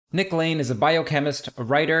Nick Lane is a biochemist, a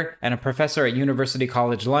writer, and a professor at University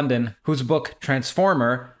College London, whose book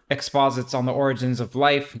Transformer exposits on the origins of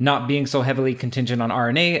life not being so heavily contingent on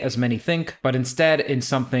RNA as many think, but instead in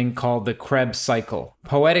something called the Krebs cycle.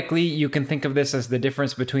 Poetically, you can think of this as the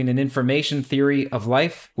difference between an information theory of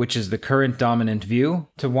life, which is the current dominant view,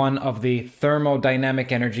 to one of the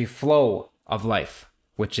thermodynamic energy flow of life,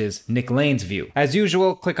 which is Nick Lane's view. As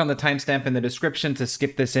usual, click on the timestamp in the description to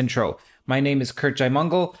skip this intro. My name is Kurt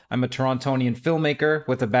Jaimungal. I'm a Torontonian filmmaker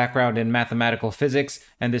with a background in mathematical physics,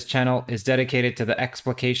 and this channel is dedicated to the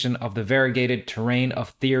explication of the variegated terrain of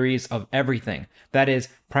theories of everything. That is,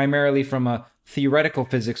 primarily from a theoretical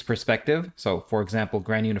physics perspective, so for example,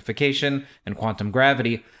 grand unification and quantum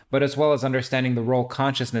gravity, but as well as understanding the role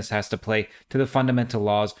consciousness has to play to the fundamental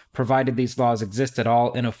laws, provided these laws exist at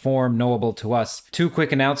all in a form knowable to us. Two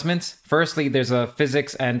quick announcements. Firstly, there's a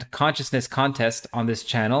physics and consciousness contest on this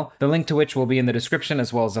channel, the link to which will be in the description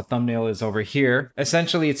as well as the thumbnail is over here.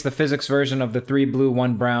 Essentially, it's the physics version of the 3 blue,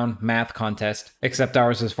 1 brown math contest, except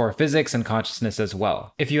ours is for physics and consciousness as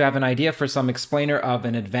well. If you have an idea for some explainer of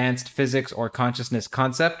an advanced physics or consciousness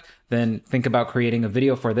concept, then think about creating a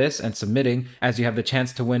video for this and submitting, as you have the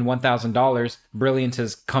chance to win $1,000. Brilliant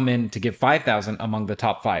has come in to give $5,000 among the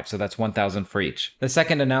top 5, so that's $1,000 for each. The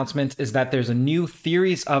second announcement is that there's a new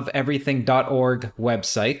theoriesoferything.org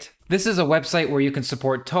website. This is a website where you can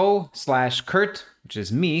support Toe/Kurt, which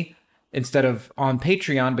is me, instead of on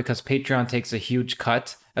Patreon, because Patreon takes a huge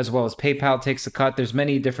cut, as well as PayPal takes a cut. There's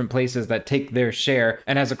many different places that take their share,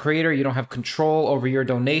 and as a creator, you don't have control over your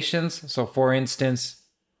donations. So for instance,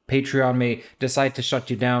 Patreon may decide to shut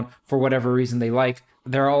you down for whatever reason they like.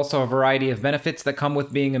 There are also a variety of benefits that come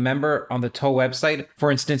with being a member on the TOE website.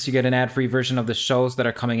 For instance, you get an ad-free version of the shows that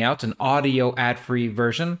are coming out, an audio ad-free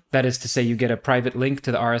version. That is to say, you get a private link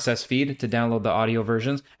to the RSS feed to download the audio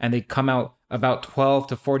versions, and they come out about 12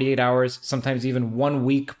 to 48 hours, sometimes even 1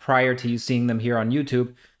 week prior to you seeing them here on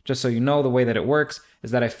YouTube. Just so you know, the way that it works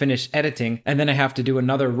is that I finish editing, and then I have to do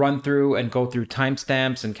another run-through and go through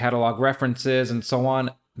timestamps and catalog references and so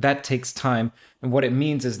on. That takes time, and what it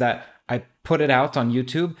means is that I put it out on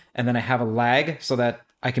YouTube, and then I have a lag so that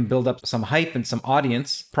I can build up some hype and some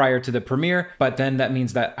audience prior to the premiere, but then that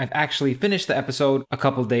means that I've actually finished the episode a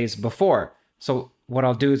couple days before. So what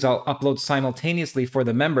I'll do is I'll upload simultaneously for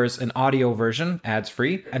the members an audio version,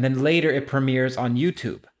 ads-free, and then later it premieres on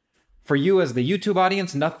YouTube. For you as the YouTube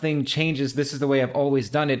audience, nothing changes. This is the way I've always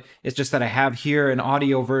done it. It's just that I have here an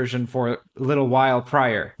audio version for a little while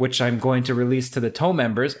prior, which I'm going to release to the TOE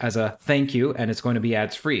members as a thank you, and it's going to be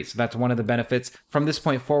ads-free. So that's one of the benefits. From this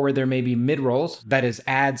point forward, there may be mid-rolls, that is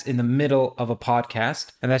ads in the middle of a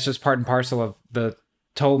podcast, and that's just part and parcel of the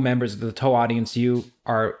TOE members, the TOE audience. You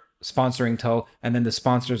are sponsoring TOE, and then the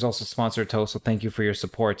sponsors also sponsor TOE, so thank you for your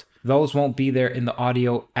support. Those won't be there in the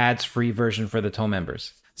audio ads-free version for the TOE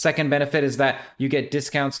members. Second benefit is that you get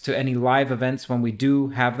discounts to any live events when we do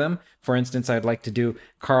have them. For instance, I'd like to do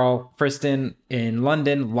Carl Friston in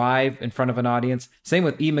London live in front of an audience. Same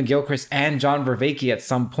with E. McGilchrist and John Vervaeke at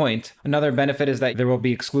some point. Another benefit is that there will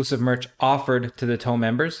be exclusive merch offered to the TOE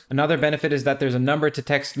members. Another benefit is that there's a number to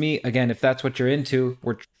text me. Again, if that's what you're into,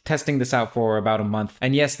 we're testing this out for about a month.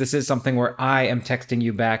 And yes, this is something where I am texting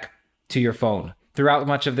you back to your phone. Throughout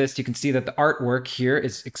much of this, you can see that the artwork here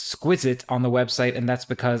is exquisite on the website, and that's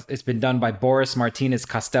because it's been done by Boris Martinez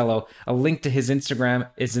Costello. A link to his Instagram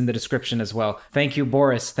is in the description as well. Thank you,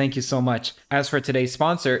 Boris. Thank you so much. As for today's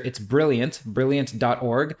sponsor, it's Brilliant,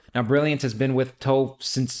 brilliant.org. Now, Brilliant has been with TOE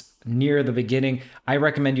since near the beginning. I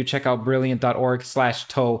recommend you check out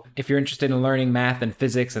brilliant.org/TOE if you're interested in learning math and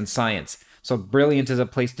physics and science. So Brilliant is a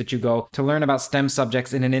place that you go to learn about STEM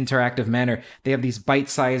subjects in an interactive manner. They have these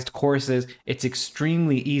bite-sized courses. It's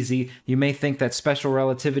extremely easy. You may think that special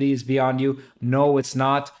relativity is beyond you. No, it's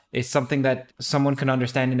not. It's something that someone can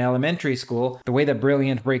understand in elementary school. The way that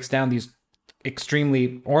Brilliant breaks down these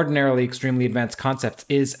ordinarily extremely advanced concepts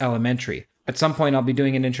is elementary. At some point, I'll be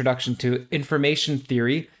doing an introduction to information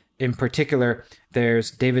theory. In particular,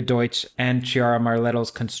 there's David Deutsch and Chiara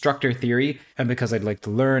Marletto's constructor theory. And because I'd like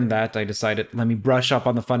to learn that, I decided, let me brush up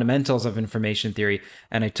on the fundamentals of information theory.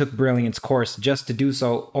 And I took Brilliant's course just to do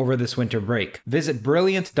so over this winter break. Visit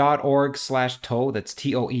brilliant.org/TOE, that's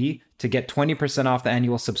TOE, to get 20% off the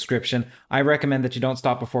annual subscription. I recommend that you don't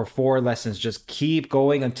stop before 4 lessons. Just keep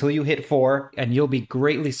going until you hit 4, and you'll be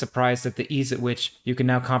greatly surprised at the ease at which you can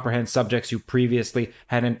now comprehend subjects you previously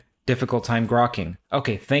hadn't difficult time grokking.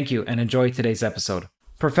 Okay, thank you, and enjoy today's episode.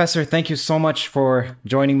 Professor, thank you so much for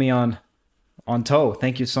joining me on TOE.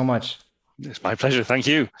 Thank you so much. It's my pleasure. Thank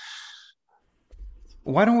you.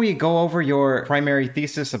 Why don't we go over your primary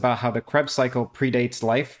thesis about how the Krebs cycle predates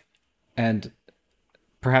life and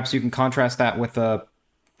perhaps you can contrast that with a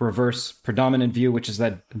reverse predominant view, which is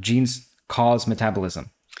that genes cause metabolism,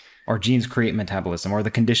 or genes create metabolism, or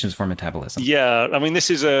the conditions for metabolism. Yeah, I mean, this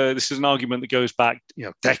is an argument that goes back,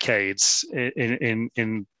 decades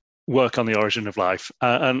in work on the origin of life.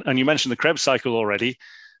 And you mentioned the Krebs cycle already.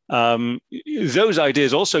 Those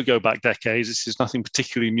ideas also go back decades. This is nothing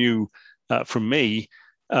particularly new from me,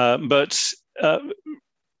 but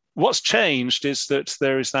what's changed is that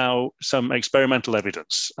there is now some experimental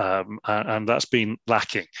evidence, and that's been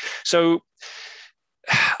lacking. So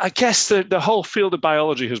I guess the whole field of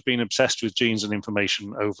biology has been obsessed with genes and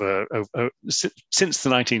information over since the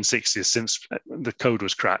 1960s, since the code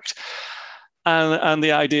was cracked. And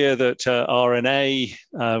the idea that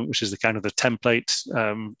RNA, which is the kind of the template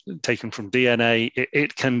taken from DNA,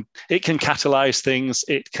 it can catalyze things.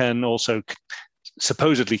 It can also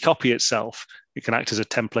supposedly copy itself. It can act as a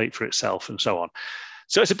template for itself, and so on.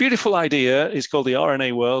 So it's a beautiful idea. It's called the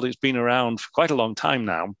RNA world. It's been around for quite a long time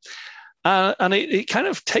now. And it kind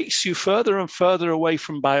of takes you further and further away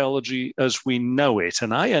from biology as we know it.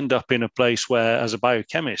 And I end up in a place where, as a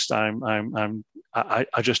biochemist, I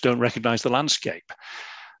just don't recognize the landscape.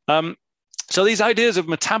 So these ideas of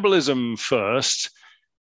metabolism first,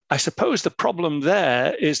 I suppose the problem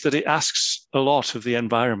there is that it asks a lot of the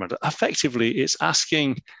environment. Effectively, it's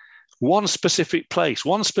asking one specific place,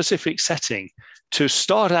 one specific setting to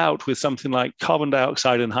start out with something like carbon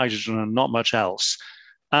dioxide and hydrogen and not much else,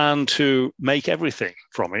 and to make everything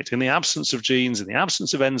from it. In the absence of genes, in the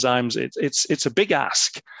absence of enzymes, it's a big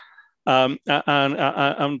ask.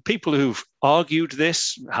 And people who've argued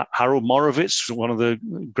this, Harold Morovitz, one of the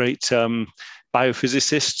great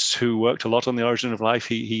biophysicists who worked a lot on the origin of life,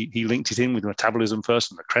 he linked it in with metabolism first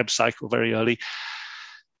and the Krebs cycle very early.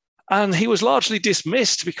 And he was largely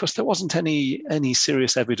dismissed because there wasn't any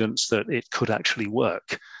serious evidence that it could actually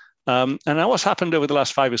work. And now what's happened over the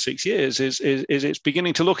last 5 or 6 years is it's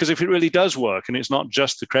beginning to look as if it really does work. And it's not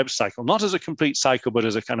just the Krebs cycle, not as a complete cycle, but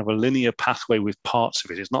as a kind of a linear pathway with parts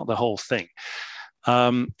of it. It's not the whole thing.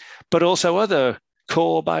 But also other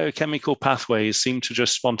core biochemical pathways seem to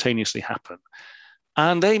just spontaneously happen.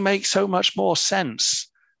 And they make so much more sense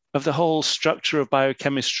of the whole structure of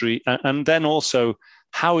biochemistry, and then also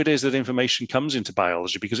how it is that information comes into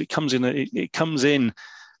biology, because it comes in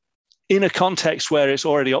a context where it's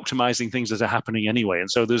already optimizing things that are happening anyway.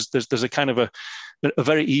 And so there's a kind of a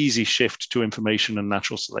very easy shift to information and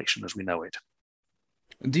natural selection as we know it.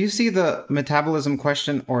 Do you see the metabolism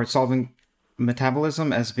question, or solving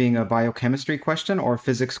metabolism, as being a biochemistry question or a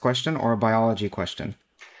physics question or a biology question?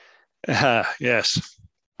 Yes.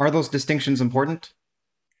 Are those distinctions important?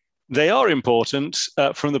 They are important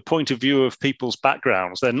from the point of view of people's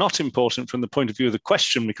backgrounds. They're not important from the point of view of the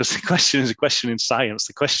question, because the question is a question in science.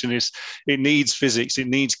 The question is, it needs physics, it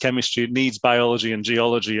needs chemistry, it needs biology and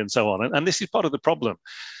geology and so on. And this is part of the problem,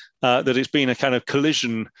 that it's been a kind of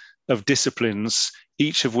collision of disciplines,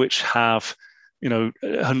 each of which have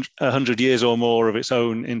 100 years or more of its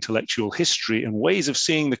own intellectual history and ways of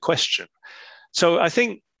seeing the question. So I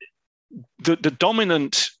think the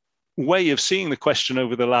dominant way of seeing the question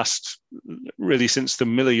over the last, really since the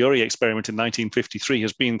Miller-Urey experiment in 1953,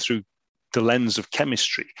 has been through the lens of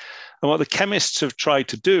chemistry. And what the chemists have tried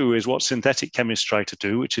to do is what synthetic chemists try to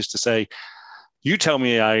do, which is to say, you tell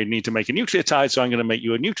me I need to make a nucleotide, so I'm going to make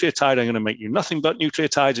you a nucleotide. I'm going to make you nothing but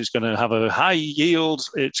nucleotides. It's going to have a high yield.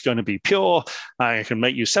 It's going to be pure. I can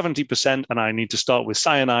make you 70%, and I need to start with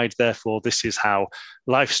cyanide. Therefore, this is how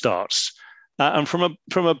life starts. And from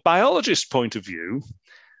a biologist's point of view,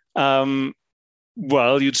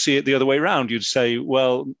 well, you'd see it the other way around. You'd say,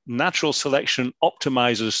 well, natural selection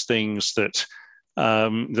optimizes things that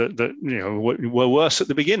were worse at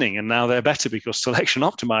the beginning, and now they're better because selection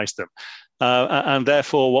optimized them. And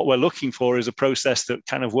therefore, what we're looking for is a process that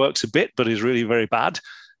kind of works a bit, but is really very bad.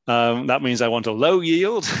 That means I want a low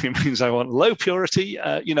yield. It means I want low purity.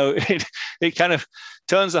 It kind of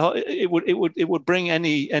turns the whole. It would bring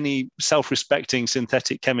any self-respecting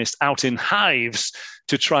synthetic chemist out in hives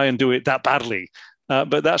to try and do it that badly.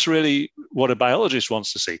 But that's really what a biologist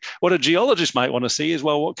wants to see. What a geologist might want to see is,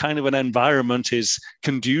 well, what kind of an environment is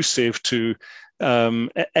conducive to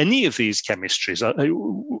any of these chemistries?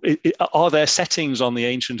 Are there settings on the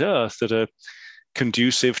ancient Earth that are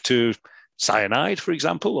conducive to cyanide, for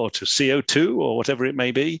example, or to CO2 or whatever it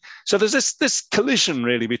may be? So there's this collision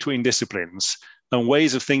really between disciplines and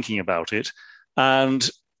ways of thinking about it. And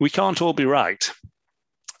we can't all be right.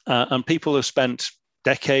 And people have spent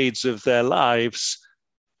decades of their lives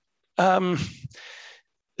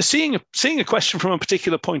seeing a question from a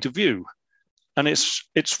particular point of view. and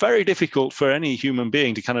it's very difficult for any human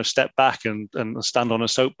being to kind of step back and stand on a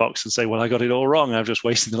soapbox and say, well, I got it all wrong. I've just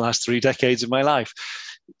wasted the last 3 decades of my life.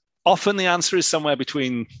 Often the answer is somewhere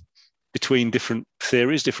between different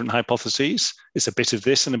theories, different hypotheses. It's a bit of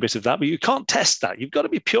this and a bit of that, but you can't test that. You've got to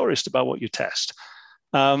be purist about what you test.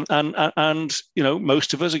 And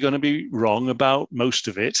most of us are going to be wrong about most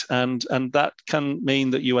of it, and that can mean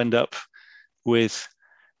that you end up with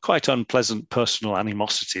quite unpleasant personal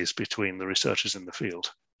animosities between the researchers in the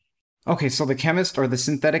field. Okay, so the chemists or the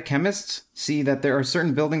synthetic chemists see that there are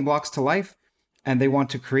certain building blocks to life, and they want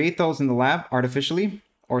to create those in the lab artificially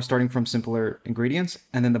or starting from simpler ingredients.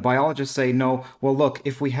 And then the biologists say, no, well, look,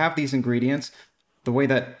 if we have these ingredients, the way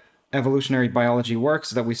that evolutionary biology works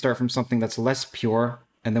is that we start from something that's less pure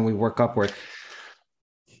and then we work upward.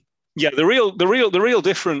 Yeah, the real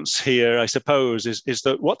difference here, I suppose, is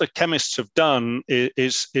that what the chemists have done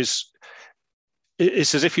is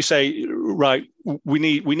as if you say, right, we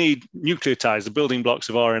need nucleotides, the building blocks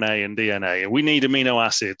of RNA and DNA, and we need amino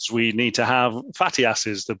acids, we need to have fatty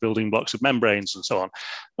acids, the building blocks of membranes, and so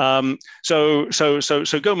on.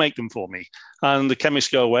 So go make them for me. And the chemists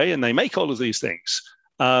go away and they make all of these things.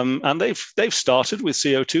 And they've started with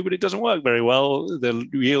CO2, but it doesn't work very well. The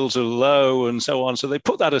yields are low and so on. So they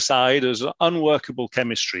put that aside as unworkable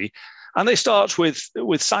chemistry, and they start with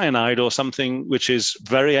cyanide or something which is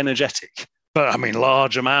very energetic. But I mean,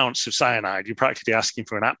 large amounts of cyanide. You're practically asking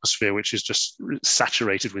for an atmosphere which is just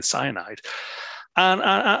saturated with cyanide.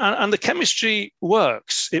 And the chemistry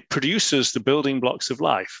works. It produces the building blocks of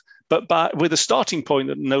life, but with a starting point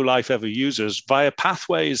that no life ever uses, via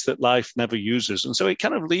pathways that life never uses. And so it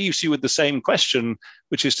kind of leaves you with the same question,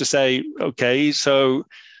 which is to say, okay, so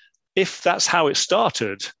if that's how it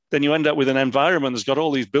started, then you end up with an environment that's got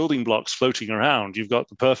all these building blocks floating around. You've got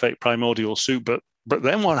the perfect primordial soup, but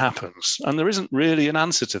then what happens? And there isn't really an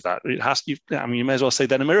answer to that. You may as well say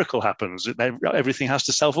then a miracle happens. Everything has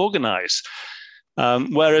to self-organize.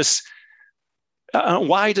 Whereas,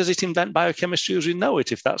 why does it invent biochemistry as we know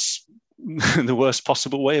it if that's the worst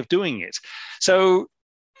possible way of doing it? So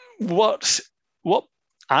what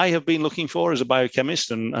I have been looking for as a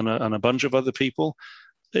biochemist and a bunch of other people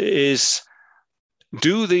is,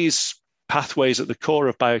 do these pathways at the core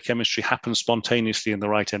of biochemistry happen spontaneously in the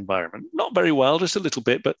right environment? Not very well, just a little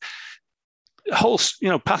bit, but whole,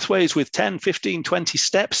 pathways with 10, 15, 20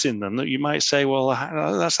 steps in them that you might say, well,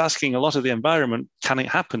 that's asking a lot of the environment. Can it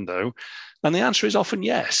happen though? And the answer is often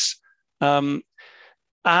yes.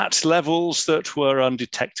 At levels that were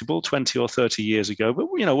undetectable 20 or 30 years ago,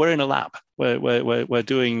 but we're in a lab. We're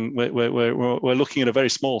looking at a very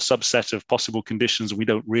small subset of possible conditions, and we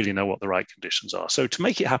don't really know what the right conditions are. So to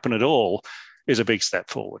make it happen at all is a big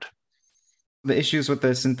step forward. The issues with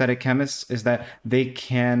the synthetic chemists is that they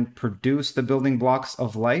can produce the building blocks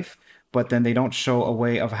of life, but then they don't show a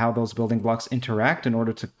way of how those building blocks interact in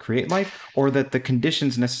order to create life, or that the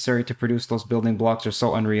conditions necessary to produce those building blocks are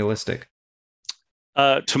so unrealistic.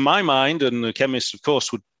 To my mind, and the chemists, of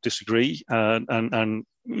course, would disagree, and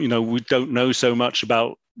we don't know so much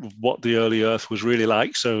about what the early Earth was really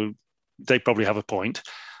like, so they probably have a point.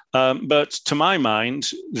 But to my mind,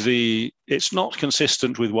 it's not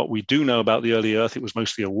consistent with what we do know about the early Earth. It was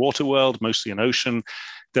mostly a water world, mostly an ocean.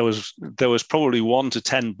 There was probably 1 to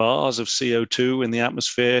 10 bars of CO2 in the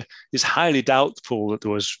atmosphere. It's highly doubtful that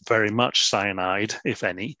there was very much cyanide, if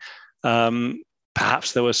any.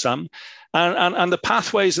 Perhaps there was some. And the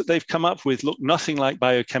pathways that they've come up with look nothing like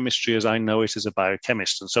biochemistry as I know it as a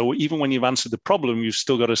biochemist. And so even when you've answered the problem, you've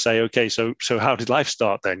still got to say, okay, so how did life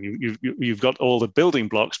start then? You've got all the building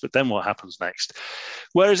blocks, but then what happens next?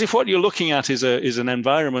 Whereas if what you're looking at is an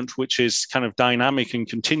environment which is kind of dynamic and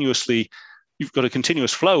continuously, you've got a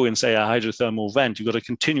continuous flow in, say, a hydrothermal vent, you've got a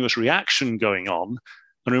continuous reaction going on.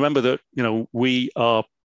 And remember that,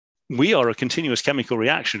 we are a continuous chemical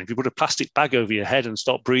reaction. If you put a plastic bag over your head and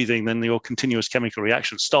stop breathing, then your continuous chemical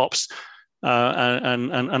reaction stops,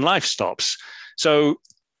 and life stops. So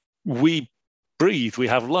we breathe, we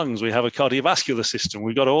have lungs, we have a cardiovascular system.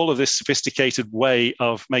 We've got all of this sophisticated way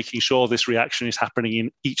of making sure this reaction is happening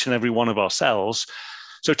in each and every one of our cells.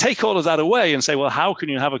 So take all of that away and say, well, how can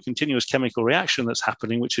you have a continuous chemical reaction that's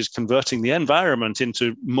happening, which is converting the environment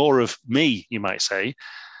into more of me, you might say?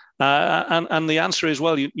 And the answer is,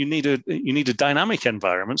 well, you need a dynamic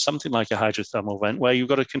environment, something like a hydrothermal vent, where you've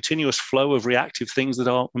got a continuous flow of reactive things that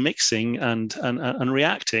are mixing and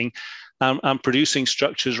reacting and producing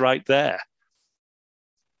structures right there.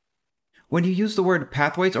 When you use the word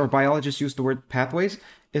pathways, or biologists use the word pathways,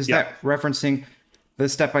 is that referencing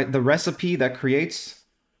the recipe that creates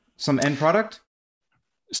some end product?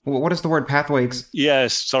 What is the word pathways?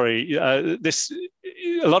 Yes, sorry.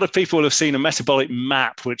 a lot of people have seen a metabolic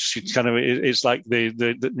map, which kind of is like the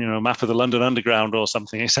map of the London Underground or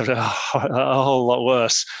something, except a whole lot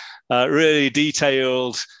worse. Really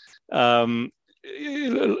detailed, lots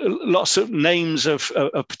of names of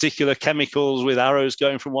particular chemicals with arrows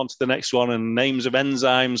going from one to the next one, and names of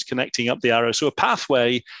enzymes connecting up the arrow. So a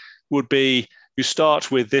pathway would be, you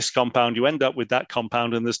start with this compound, you end up with that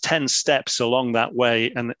compound, and there's 10 steps along that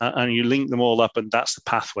way, and you link them all up, and that's the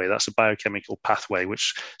pathway. That's a biochemical pathway,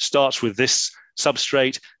 which starts with this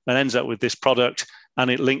substrate and ends up with this product, and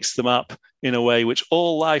it links them up in a way which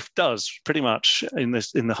all life does pretty much in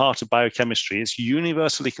the heart of biochemistry. It's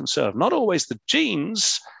universally conserved. Not always the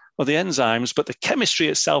genes or the enzymes, but the chemistry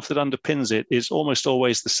itself that underpins it is almost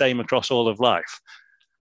always the same across all of life.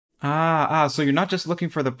 So you're not just looking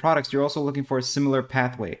for the products, you're also looking for a similar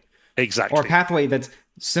pathway. Exactly. Or a pathway that's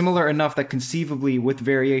similar enough that conceivably, with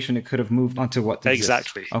variation, it could have moved onto what exists.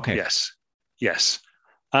 Exactly. Okay. Yes.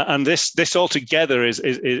 And this altogether is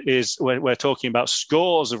we're talking about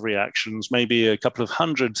scores of reactions, maybe a couple of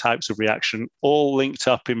hundred types of reaction, all linked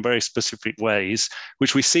up in very specific ways,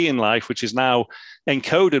 which we see in life, which is now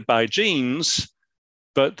encoded by genes.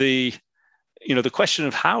 But the question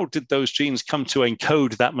of how did those genes come to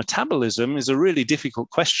encode that metabolism is a really difficult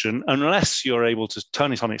question, unless you're able to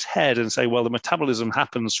turn it on its head and say, well, the metabolism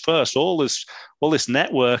happens first. All this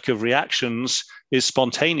network of reactions is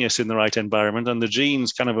spontaneous in the right environment, and the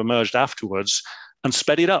genes kind of emerged afterwards and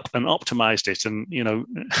sped it up and optimized it and,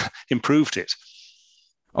 improved it.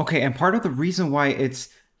 Okay, and part of the reason why it's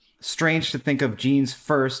strange to think of genes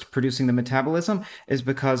first producing the metabolism is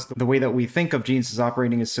because the way that we think of genes as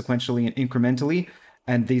operating is sequentially and incrementally,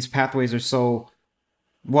 and these pathways are so,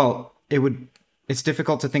 well, it's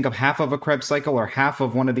difficult to think of half of a Krebs cycle or half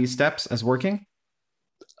of one of these steps as working.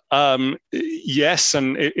 Yes,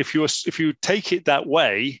 and if you take it that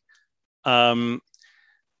way, I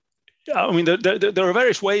mean, there are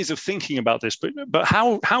various ways of thinking about this, but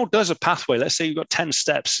how does a pathway? Let's say you've got 10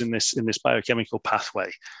 steps in this biochemical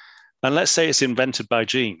pathway, and let's say it's invented by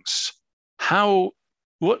genes.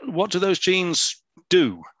 What do those genes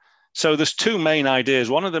do? So there's two main ideas.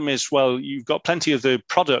 One of them is, well, you've got plenty of the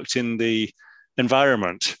product in the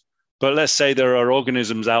environment, but let's say there are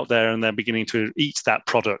organisms out there and they're beginning to eat that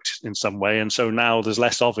product in some way, and so now there's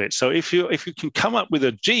less of it. So if you can come up with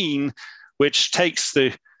a gene which takes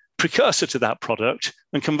the precursor to that product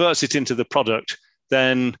and converts it into the product,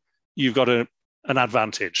 then you've got an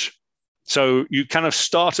advantage. So you kind of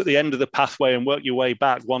start at the end of the pathway and work your way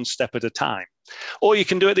back one step at a time. Or you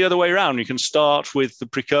can do it the other way around. You can start with the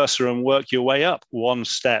precursor and work your way up one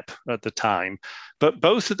step at the time. But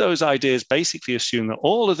both of those ideas basically assume that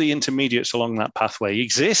all of the intermediates along that pathway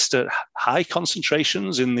exist at high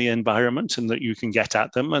concentrations in the environment, and that you can get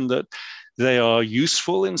at them, and that they are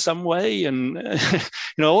useful in some way. And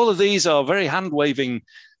all of these are very hand-waving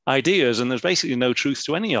ideas, and there's basically no truth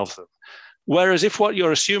to any of them. Whereas if what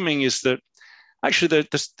you're assuming is that actually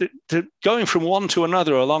the going from one to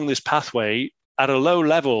another along this pathway at a low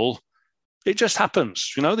level, it just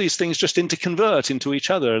happens. These things just interconvert into each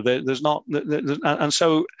other. There's not, and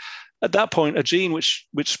so at that point, a gene which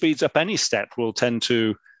speeds up any step will tend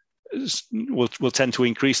to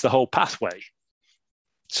increase the whole pathway.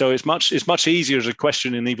 So it's much easier as a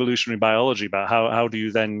question in evolutionary biology about how do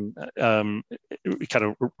you then kind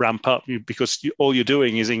of ramp up, because all you're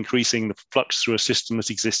doing is increasing the flux through a system that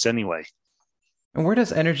exists anyway. And where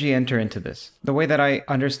does energy enter into this? The way that I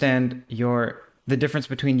understand the difference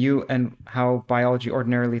between you and how biology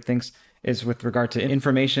ordinarily thinks is with regard to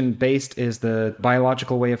information-based is the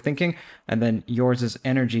biological way of thinking, and then yours is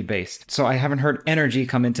energy-based. So I haven't heard energy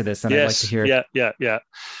come into this, and I'd like to hear. Yeah.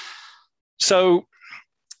 So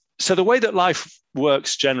the way that life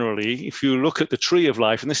works generally, if you look at the tree of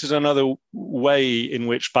life, and this is another way in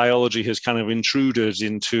which biology has kind of intruded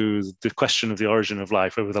into the question of the origin of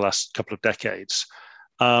life over the last couple of decades.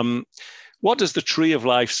 What does the tree of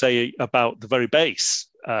life say about the very base,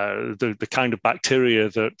 the kind of bacteria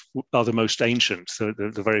that are the most ancient,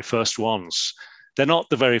 the very first ones? They're not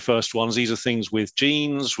the very first ones. These are things with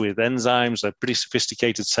genes, with enzymes. They're pretty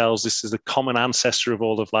sophisticated cells. This is the common ancestor of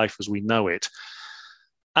all of life as we know it.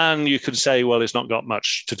 And you could say, well, it's not got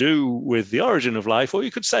much to do with the origin of life. Or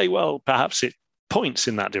you could say, well, perhaps it points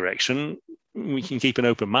in that direction. We can keep an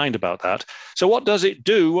open mind about that. So what does it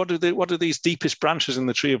do? What do these deepest branches in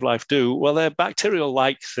the tree of life do? Well, they're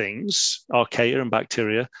bacterial-like things, archaea and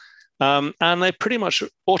bacteria. And they're pretty much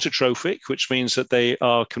autotrophic, which means that they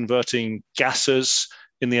are converting gases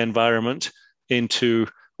in the environment into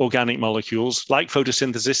organic molecules, like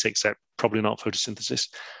photosynthesis, except probably not photosynthesis.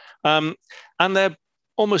 And they're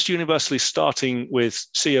almost universally starting with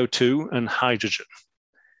CO2 and hydrogen.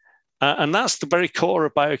 And that's the very core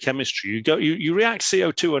of biochemistry. You react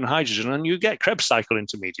CO2 and hydrogen, and you get Krebs cycle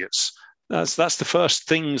intermediates. That's the first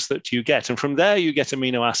things that you get. And from there, you get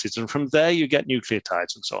amino acids. And from there, you get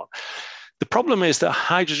nucleotides and so on. The problem is that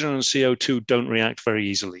hydrogen and CO2 don't react very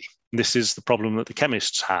easily. This is the problem that the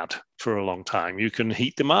chemists had for a long time. You can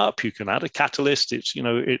heat them up. You can add a catalyst.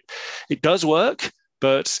 It does work,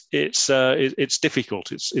 but it's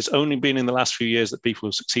difficult. It's only been in the last few years that people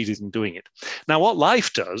have succeeded in doing it. Now, what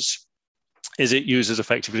life does is it uses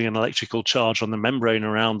effectively an electrical charge on the membrane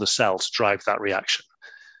around the cell to drive that reaction.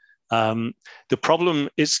 The problem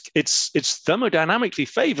is it's thermodynamically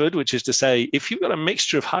favored, which is to say, if you've got a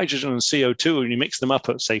mixture of hydrogen and CO2 and you mix them up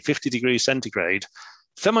at, say, 50 degrees centigrade,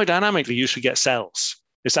 thermodynamically, you should get cells.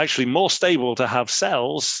 It's actually more stable to have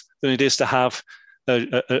cells than it is to have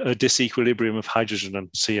a disequilibrium of hydrogen and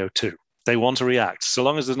CO2. They want to react, so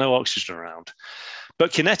long as there's no oxygen around.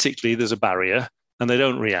 But kinetically, there's a barrier, and they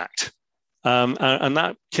don't react. And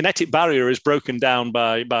that kinetic barrier is broken down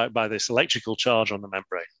by this electrical charge on the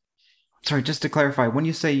membrane. Sorry, just to clarify, when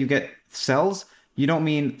you say you get cells, you don't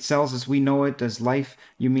mean cells as we know it as life.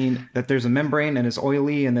 You mean that there's a membrane and it's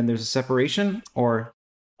oily and then there's a separation, or?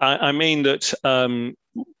 I mean that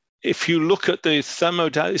if you look at the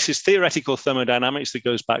this is theoretical thermodynamics that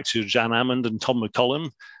goes back to Jan Ammond and Tom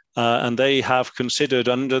McCollum, and they have considered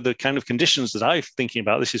under the kind of conditions that I'm thinking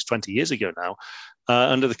about, this is 20 years ago now,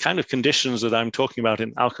 under the kind of conditions that I'm talking about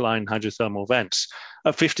in alkaline hydrothermal vents,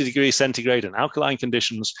 at 50 degrees centigrade and alkaline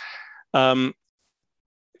conditions,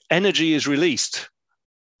 energy is released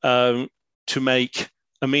to make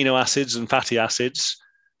amino acids and fatty acids,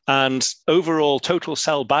 and overall total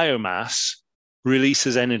cell biomass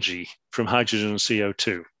releases energy from hydrogen and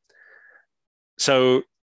CO2. So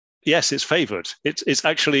yes, it's favored. It's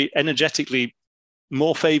actually energetically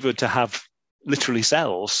more favored to have literally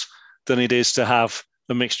cells than it is to have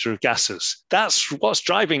a mixture of gases. That's what's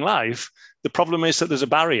driving life. The problem is that there's a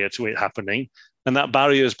barrier to it happening, and that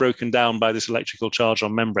barrier is broken down by this electrical charge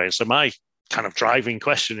on membrane. So my kind of driving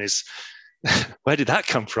question is, where did that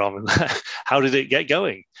come from? And how did it get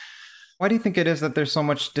going? Why do you think it is that there's so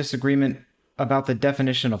much disagreement about the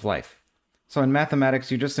definition of life? So in mathematics,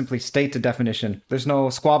 you just simply state the definition. There's no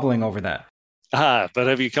squabbling over that. But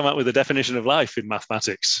have you come up with a definition of life in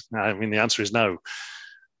mathematics? I mean, the answer is no.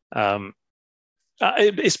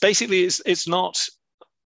 It's basically, it's not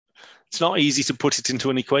easy to put it into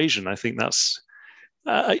an equation. I think that's,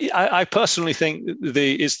 I personally think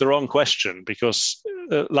it's the wrong question, because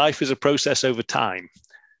life is a process over time.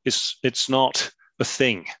 It's not a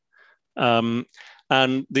thing. And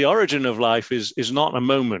the origin of life is not a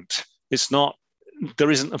moment.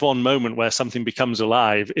 There isn't one moment where something becomes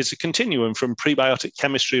alive. It's a continuum from prebiotic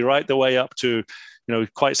chemistry right the way up to,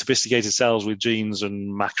 quite sophisticated cells with genes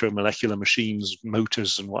and macromolecular machines,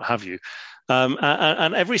 motors, and what have you.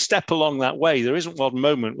 And every step along that way, there isn't one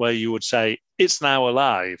moment where you would say it's now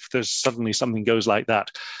alive. There's suddenly something goes like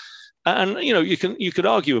that. And you could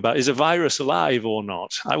argue about, is a virus alive or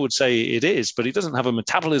not? I would say it is, but it doesn't have a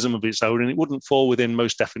metabolism of its own, and it wouldn't fall within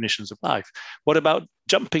most definitions of life. What about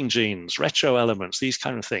jumping genes, retro elements, these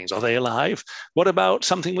kind of things? Are they alive? What about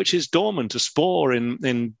something which is dormant, a spore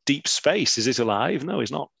in deep space? Is it alive? No,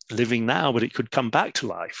 it's not living now, but it could come back to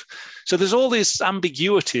life. So there's all these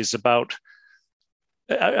ambiguities about.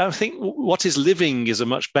 I think what is living is a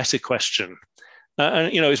much better question.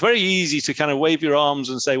 And it's very easy to kind of wave your arms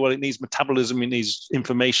and say, well, it needs metabolism, it needs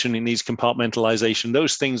information, it needs compartmentalization.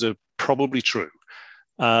 Those things are probably true.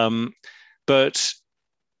 But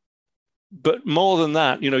more than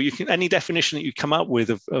that, any definition that you come up with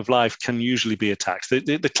of life can usually be attacked.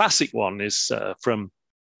 The classic one is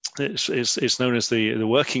it's known as the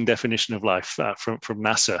working definition of life from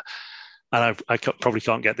NASA. And I probably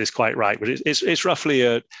can't get this quite right, but it's roughly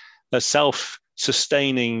a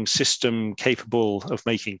self-sustaining system capable of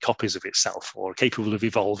making copies of itself, or capable of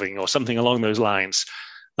evolving, or something along those lines.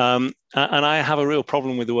 And I have a real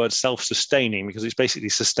problem with the word self-sustaining, because it's basically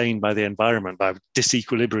sustained by the environment, by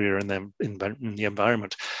disequilibria in the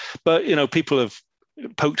environment. But people have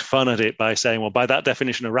poked fun at it by saying, well, by that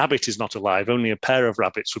definition, a rabbit is not alive. Only a pair of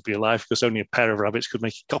rabbits would be alive, because only a pair of rabbits could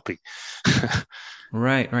make a copy.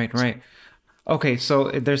 Right. Okay,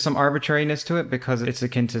 so there's some arbitrariness to it, because it's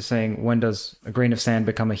akin to saying, when does a grain of sand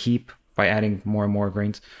become a heap, by adding more and more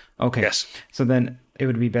grains? Okay. Yes. So then it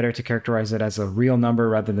would be better to characterize it as a real number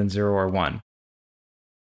rather than 0 or 1.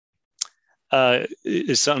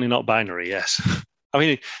 It's certainly not binary, yes. I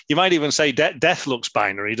mean, you might even say death looks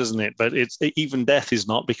binary, doesn't it? But even death is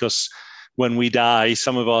not, because when we die,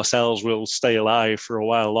 some of our cells will stay alive for a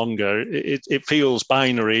while longer. It feels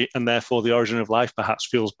binary, and therefore the origin of life perhaps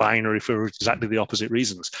feels binary for exactly the opposite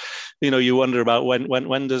reasons. You wonder about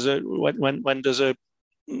when does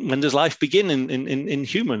life begin in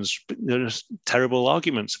humans? There's terrible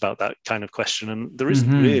arguments about that kind of question, and there isn't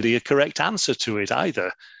Mm-hmm. really a correct answer to it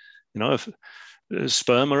either. If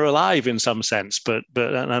sperm are alive in some sense, but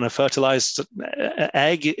and a fertilized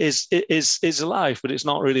egg is alive, but it's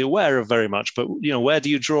not really aware of very much. But where do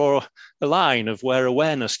you draw a line of where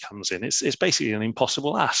awareness comes in? It's basically an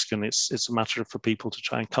impossible ask, and it's a matter for people to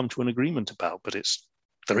try and come to an agreement about. But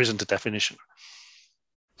there isn't a definition.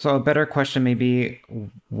 So a better question may be,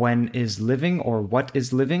 when is living, or what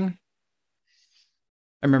is living?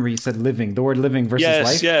 I remember you said living, the word living versus Yes,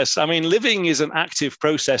 life. yes. I mean, living is an active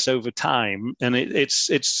process over time, and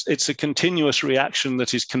it's a continuous reaction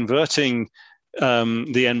that is converting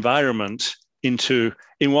the environment into,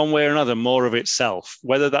 in one way or another, more of itself.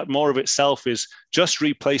 Whether that more of itself is just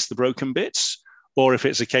replace the broken bits, or if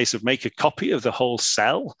it's a case of make a copy of the whole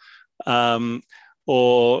cell, um,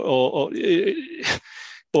 or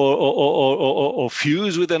or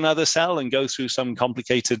fuse with another cell and go through some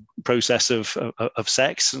complicated process of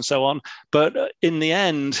sex and so on. But in the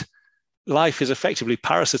end, life is effectively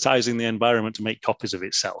parasitizing the environment to make copies of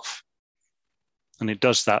itself. And it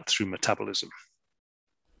does that through metabolism.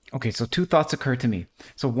 Okay, so two thoughts occur to me.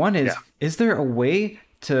 So one Yeah. is there a way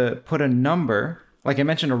to put a number? Like I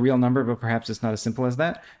mentioned a real number, but perhaps it's not as simple as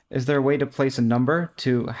that. Is there a way to place a number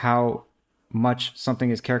to how much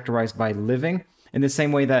something is characterized by living? In the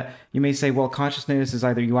same way that you may say, well, consciousness is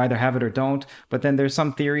either you either have it or don't, but then there's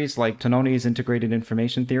some theories like Tononi's integrated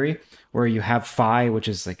information theory, where you have phi, which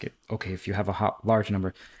is like, okay, if you have a large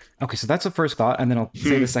number. Okay, so that's the first thought, and then I'll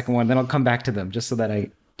say the second one, then I'll come back to them just so that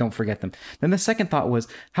I don't forget them. Then the second thought was,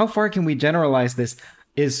 how far can we generalize this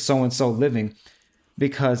is so and so living?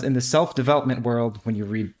 Because in the self-development world, when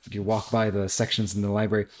you walk by the sections in the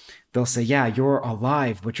library, they'll say, yeah, you're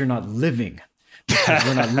alive, but you're not living because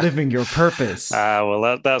you're not living your purpose.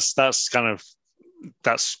 Well, that's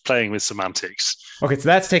playing with semantics. Okay, so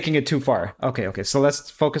that's taking it too far. Okay. So let's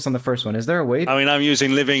focus on the first one. Is there a way? I mean, I'm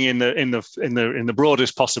using living in the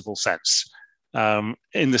broadest possible sense,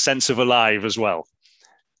 in the sense of alive as well.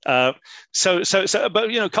 But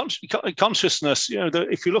consciousness.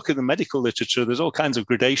 If you look at the medical literature, there's all kinds of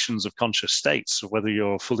gradations of conscious states, whether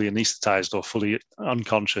you're fully anesthetized or fully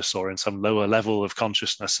unconscious, or in some lower level of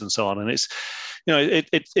consciousness, and so on. And it's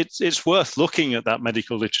worth looking at that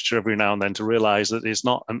medical literature every now and then to realize that it's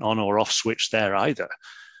not an on or off switch there either.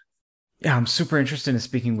 Yeah, I'm super interested in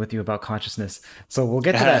speaking with you about consciousness. So we'll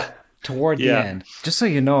get to that toward the Yeah. end. Just so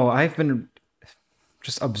you know, I've been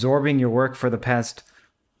just absorbing your work for the past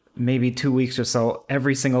maybe 2 weeks or so,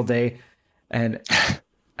 every single day. And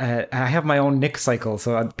I have my own Nick cycle.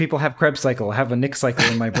 So people have Krebs cycle. I have a Nick cycle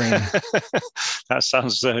in my brain. That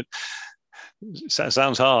sounds hard.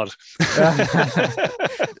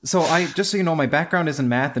 So just so you know, my background is in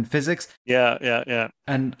math and physics. Yeah.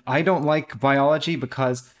 And I don't like biology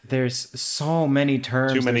because there's so many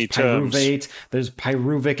terms. Too many there's terms. There's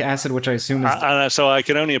pyruvic acid, which I assume is... And so I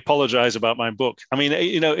can only apologize about my book. I mean,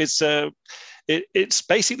 it's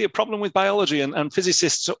basically a problem with biology, and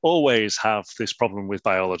physicists always have this problem with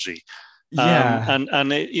biology. Yeah.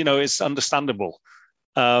 It's understandable.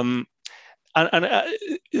 There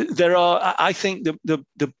are, I think, the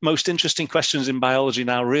most interesting questions in biology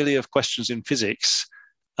now really are questions in physics.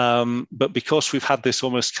 But because we've had this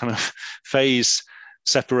almost kind of phase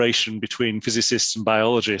separation between physicists and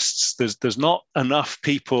biologists, there's not enough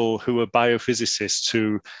people who are biophysicists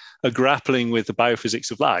who are grappling with the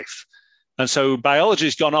biophysics of life. And so biology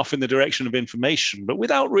has gone off in the direction of information, but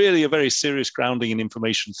without really a very serious grounding in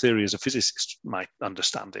information theory as a physicist might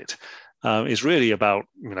understand it. Is really about,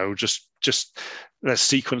 just let's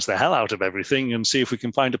sequence the hell out of everything and see if we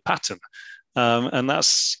can find a pattern. And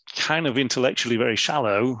that's kind of intellectually very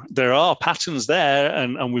shallow. There are patterns there,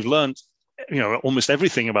 and we've learned, almost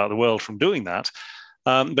everything about the world from doing that.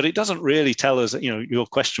 But it doesn't really tell us, your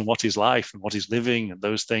question, what is life and what is living and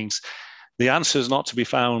those things. The answer is not to be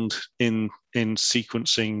found in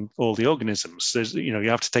sequencing all the organisms. You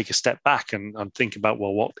have to take a step back and think about,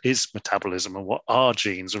 well, what is metabolism and what are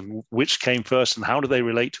genes and which came first and how do they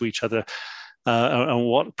relate to each other, and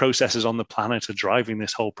what processes on the planet are driving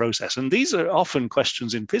this whole process. And these are often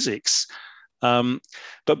questions in physics,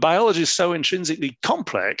 but biology is so intrinsically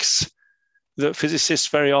complex that physicists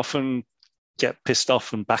very often get pissed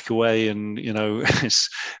off and back away, and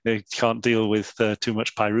they can't deal with too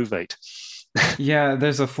much pyruvate. Yeah,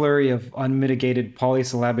 there's a flurry of unmitigated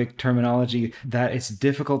polysyllabic terminology that it's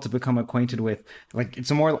difficult to become acquainted with. Like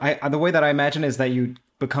it's a more the way that I imagine is that you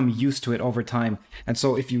become used to it over time. And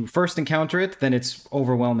so if you first encounter it, then it's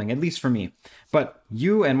overwhelming, at least for me. But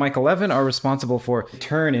you and Michael Levin are responsible for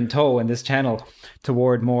turn in tow in this channel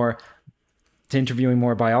toward more to interviewing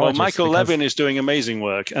more Well, biologists Michael because Levin is doing amazing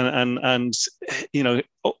work, and you know,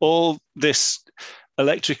 all this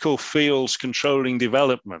electrical fields controlling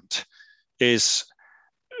development is,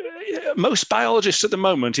 most biologists at the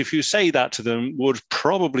moment, if you say that to them, would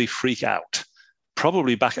probably freak out.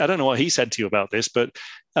 Probably back. I don't know what he said to you about this, but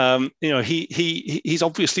you know, he's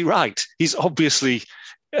obviously right. He's obviously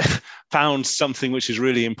found something which is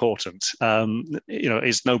really important. You know,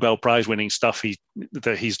 his Nobel Prize winning stuff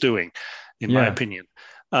that he's doing, in my yeah. opinion.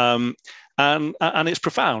 Um, and it's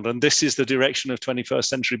profound. And this is the direction of 21st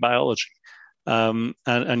century biology. And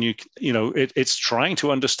you know, it's trying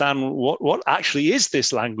to understand what actually is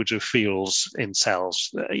this language of fields in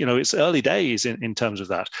cells. You know, it's early days in terms of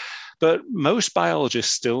that. But most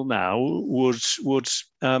biologists still now would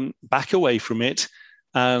back away from it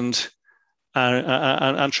and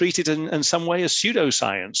treat it in some way as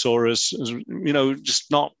pseudoscience or as you know, just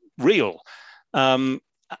not real.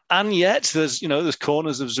 And yet there's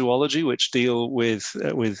corners of zoology which deal with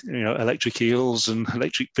you know, electric eels and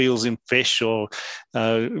electric fields in fish, or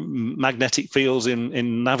magnetic fields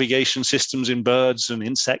in navigation systems in birds and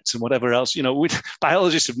insects and whatever else. You know,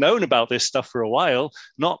 biologists have known about this stuff for a while,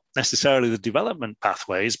 not necessarily the development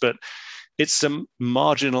pathways, but it's a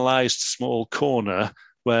marginalized small corner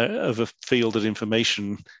of a field of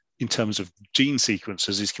information in terms of gene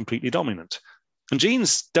sequences is completely dominant. And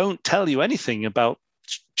genes don't tell you anything about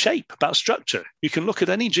shape, about structure. You can look at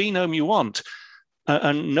any genome you want,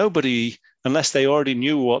 and nobody, unless they already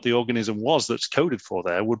knew what the organism was that's coded for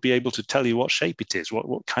there, would be able to tell you what shape it is.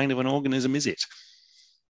 What kind of an organism is it?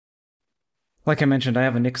 Like I mentioned, I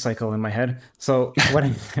have a Nick cycle in my head. So but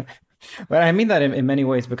I mean that in many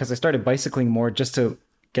ways because I started bicycling more just to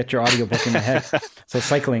get your audiobook in my head. So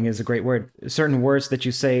cycling is a great word. Certain words that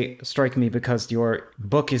you say strike me because your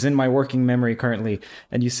book is in my working memory currently.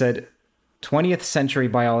 And you said 20th century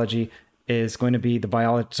biology is going to be the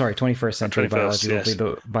biology, sorry, 21st century 21st, biology will yes. be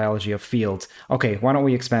the biology of fields. Okay, why don't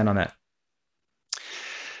we expand on that?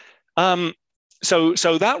 So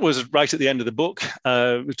that was right at the end of the book.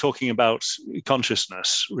 We're talking about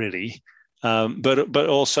consciousness, really, but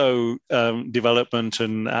also development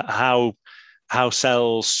and how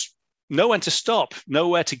cells know when to stop, know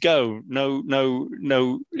where to go, no.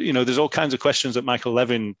 You know, there's all kinds of questions that Michael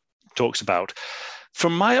Levin talks about.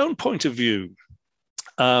 From my own point of view,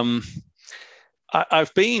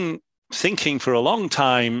 I've been thinking for a long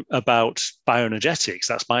time about bioenergetics.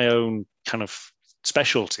 That's my own kind of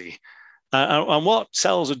specialty. And what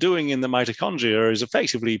cells are doing in the mitochondria is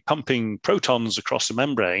effectively pumping protons across the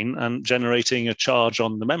membrane and generating a charge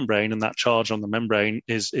on the membrane, and that charge on the membrane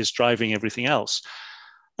is driving everything else.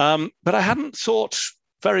 But I hadn't thought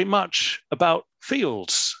very much about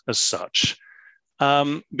fields as such,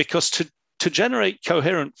 because to generate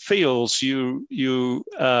coherent fields, you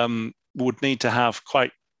would need to have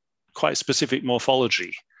quite specific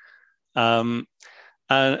morphology.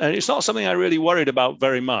 And it's not something I really worried about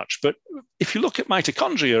very much. But if you look at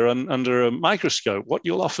mitochondria under a microscope, what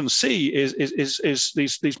you'll often see is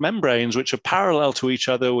these membranes which are parallel to each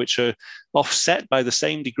other, which are offset by the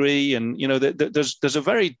same degree. And you know, there's a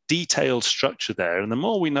very detailed structure there. And the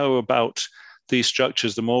more we know about these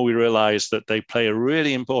structures, the more we realize that they play a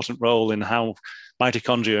really important role in how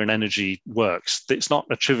mitochondria and energy works. It's not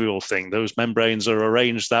a trivial thing. Those membranes are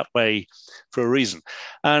arranged that way for a reason.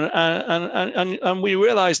 And we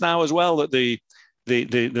realize now as well that the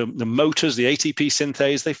motors, the ATP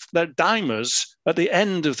synthase, they're dimers at the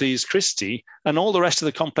end of these cristae, and all the rest of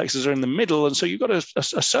the complexes are in the middle. And so you've got a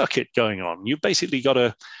circuit going on. You've basically got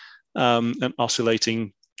an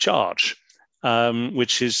oscillating charge,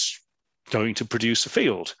 which is going to produce a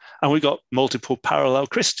field. And we've got multiple parallel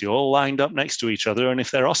cristae all lined up next to each other. And if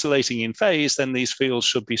they're oscillating in phase, then these fields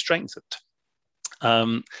should be strengthened.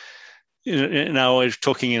 Now we're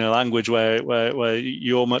talking in a language where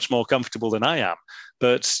you're much more comfortable than I am.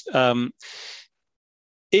 But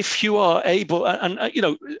if you are able, and you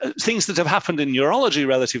know, things that have happened in neurology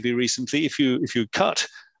relatively recently, if you cut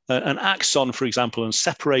an axon, for example, and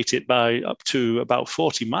separate it by up to about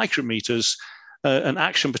 40 micrometers, an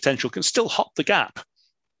action potential can still hop the gap.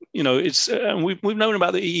 You know, it's we've known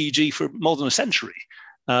about the EEG for more than a century,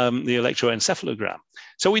 the electroencephalogram.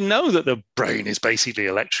 So we know that the brain is basically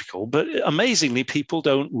electrical, but amazingly, people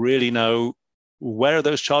don't really know where are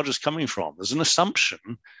those charges coming from? There's an assumption,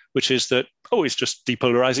 which is that, it's just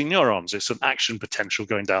depolarizing neurons. It's an action potential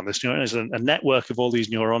going down this neuron. It's a network of all these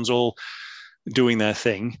neurons all doing their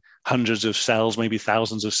thing, hundreds of cells, maybe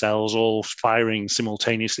thousands of cells, all firing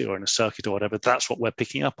simultaneously or in a circuit or whatever. That's what we're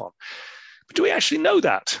picking up on. But do we actually know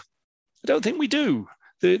that? I don't think we do.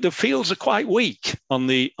 The fields are quite weak on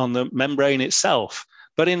the membrane itself.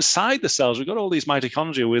 But inside the cells, we've got all these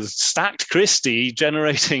mitochondria with stacked cristae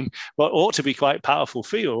generating what ought to be quite powerful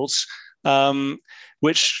fields,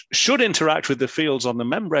 which should interact with the fields on the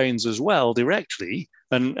membranes as well directly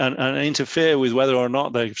and interfere with whether or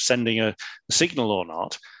not they're sending a signal or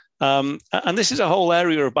not. And this is a whole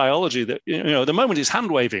area of biology that, at the moment is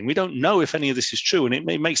hand waving. We don't know if any of this is true. And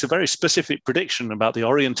it makes a very specific prediction about the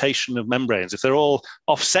orientation of membranes. If they're all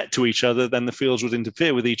offset to each other, then the fields would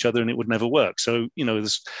interfere with each other and it would never work. So,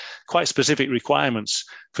 there's quite specific requirements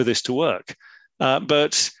for this to work.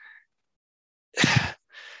 But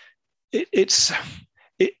it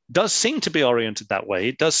does seem to be oriented that way.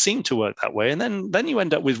 It does seem to work that way. And then you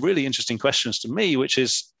end up with really interesting questions to me, which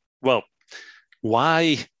is, well,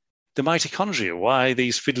 why the mitochondria? Why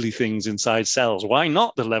these fiddly things inside cells? Why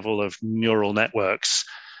not the level of neural networks?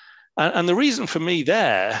 And the reason for me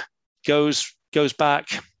there goes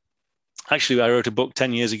back. Actually, I wrote a book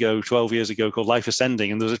 10 years ago, 12 years ago called Life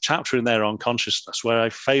Ascending, and there's a chapter in there on consciousness where I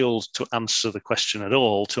failed to answer the question at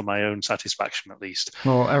all, to my own satisfaction at least.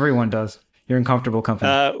 Well, everyone does. You're in comfortable company.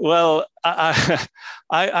 I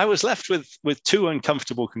was left with two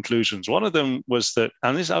uncomfortable conclusions. One of them was that,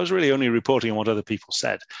 and this I was really only reporting on what other people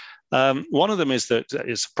said. One of them is that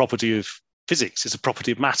it's a property of physics. It's a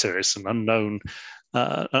property of matter. It's an unknown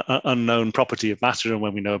property of matter. And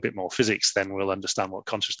when we know a bit more physics, then we'll understand what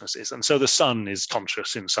consciousness is. And so the sun is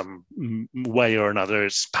conscious in some way or another.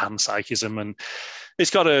 It's panpsychism, and it's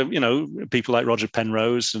got people like Roger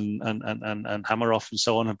Penrose and Hameroff and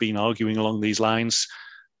so on have been arguing along these lines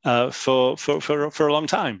for a long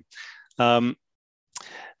time.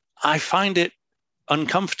 I find it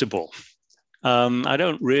uncomfortable. I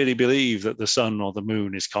don't really believe that the sun or the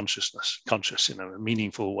moon is conscious in a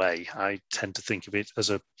meaningful way. I tend to think of it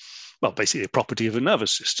as basically a property of a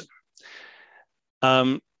nervous system.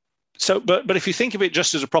 But if you think of it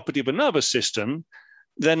just as a property of a nervous system,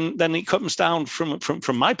 then it comes down from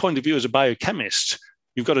my point of view as a biochemist.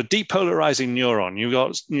 You've got a depolarizing neuron.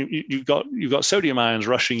 You've got sodium ions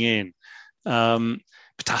rushing in,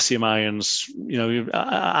 potassium ions.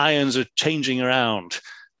 Ions are changing around.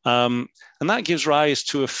 And that gives rise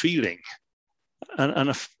to a feeling.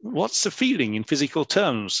 And what's the feeling in physical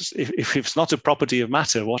terms? If it's not a property of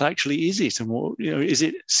matter, what actually is it? And is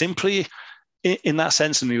it simply, in that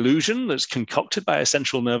sense, an illusion that's concocted by a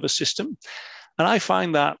central nervous system? And I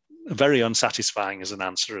find that very unsatisfying as an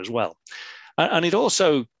answer as well. And it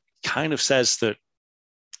also kind of says that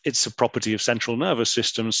it's a property of central nervous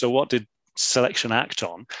systems. So what did selection act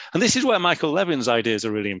on? And this is where Michael Levin's ideas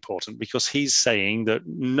are really important, because he's saying that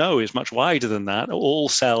no, it's much wider than that. All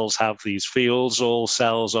cells have these fields. All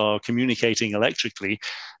cells are communicating electrically.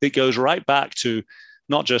 It goes right back to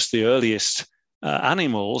not just the earliest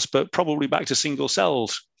animals, but probably back to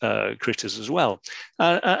single-celled critters as well.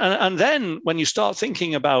 And then when you start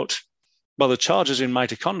thinking about, the charges in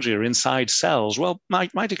mitochondria inside cells,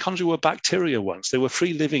 mitochondria were bacteria once. They were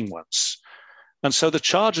free-living once. And so the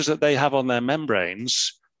charges that they have on their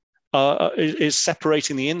membranes is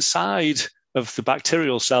separating the inside of the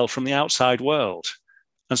bacterial cell from the outside world.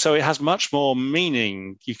 And so it has much more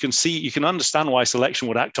meaning. You can understand why selection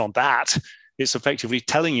would act on that. It's effectively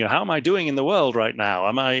telling you, how am I doing in the world right now?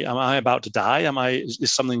 Am I about to die?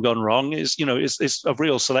 Is something gone wrong? It's of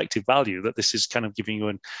real selective value that this is kind of giving you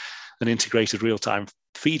an integrated real-time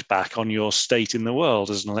feedback on your state in the world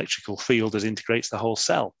as an electrical field that integrates the whole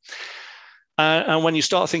cell. And when you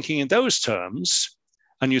start thinking in those terms,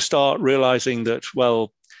 and you start realizing that,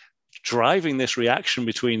 driving this reaction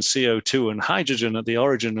between CO2 and hydrogen at the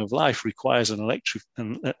origin of life requires an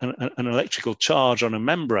electrical charge on a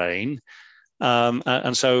membrane.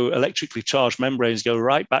 And so electrically charged membranes go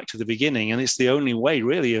right back to the beginning. And it's the only way,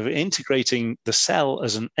 really, of integrating the cell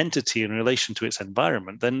as an entity in relation to its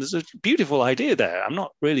environment. Then there's a beautiful idea there. I'm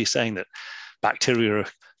not really saying that bacteria are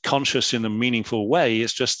conscious in a meaningful way.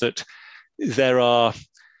 It's just that there are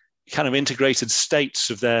kind of integrated states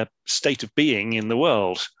of their state of being in the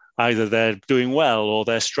world. Either they're doing well or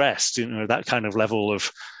they're stressed, that kind of level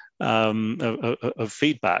of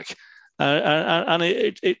feedback. And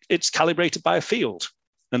it's calibrated by a field.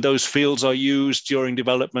 And those fields are used during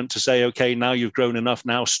development to say, okay, now you've grown enough,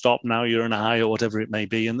 now stop, now you're in a high, or whatever it may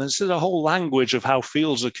be. And there's a whole language of how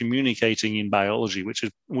fields are communicating in biology, which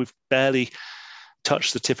we've barely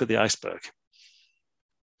touched the tip of the iceberg.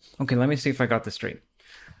 Okay, let me see if I got this straight.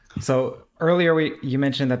 So earlier you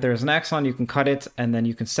mentioned that there's an axon, you can cut it, and then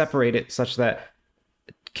you can separate it such that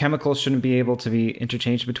chemicals shouldn't be able to be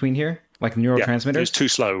interchanged between here, like Yeah, it's neurotransmitters. too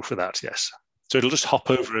slow for that, yes. So it'll just hop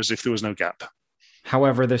over as if there was no gap.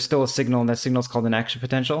 However, there's still a signal, and that signal is called an action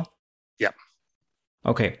potential. Yeah.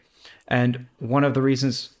 Okay. And one of the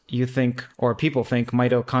reasons you think, or people think,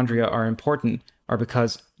 mitochondria are important are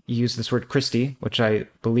because you use this word Christi, which I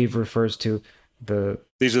believe refers to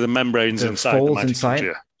these are the membranes inside the folds mitochondria.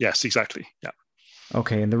 inside. Yes, exactly. Yeah.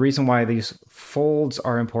 Okay, and the reason why these folds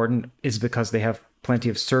are important is because they have plenty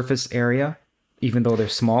of surface area, even though they're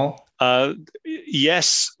small.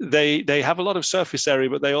 Yes, they have a lot of surface area,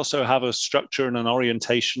 but they also have a structure and an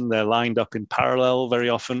orientation. They're lined up in parallel very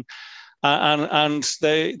often, and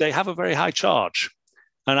they have a very high charge.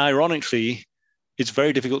 And ironically, it's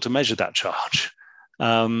very difficult to measure that charge.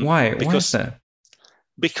 Why? Why is Because that?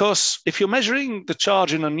 because if you're measuring the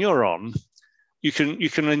charge in a neuron, you can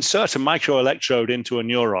insert a microelectrode into a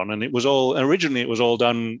neuron, and it was all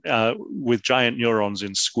done with giant neurons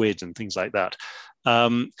in squid and things like that.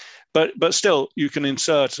 But still, you can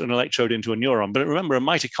insert an electrode into a neuron. But remember, a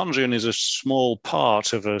mitochondrion is a small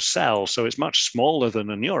part of a cell, so it's much smaller than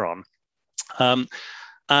a neuron. Um,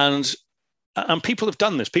 and and people have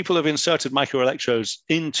done this. People have inserted microelectrodes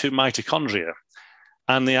into mitochondria,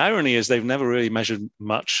 and the irony is they've never really measured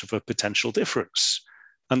much of a potential difference.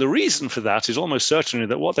 And the reason for that is almost certainly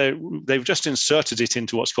that they've just inserted it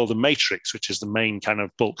into what's called the matrix, which is the main kind of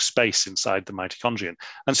bulk space inside the mitochondrion.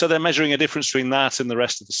 And so they're measuring a difference between that and the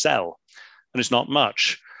rest of the cell, and it's not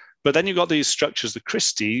much. But then you've got these structures, the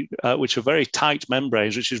cristae, which are very tight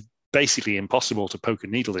membranes, which is basically impossible to poke a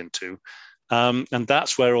needle into. And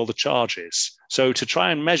that's where all the charge is. So to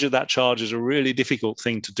try and measure that charge is a really difficult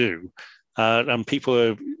thing to do. And people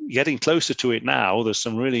are getting closer to it now. There's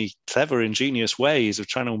some really clever, ingenious ways of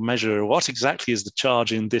trying to measure what exactly is the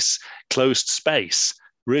charge in this closed space,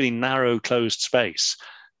 really narrow closed space.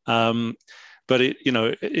 But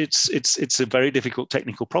it's a very difficult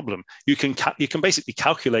technical problem. You can basically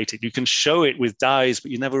calculate it. You can show it with dyes, but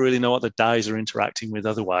you never really know what the dyes are interacting with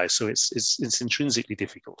otherwise. So it's intrinsically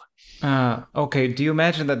difficult. Okay. Do you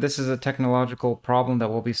imagine that this is a technological problem that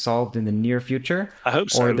will be solved in the near future? I hope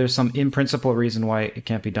so. Or there's some in principle reason why it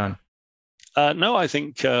can't be done? No, I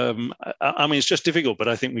think, I mean, it's just difficult, but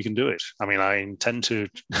I think we can do it. I mean, I intend to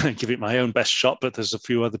give it my own best shot, but there's a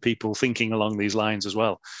few other people thinking along these lines as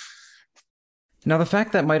well. Now, the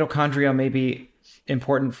fact that mitochondria may be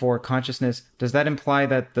important for consciousness, does that imply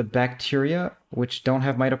that the bacteria which don't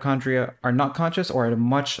have mitochondria are not conscious or at a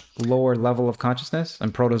much lower level of consciousness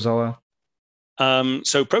and protozoa?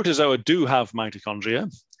 So protozoa do have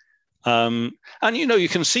mitochondria. And you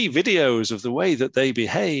can see videos of the way that they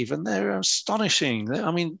behave, and they're astonishing. I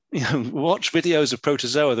mean, watch videos of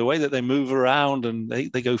protozoa, the way that they move around, and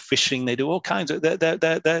they go fishing. They do all kinds of.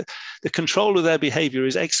 The control of their behavior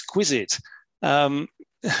is exquisite.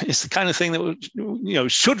 It's the kind of thing that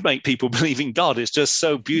should make people believe in God. It's just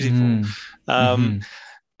so beautiful.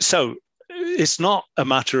 So it's not a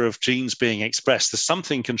matter of genes being expressed. There's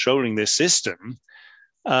something controlling this system,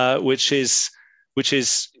 which is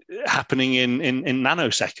happening in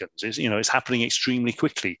nanoseconds. It's happening extremely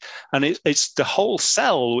quickly, and it's the whole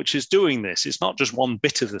cell which is doing this. It's not just one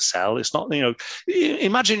bit of the cell. It's not.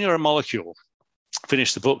 Imagine you're a molecule.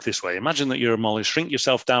 Finish the book this way. Imagine that you're a molecule. Shrink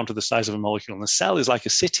yourself down to the size of a molecule, and the cell is like a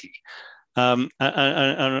city. And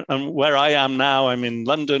where I am now, I'm in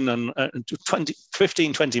London, and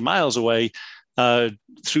 20 miles away,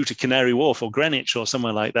 through to Canary Wharf or Greenwich or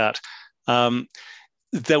somewhere like that.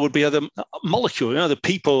 There would be other molecules. The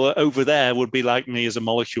people over there would be like me as a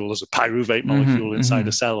molecule, as a pyruvate molecule inside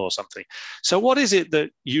a cell or something. So what is it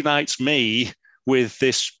that unites me with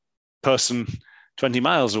this person 20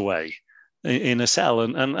 miles away in a cell?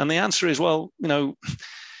 And the answer is, well,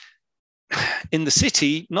 in the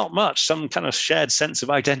city, not much. Some kind of shared sense of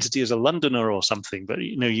identity as a Londoner or something. But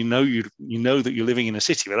you know that you're living in a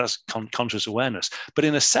city. But that's conscious awareness. But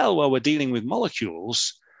in a cell where we're dealing with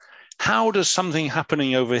molecules, how does something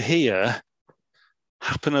happening over here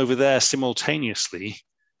happen over there simultaneously,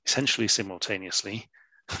 essentially simultaneously,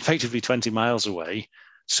 effectively 20 miles away,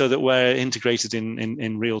 so that we're integrated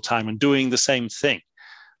in real time and doing the same thing?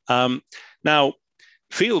 Now,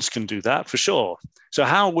 fields can do that for sure. So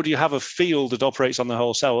how would you have a field that operates on the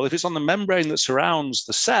whole cell? Well, if it's on the membrane that surrounds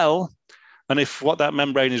the cell, and if what that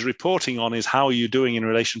membrane is reporting on is how you're doing in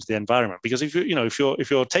relation to the environment, because if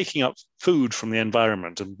you're taking up food from the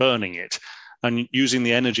environment and burning it and using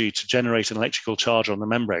the energy to generate an electrical charge on the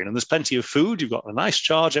membrane, and there's plenty of food, you've got a nice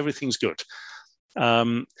charge, everything's good.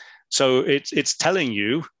 So it's telling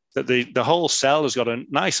you that the whole cell has got a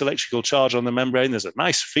nice electrical charge on the membrane. There's a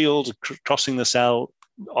nice field crossing the cell,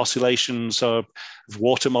 oscillations of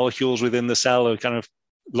water molecules within the cell are kind of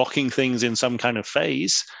locking things in some kind of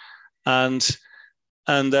phase. And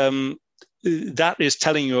that is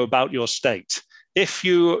telling you about your state. If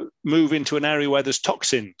you move into an area where there's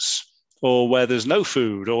toxins or where there's no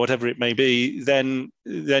food or whatever it may be, then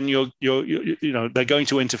you're they're going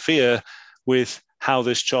to interfere with how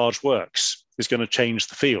this charge works. It's going to change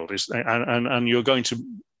the field, and you're going to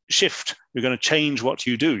shift. You're going to change what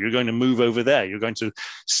you do. You're going to move over there. You're going to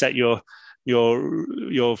set your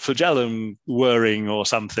flagellum whirring or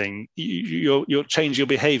something. You'll change your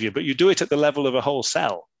behavior, but you do it at the level of a whole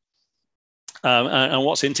cell. And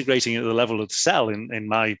what's integrating at the level of the cell, in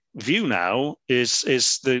my view now, is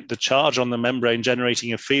the charge on the membrane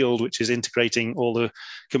generating a field which is integrating all the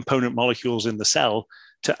component molecules in the cell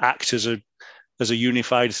to act as a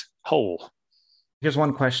unified whole. Here's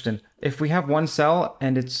one question. If we have one cell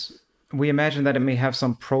and we imagine that it may have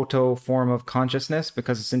some proto form of consciousness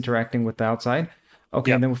because it's interacting with the outside.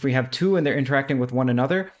 Okay, yep. And then if we have two and they're interacting with one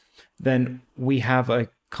another, then we have a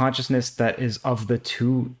consciousness that is of the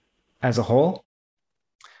two as a whole?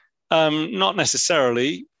 Not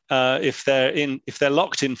necessarily. If they're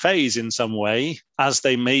locked in phase in some way, as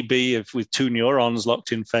they may be with two neurons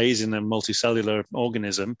locked in phase in a multicellular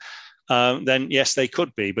organism, then yes, they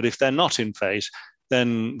could be. But if they're not in phase,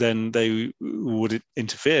 then they would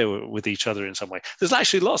interfere with each other in some way. There's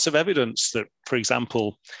actually lots of evidence that, for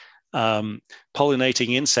example,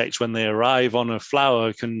 pollinating insects, when they arrive on a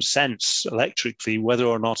flower, can sense electrically whether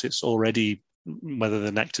or not whether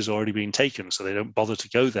the nectar's already been taken, so they don't bother to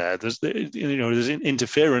go there. There's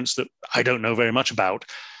interference that I don't know very much about,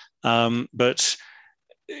 but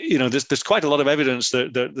there's quite a lot of evidence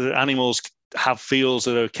that the animals have fields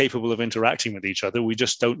that are capable of interacting with each other. We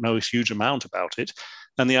just don't know a huge amount about it.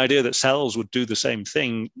 And the idea that cells would do the same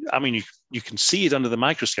thing, I mean, you can see it under the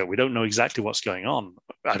microscope. We don't know exactly what's going on.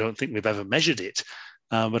 I don't think we've ever measured it,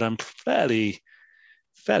 but I'm fairly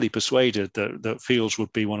persuaded that fields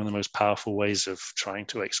would be one of the most powerful ways of trying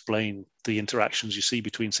to explain the interactions you see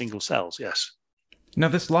between single cells, yes. Now,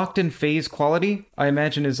 this locked-in phase quality, I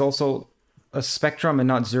imagine, is also a spectrum and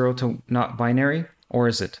not zero to not binary, or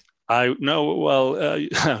is it?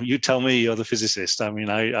 You tell me, you're the physicist. I mean,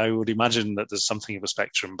 I would imagine that there's something of a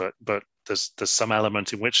spectrum, but there's some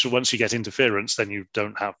element in which once you get interference, then you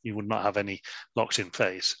would not have any locked-in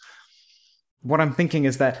phase. What I'm thinking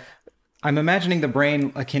is that I'm imagining the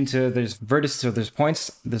brain akin to there's vertices, so there's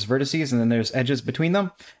points, there's vertices, and then there's edges between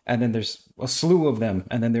them, and then there's a slew of them,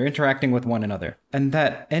 and then they're interacting with one another. And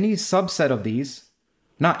that any subset of these,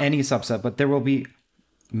 not any subset, but there will be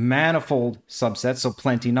manifold subsets, so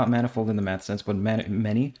plenty, not manifold in the math sense, but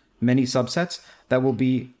many subsets that will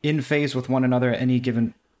be in phase with one another at any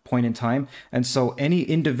given point in time. And so any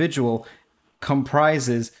individual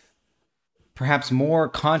comprises perhaps more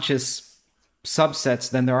conscious subsets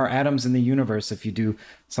than there are atoms in the universe if you do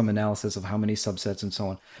some analysis of how many subsets and so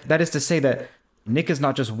on. That is to say that Nick is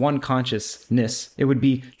not just one consciousness. It would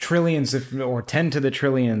be trillions or 10 to the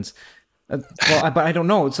trillions. But I don't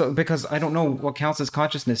know. So because I don't know what counts as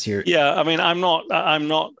consciousness here. Yeah, I mean, I'm not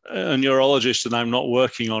a neurologist, and I'm not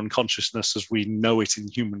working on consciousness as we know it in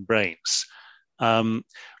human brains.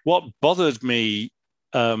 What bothered me,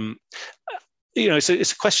 it's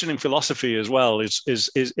a question in philosophy as well. Is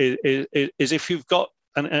if you've got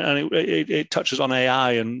and it touches on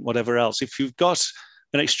AI and whatever else. If you've got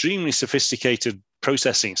an extremely sophisticated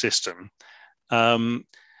processing system.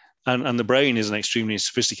 And the brain is an extremely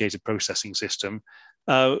sophisticated processing system.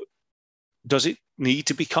 Does it need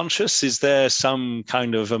to be conscious? Is there some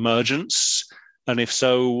kind of emergence? And if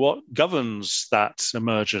so, what governs that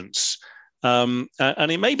emergence? And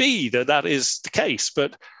it may be that is the case,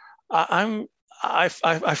 but I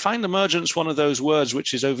find emergence one of those words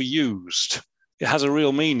which is overused. It has a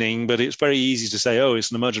real meaning, but it's very easy to say, oh, it's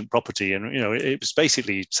an emergent property. And, it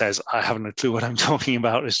basically says, I haven't a clue what I'm talking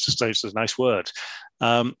about. It's a nice word.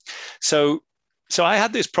 So I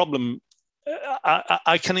had this problem.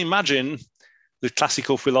 I can imagine the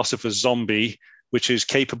classical philosopher's zombie, which is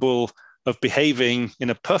capable of behaving in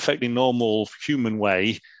a perfectly normal human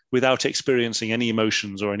way without experiencing any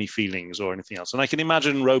emotions or any feelings or anything else. And I can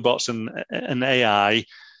imagine robots and AI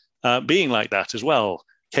being like that as well,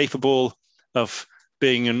 capable of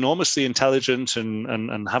being enormously intelligent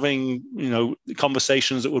and having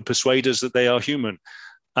conversations that would persuade us that they are human.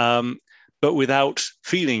 But without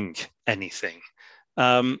feeling anything.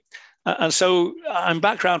 And so I'm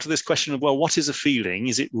back around to this question of, well, what is a feeling?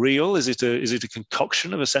 Is it real? Is it a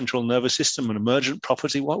concoction of a central nervous system, an emergent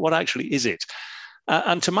property? What actually is it?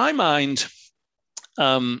 And to my mind,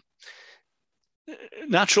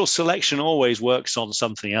 natural selection always works on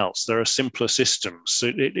something else. There are simpler systems.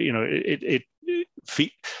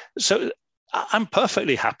 So I'm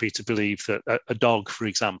perfectly happy to believe that a dog, for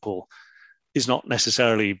example, is not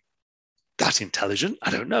necessarily that intelligent. I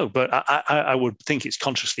don't know, but I would think it's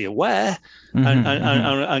consciously aware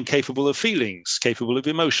and capable of feelings, capable of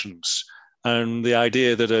emotions. And the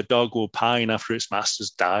idea that a dog will pine after its master's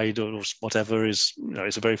died or whatever is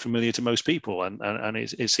very familiar to most people, and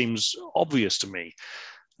it seems obvious to me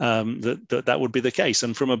that would be the case.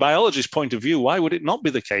 And from a biologist's point of view, why would it not be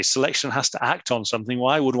the case? Selection has to act on something.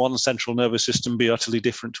 Why would one central nervous system be utterly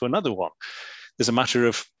different to another one? There's a matter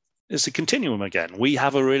of, it's a continuum again. We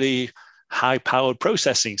have a really high-powered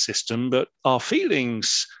processing system, but our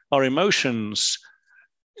feelings, our emotions,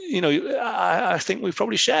 I think we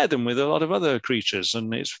probably share them with a lot of other creatures,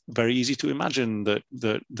 and it's very easy to imagine that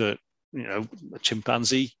a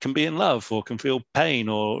chimpanzee can be in love or can feel pain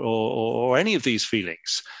or any of these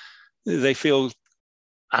feelings. They feel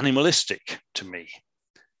animalistic to me,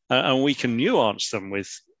 and we can nuance them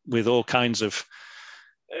with all kinds of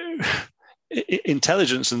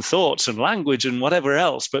intelligence and thoughts and language and whatever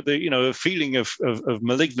else, but a feeling of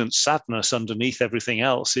malignant sadness underneath everything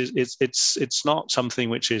else it's not something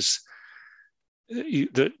which is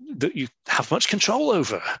that you have much control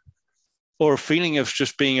over, or a feeling of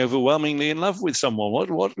just being overwhelmingly in love with someone.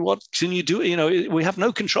 What can you do? We have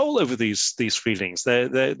no control over these feelings.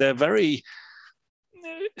 They're very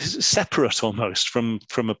separate almost from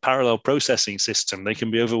a parallel processing system. They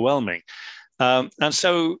can be overwhelming, and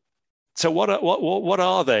so what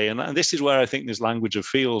are they? And this is where I think this language of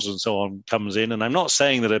feels and so on comes in. And I'm not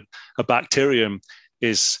saying that a bacterium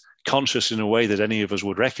is conscious in a way that any of us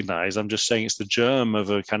would recognize. I'm just saying it's the germ of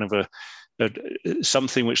a kind of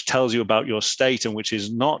something which tells you about your state, and which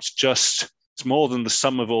is not just, it's more than the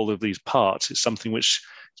sum of all of these parts. It's something which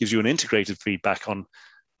gives you an integrated feedback on,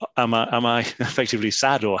 am I effectively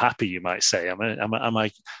sad or happy, you might say? Am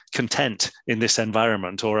I content in this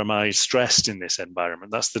environment, or am I stressed in this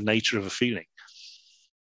environment? That's the nature of a feeling.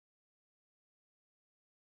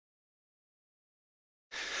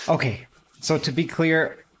 Okay, so to be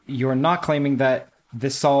clear, you're not claiming that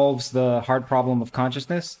this solves the hard problem of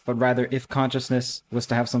consciousness, but rather if consciousness was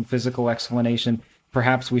to have some physical explanation,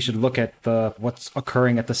 perhaps we should look at what's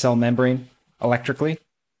occurring at the cell membrane electrically?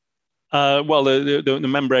 Well, the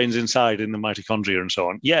membranes inside in the mitochondria and so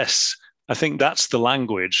on. Yes, I think that's the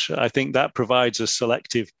language. I think that provides a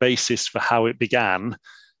selective basis for how it began.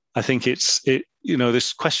 I think it's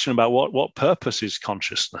this question about what purpose is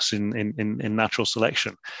consciousness in natural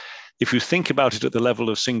selection. If you think about it at the level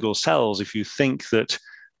of single cells, if you think that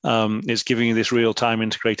it's giving you this real-time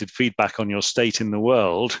integrated feedback on your state in the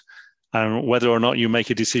world, and whether or not you make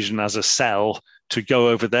a decision as a cell to go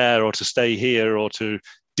over there or to stay here or to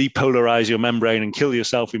depolarize your membrane and kill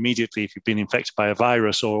yourself immediately if you've been infected by a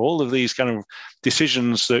virus, or all of these kind of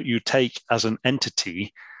decisions that you take as an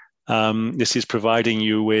entity, this is providing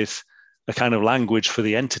you with a kind of language for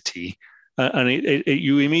the entity. And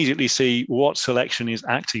you immediately see what selection is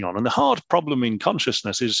acting on. And the hard problem in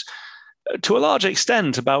consciousness is, to a large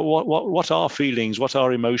extent, about what are feelings, what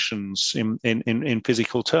are emotions in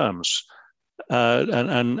physical terms.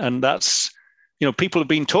 And that's, people have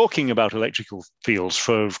been talking about electrical fields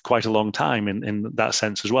for quite a long time in that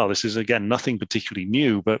sense as well. This is, again, nothing particularly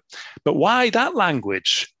new, but why that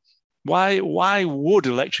language? Why would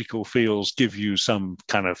electrical fields give you some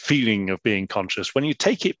kind of feeling of being conscious when you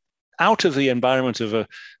take it out of the environment of a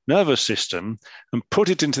nervous system and put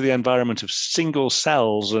it into the environment of single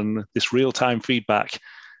cells and this real-time feedback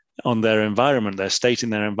on their environment, their state in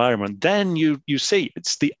their environment? Then you see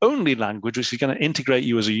it's the only language which is going to integrate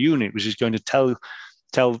you as a unit, which is going to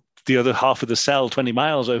tell the other half of the cell 20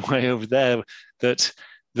 miles away over there that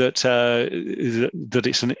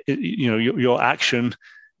it's your action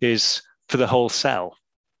is for the whole cell.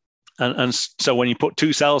 And so when you put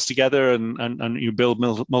two cells together and you build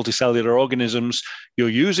multicellular organisms, you're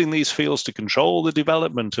using these fields to control the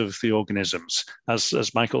development of the organisms, as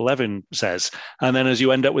Michael Levin says. And then as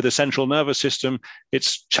you end up with a central nervous system,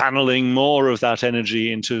 it's channeling more of that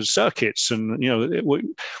energy into circuits. And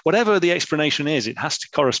whatever the explanation is, it has to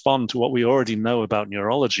correspond to what we already know about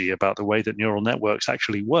neurology, about the way that neural networks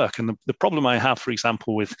actually work. And the problem I have, for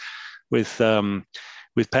example, with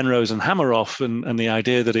Penrose and Hameroff and the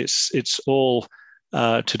idea that it's all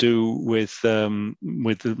to do with the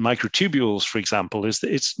microtubules, for example, is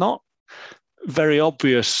that it's not very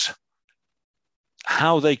obvious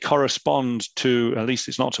how they correspond to, at least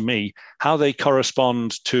it's not to me, how they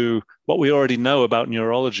correspond to what we already know about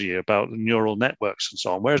neurology, about neural networks and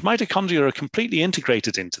so on, whereas mitochondria are completely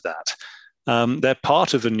integrated into that. They're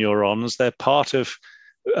part of the neurons. They're part of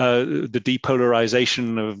the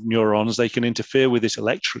depolarization of neurons. They can interfere with it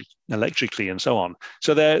electrically and so on.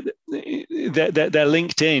 So they're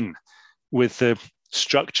linked in with the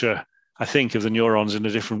structure, I think, of the neurons in a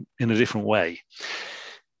different way.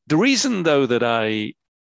 The reason, though, that I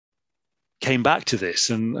came back to this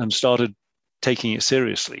and started taking it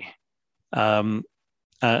seriously, and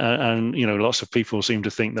lots of people seem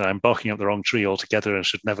to think that I'm barking up the wrong tree altogether and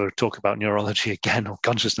should never talk about neurology again or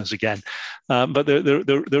consciousness again. But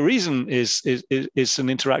the reason is an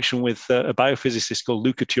interaction with a biophysicist called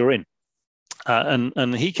Luca Turin,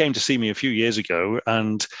 and he came to see me a few years ago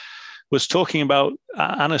and was talking about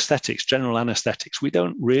anesthetics, general anesthetics. We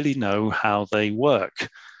don't really know how they work,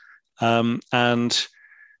 and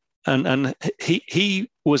he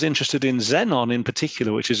was interested in xenon in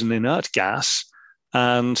particular, which is an inert gas.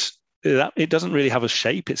 And it doesn't really have a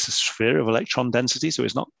shape. It's a sphere of electron density, so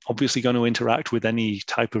it's not obviously going to interact with any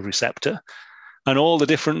type of receptor. And all the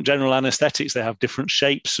different general anesthetics, they have different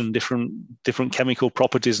shapes and different chemical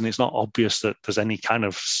properties, and it's not obvious that there's any kind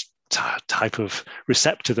of type of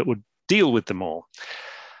receptor that would deal with them all.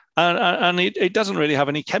 And it doesn't really have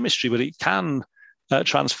any chemistry, but it can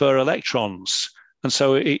transfer electrons. And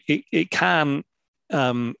so it can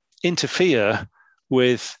interfere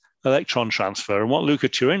with electron transfer. And what Luca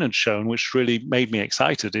Turin had shown, which really made me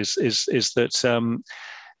excited, is that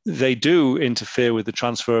they do interfere with the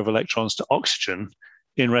transfer of electrons to oxygen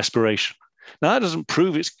in respiration. Now, that doesn't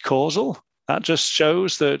prove it's causal. That just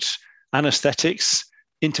shows that anesthetics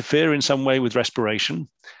interfere in some way with respiration.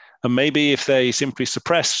 And maybe if they simply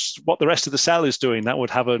suppress what the rest of the cell is doing, that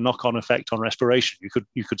would have a knock-on effect on respiration.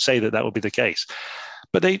 You could say that would be the case.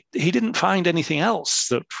 But he didn't find anything else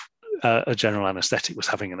that a general anesthetic was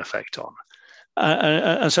having an effect on.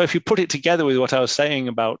 And so if you put it together with what I was saying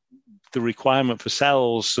about the requirement for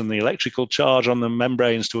cells and the electrical charge on the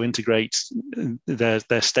membranes to integrate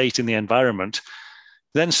their state in the environment,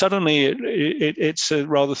 then suddenly it's a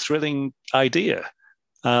rather thrilling idea.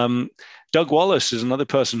 Doug Wallace is another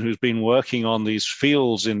person who's been working on these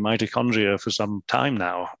fields in mitochondria for some time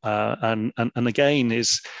now. And again,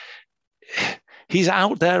 he's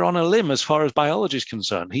out there on a limb as far as biology is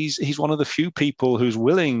concerned. He's one of the few people who's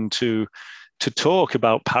willing to talk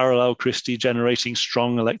about parallel crystal generating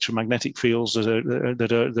strong electromagnetic fields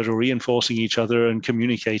that are reinforcing each other and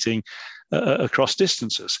communicating across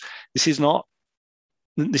distances. This is not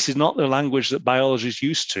the language that biology is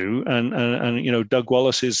used to, and Doug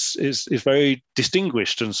Wallace is very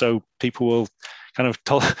distinguished, and so people will kind of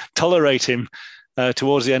tolerate him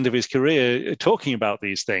towards the end of his career talking about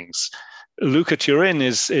these things. Luca Turin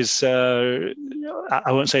is I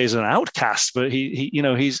won't say he's an outcast, but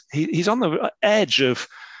he's on the edge of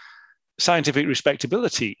scientific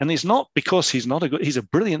respectability, and it's not because he's a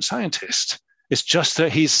brilliant scientist. It's just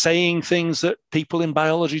that he's saying things that people in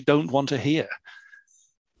biology don't want to hear.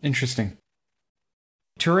 Interesting.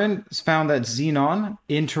 Turin found that xenon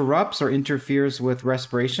interrupts or interferes with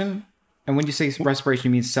respiration. And when you say respiration,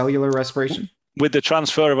 you mean cellular respiration? With the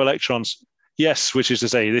transfer of electrons, yes, which is to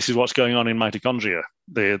say, this is what's going on in mitochondria.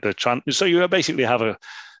 So you basically have a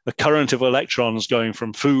current of electrons going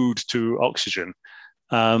from food to oxygen,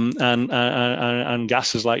 and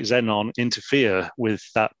gases like xenon interfere with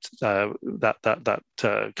that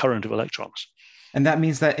current of electrons. And that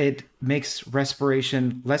means that it makes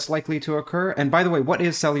respiration less likely to occur. And by the way, what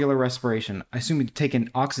is cellular respiration? I assume you take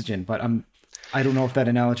in oxygen, but I don't know if that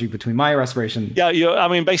analogy between my respiration. Yeah,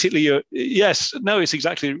 yes, no, it's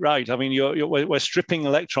exactly right. I mean, we're stripping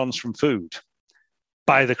electrons from food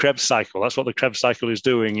by the Krebs cycle. That's what the Krebs cycle is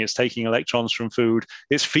doing. It's taking electrons from food,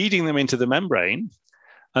 it's feeding them into the membrane,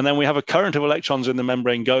 and then we have a current of electrons in the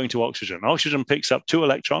membrane going to oxygen. Oxygen picks up 2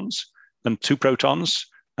 electrons and 2 protons.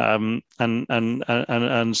 And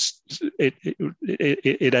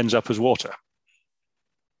it ends up as water,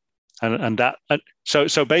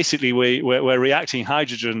 so basically we're reacting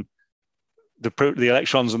hydrogen, the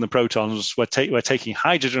electrons and the protons. We're taking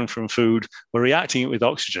hydrogen from food, we're reacting it with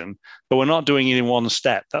oxygen, but we're not doing it in one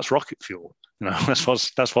step. That's rocket fuel. That's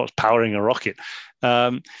what's powering a rocket.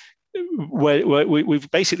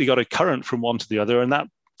 We've basically got a current from one to the other, and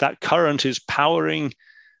that current is powering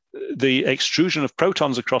the extrusion of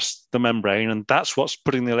protons across the membrane, and that's what's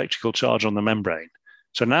putting the electrical charge on the membrane.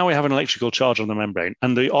 So now we have an electrical charge on the membrane,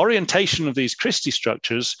 and the orientation of these crystal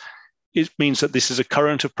structures means that this is a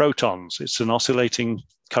current of protons. It's an oscillating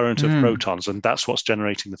current of protons, and that's what's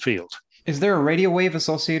generating the field. Is there a radio wave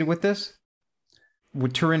associated with this?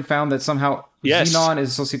 Would Turin found that somehow xenon is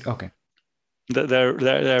associated? Okay.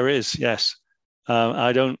 There is, yes.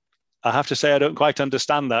 I have to say I don't quite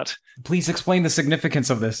understand that. Please explain the significance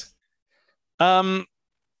of this. Um,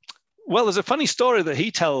 Well, there's a funny story that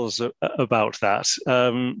he tells about that,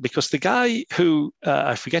 because the guy who,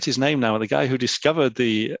 I forget his name now, the guy who discovered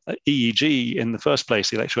the EEG in the first place,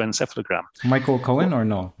 the electroencephalogram. Michael Cohen or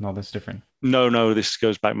no? No, that's different. No, this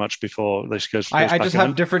goes back much before. This goes I back just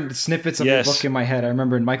have different snippets of your book Yes, in my head. I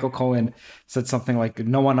remember Michael Cohen said something like,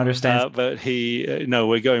 "No one understands." but he no,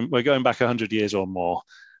 we're going back 100 years or more.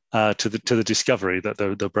 To the discovery that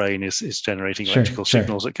the brain is generating Sure, electrical sure.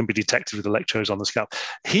 signals that can be detected with electrodes on the scalp.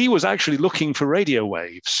 He was actually looking for radio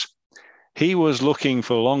waves. He was looking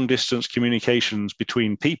for long distance communications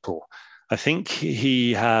between people. I think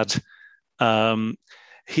um,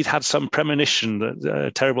 he'd had some premonition that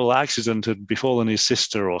a terrible accident had befallen his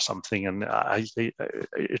sister or something, and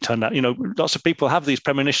it turned out, lots of people have these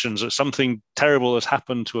premonitions that something terrible has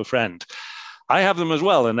happened to a friend. I have them as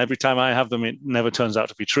well, and every time I have them, it never turns out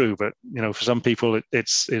to be true. But for some people,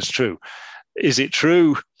 it's true. Is it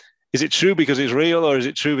true? Is it true because it's real, or is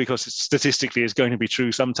it true because statistically it's going to be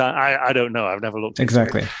true sometime? I don't know. I've never looked into it.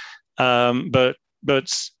 Exactly. But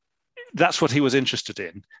that's what he was interested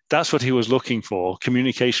in. That's what he was looking for: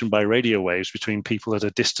 communication by radio waves between people at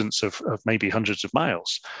a distance of maybe hundreds of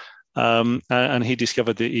miles. And he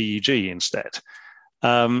discovered the EEG instead.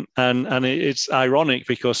 And it's ironic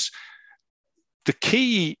because the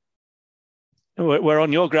key, we're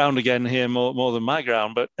on your ground again here more than my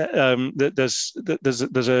ground, but there's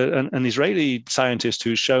an Israeli scientist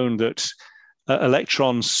who's shown that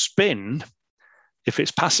electrons spin if it's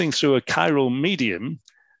passing through a chiral medium,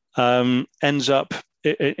 ends up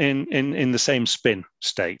in the same spin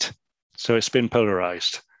state, so it's spin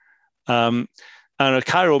polarized. And a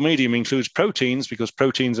chiral medium includes proteins because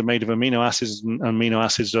proteins are made of amino acids, and amino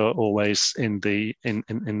acids are always in the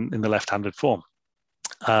left-handed form.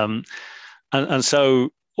 And so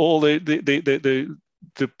all the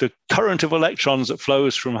current of electrons that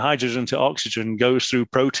flows from hydrogen to oxygen goes through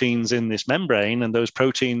proteins in this membrane, and those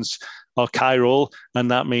proteins are chiral,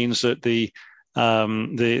 and that means that the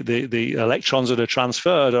electrons that are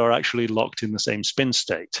transferred are actually locked in the same spin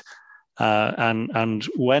state. And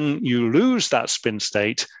when you lose that spin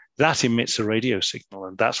state, that emits a radio signal,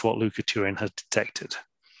 and that's what Luca Turin has detected.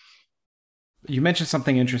 You mentioned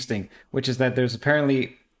something interesting, which is that there's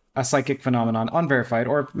apparently a psychic phenomenon, unverified,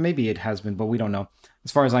 or maybe it has been, but we don't know.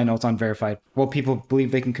 As far as I know, it's unverified. Well, people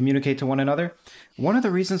believe they can communicate to one another. One of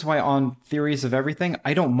the reasons why on Theories of Everything,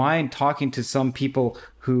 I don't mind talking to some people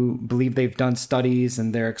who believe they've done studies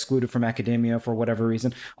and they're excluded from academia for whatever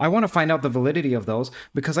reason. I want to find out the validity of those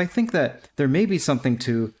because I think that there may be something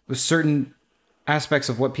to certain aspects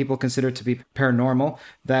of what people consider to be paranormal,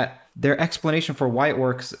 that their explanation for why it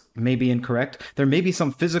works may be incorrect. There may be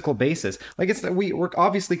some physical basis. Like it's that we're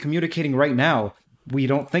obviously communicating right now. We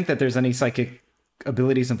don't think that there's any psychic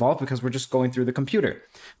abilities involved because we're just going through the computer.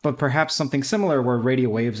 But perhaps something similar where radio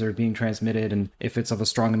waves are being transmitted, and if it's of a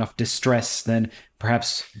strong enough distress, then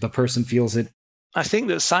perhaps the person feels it. I think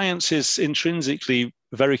that science is intrinsically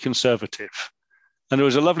very conservative. And there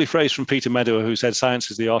was a lovely phrase from Peter Medawar who said science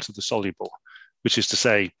is the art of the soluble, which is to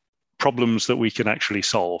say problems that we can actually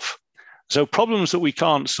solve. So problems that we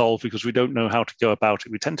can't solve because we don't know how to go about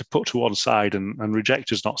it, we tend to put to one side and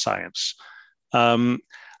reject as not science.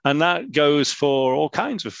 And that goes for all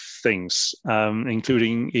kinds of things,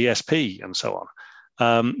 including ESP and so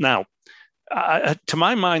on. Now, to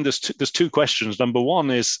my mind, there's two questions. Number one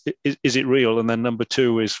is it real? And then number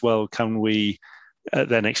two is, well, can we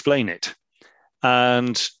then explain it?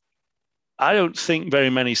 And I don't think very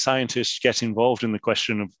many scientists get involved in the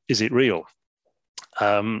question of, is it real?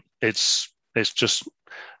 It's just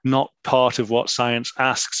not part of what science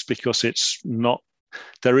asks because it's not,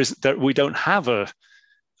 we don't have a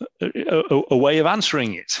way of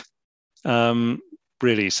answering it,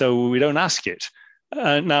 really. So we don't ask it.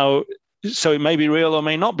 Now, so it may be real or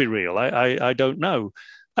may not be real. I don't know.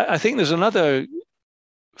 I think there's another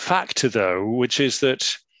factor, though, which is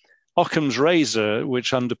that Occam's razor,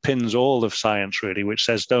 which underpins all of science, really, which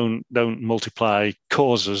says don't multiply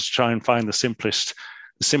causes, try and find the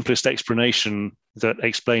simplest explanation that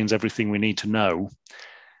explains everything we need to know.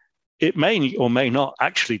 It may or may not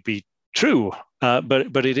actually be true,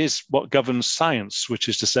 but it is what governs science, which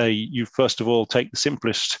is to say, you first of all take the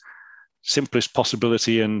simplest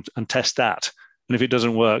possibility and test that. And if it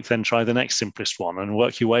doesn't work, then try the next simplest one and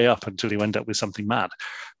work your way up until you end up with something mad.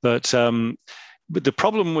 But the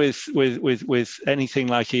problem with anything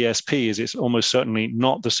like ESP is it's almost certainly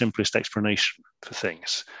not the simplest explanation for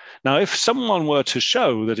things. Now, if someone were to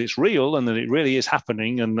show that it's real and that it really is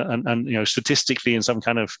happening, and statistically in some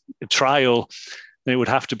kind of trial, it would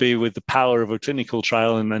have to be with the power of a clinical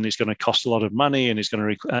trial, and then it's going to cost a lot of money, and it's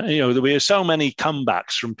going to, there'll be so many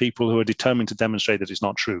comebacks from people who are determined to demonstrate that it's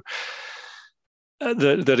not true,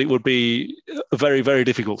 that it would be a very, very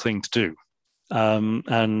difficult thing to do.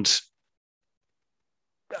 And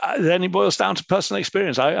then it boils down to personal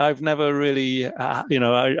experience. I've never really, I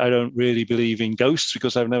don't really believe in ghosts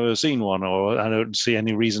because I've never seen one, or I don't see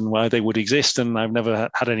any reason why they would exist, and I've never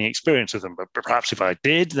had any experience with them. But perhaps if I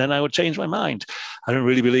did, then I would change my mind. I don't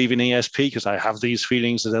really believe in ESP because I have these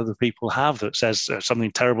feelings that other people have that says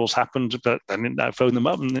something terrible's happened, but then I phoned them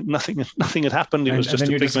up and nothing had happened. It was just a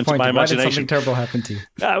figment of my imagination. Why did something terrible happen to you?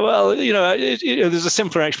 Well, there's a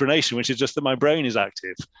simpler explanation, which is just that my brain is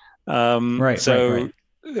active. Right.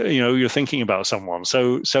 You're thinking about someone.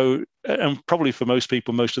 So, and probably for most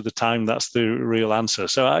people, most of the time, that's the real answer.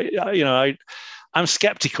 So I'm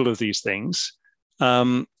skeptical of these things,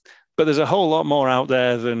 but there's a whole lot more out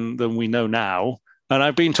there than we know now. And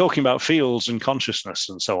I've been talking about fields and consciousness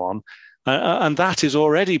and so on. And that is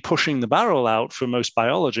already pushing the barrel out for most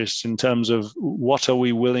biologists in terms of what are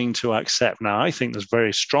we willing to accept. Now, I think there's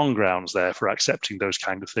very strong grounds there for accepting those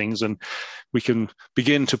kind of things, and we can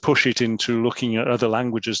begin to push it into looking at other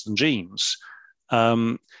languages than genes.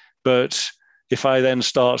 But if I then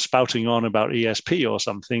start spouting on about ESP or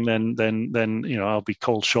something, then I'll be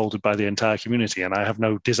cold-shouldered by the entire community, and I have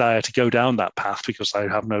no desire to go down that path because I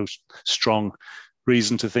have no strong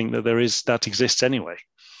reason to think that that exists anyway.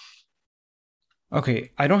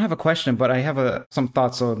 Okay, I don't have a question, but I have some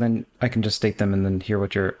thoughts, so then I can just state them and then hear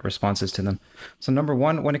what your response is to them. So number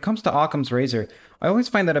one, when it comes to Occam's razor, I always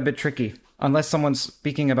find that a bit tricky, unless someone's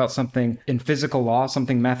speaking about something in physical law,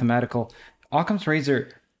 something mathematical. Occam's razor,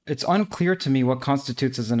 it's unclear to me what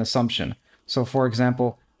constitutes as an assumption. So for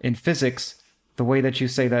example, in physics, the way that you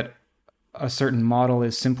say that a certain model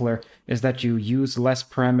is simpler is that you use less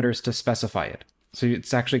parameters to specify it. So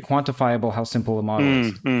it's actually quantifiable how simple a model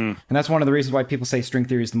is. And that's one of the reasons why people say string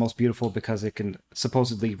theory is the most beautiful, because it can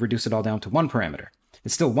supposedly reduce it all down to one parameter.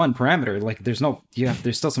 It's still one parameter. Like there's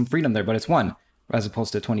still some freedom there, but it's one as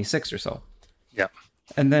opposed to 26 or so. Yeah.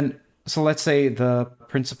 And then, so let's say the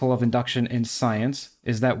principle of induction in science,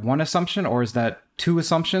 is that one assumption, or is that two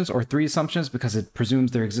assumptions or three assumptions? Because it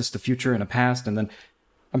presumes there exists a future and a past. And then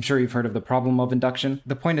I'm sure you've heard of the problem of induction.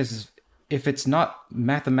 The point is if it's not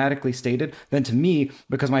mathematically stated, then to me,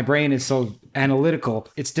 because my brain is so analytical,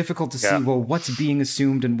 it's difficult to see, well, what's being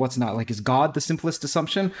assumed and what's not. Like, is God the simplest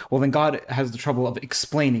assumption? Well, then God has the trouble of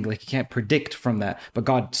explaining. Like, you can't predict from that. But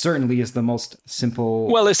God certainly is the most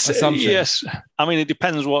simple assumption. Yes. I mean, it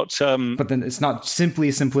depends what... But then it's not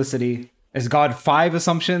simply simplicity. Is God 5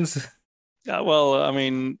 assumptions? Well, I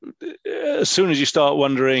mean, as soon as you start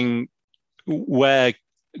wondering where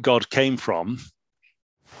God came from...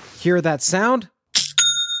 Hear that sound?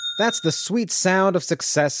 That's the sweet sound of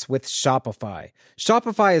success with Shopify.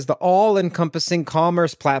 Shopify is the all-encompassing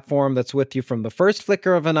commerce platform that's with you from the first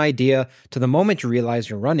flicker of an idea to the moment you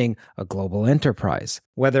realize you're running a global enterprise.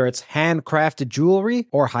 Whether it's handcrafted jewelry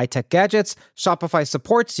or high-tech gadgets, Shopify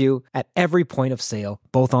supports you at every point of sale,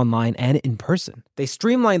 both online and in person. They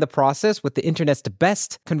streamline the process with the internet's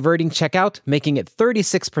best converting checkout, making it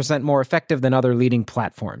 36% more effective than other leading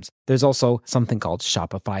platforms. There's also something called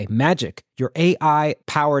Shopify Magic, your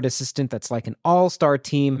AI-powered assistant that's like an all-star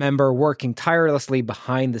team member working tirelessly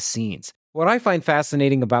behind the scenes. What I find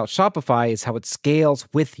fascinating about Shopify is how it scales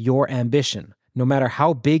with your ambition. No matter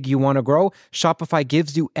how big you want to grow, Shopify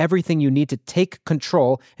gives you everything you need to take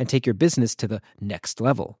control and take your business to the next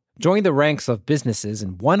level. Join the ranks of businesses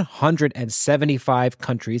in 175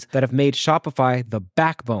 countries that have made Shopify the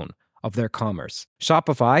backbone of their commerce.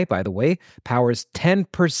 Shopify, by the way, powers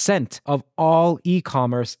 10% of all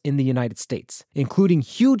e-commerce in the United States, including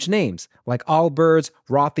huge names like Allbirds,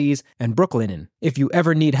 Rothy's, and Brooklinen. If you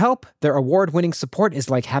ever need help, their award-winning support is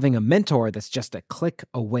like having a mentor that's just a click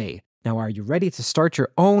away. Now, are you ready to start your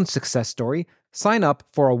own success story? Sign up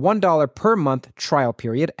for a $1 per month trial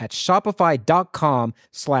period at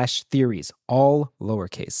shopify.com/theories, all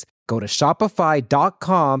lowercase. Go to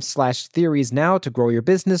shopify.com/theories now to grow your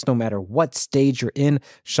business no matter what stage you're in.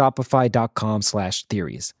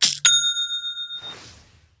 Shopify.com/theories.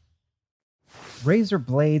 Razor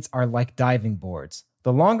blades are like diving boards.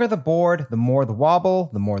 The longer the board, the more the wobble,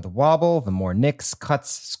 the more the wobble, the more nicks, cuts,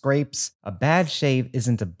 scrapes. A bad shave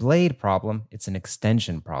isn't a blade problem, it's an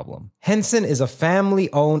extension problem. Henson is a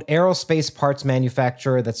family-owned aerospace parts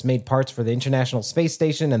manufacturer that's made parts for the International Space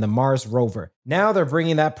Station and the Mars rover. Now they're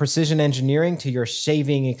bringing that precision engineering to your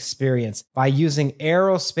shaving experience. By using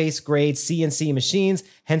aerospace-grade CNC machines,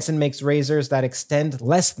 Henson makes razors that extend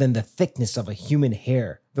less than the thickness of a human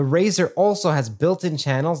hair. The razor also has built-in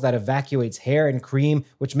channels that evacuates hair and cream,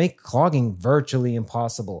 which make clogging virtually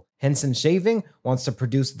impossible. Henson Shaving wants to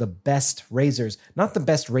produce the best razors, not the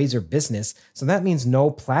best razor business, so that means no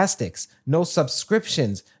plastics, no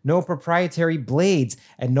subscriptions, no proprietary blades,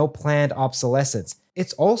 and no planned obsolescence.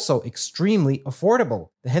 It's also extremely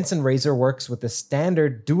affordable. The Henson razor works with the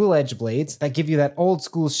standard dual-edge blades that give you that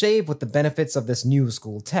old-school shave with the benefits of this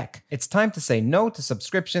new-school tech. It's time to say no to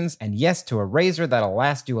subscriptions and yes to a razor that'll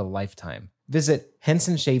last you a lifetime. Visit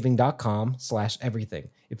hensonshaving.com/everything.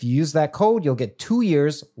 If you use that code, you'll get 2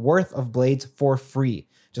 years worth of blades for free.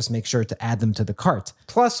 Just make sure to add them to the cart.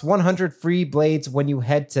 Plus 100 free blades when you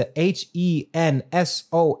head to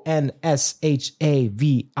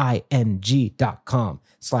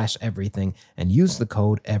hensonshaving.com/everything and use the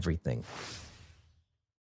code everything.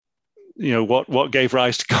 What gave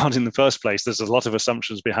rise to God in the first place? There's a lot of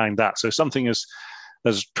assumptions behind that. So something as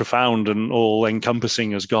profound and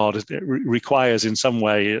all-encompassing as God, it requires in some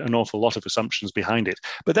way an awful lot of assumptions behind it.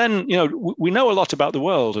 But then, we know a lot about the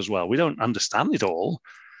world as well. We don't understand it all,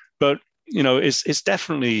 but it's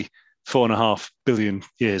definitely 4.5 billion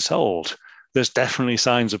years old. There's definitely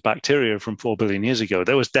signs of bacteria from 4 billion years ago.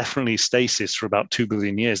 There was definitely stasis for about 2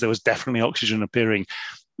 billion years. There was definitely oxygen appearing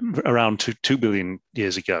around 2 billion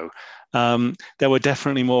years ago. There were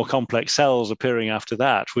definitely more complex cells appearing after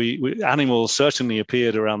that. Animals certainly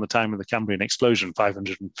appeared around the time of the Cambrian explosion,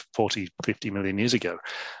 50 million years ago.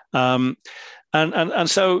 And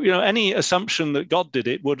so, any assumption that God did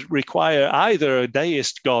it would require either a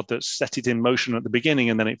deist God that set it in motion at the beginning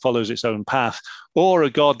and then it follows its own path, or a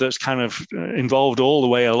God that's kind of involved all the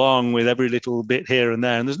way along with every little bit here and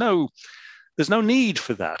there. And there's no need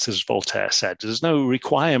for that, as Voltaire said. There's no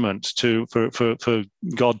requirement for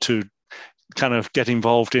God to kind of get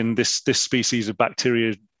involved in this species of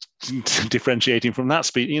bacteria differentiating from that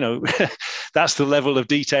species. That's the level of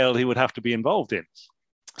detail he would have to be involved in.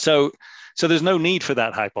 So there's no need for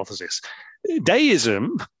that hypothesis.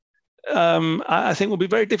 Deism, I think, will be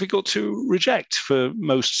very difficult to reject for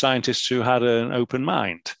most scientists who had an open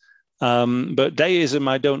mind. But deism,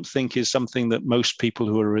 I don't think, is something that most people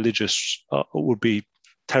who are religious would be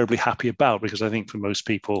terribly happy about, because I think for most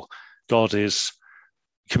people, God is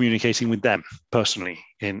communicating with them personally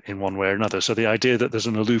in one way or another. So the idea that there's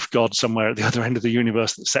an aloof God somewhere at the other end of the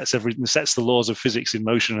universe that sets the laws of physics in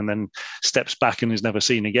motion and then steps back and is never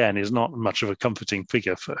seen again is not much of a comforting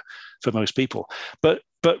figure for most people. But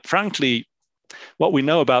frankly, what we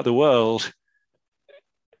know about the world,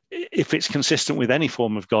 if it's consistent with any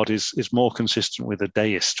form of God, is more consistent with a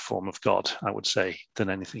deist form of God, I would say, than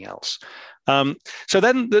anything else. So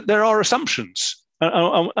then there are assumptions.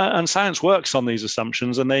 And science works on these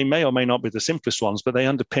assumptions, and they may or may not be the simplest ones, but they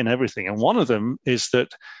underpin everything. And one of them is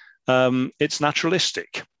that it's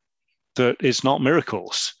naturalistic, that it's not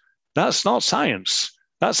miracles. That's not science.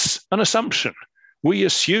 That's an assumption. We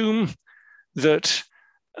assume that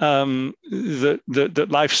that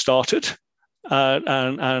life started,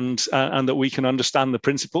 and that we can understand the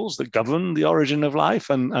principles that govern the origin of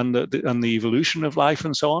life and the evolution of life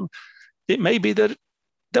and so on. It may be that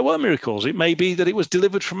there were miracles. It may be that it was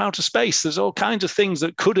delivered from outer space. There's all kinds of things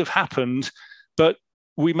that could have happened, but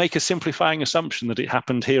we make a simplifying assumption that it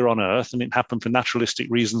happened here on Earth and it happened for naturalistic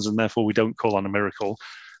reasons, and therefore we don't call on a miracle,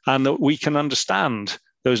 and that we can understand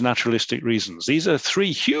those naturalistic reasons. These are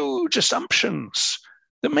 3 huge assumptions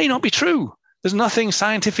that may not be true. There's nothing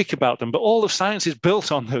scientific about them, but all of science is built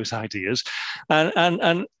on those ideas.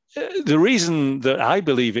 And the reason that I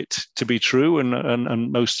believe it to be true,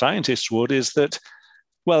 and most scientists would, is that,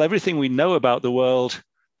 well, everything we know about the world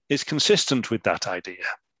is consistent with that idea.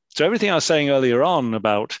 So everything I was saying earlier on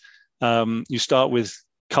about you start with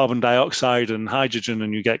carbon dioxide and hydrogen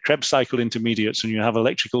and you get Krebs cycle intermediates and you have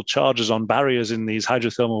electrical charges on barriers in these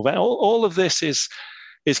hydrothermal vents, all of this is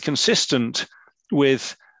consistent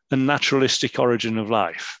with a naturalistic origin of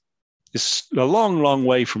life. It's a long, long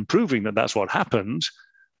way from proving that that's what happened,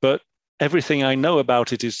 but everything I know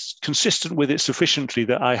about it is consistent with it sufficiently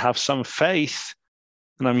that I have some faith,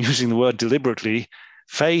 and I'm using the word deliberately,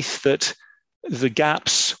 faith that the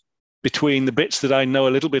gaps between the bits that I know a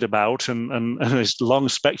little bit about and this long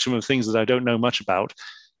spectrum of things that I don't know much about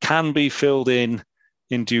can be filled in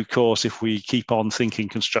due course if we keep on thinking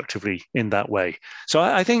constructively in that way. So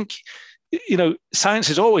I think, science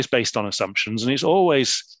is always based on assumptions, and it's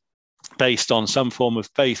always based on some form of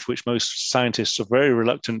faith, which most scientists are very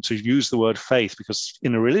reluctant to use the word faith, because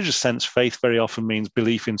in a religious sense, faith very often means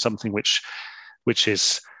belief in something which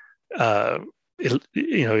is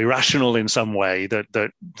irrational in some way,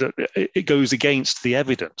 that it goes against the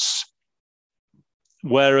evidence.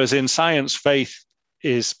 Whereas in science, faith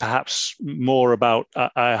is perhaps more about,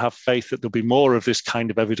 I have faith that there'll be more of this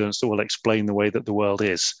kind of evidence that will explain the way that the world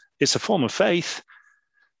is. It's a form of faith.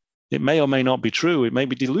 It may or may not be true. It may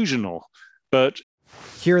be delusional, but...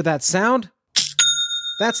 Hear that sound?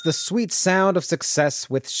 That's the sweet sound of success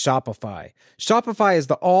with Shopify. Shopify is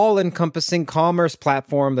the all-encompassing commerce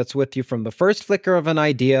platform that's with you from the first flicker of an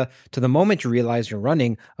idea to the moment you realize you're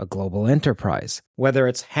running a global enterprise. Whether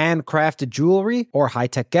it's handcrafted jewelry or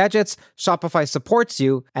high-tech gadgets, Shopify supports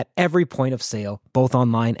you at every point of sale, both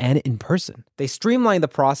online and in person. They streamline the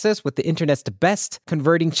process with the internet's best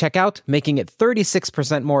converting checkout, making it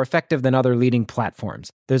 36% more effective than other leading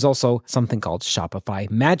platforms. There's also something called Shopify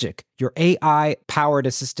Magic, your AI-powered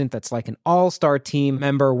assistant that's like an all-star team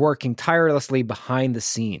member working tirelessly behind the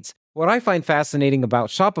scenes. What I find fascinating about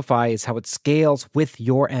Shopify is how it scales with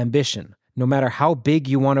your ambition. No matter how big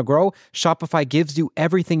you want to grow, Shopify gives you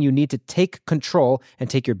everything you need to take control and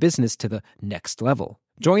take your business to the next level.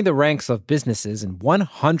 Join the ranks of businesses in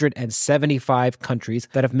 175 countries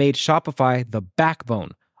that have made Shopify the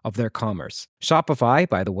backbone of their commerce. Shopify,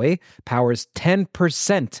 by the way, powers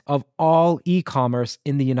 10% of all e-commerce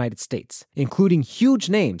in the United States, including huge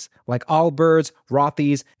names like Allbirds,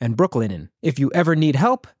 Rothy's, and Brooklinen. If you ever need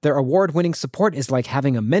help, their award-winning support is like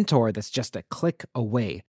having a mentor that's just a click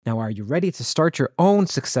away. Now, are you ready to start your own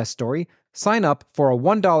success story? Sign up for a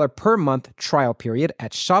 $1 per month trial period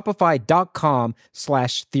at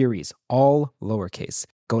shopify.com/theories, all lowercase.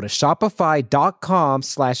 Go to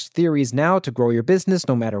shopify.com/theories now to grow your business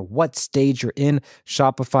no matter what stage you're in.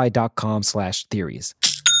 Shopify.com/theories.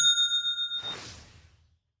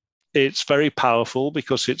 It's very powerful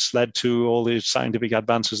because it's led to all the scientific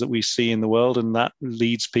advances that we see in the world, and that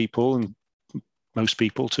leads people, and most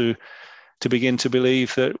people, to begin to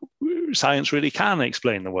believe that science really can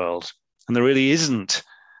explain the world. And there really isn't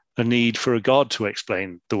a need for a God to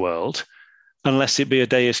explain the world unless it be a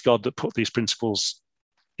deist God that put these principles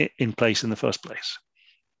in place in the first place.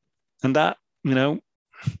 And that,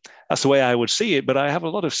 that's the way I would see it. But I have a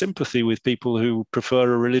lot of sympathy with people who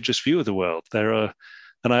prefer a religious view of the world.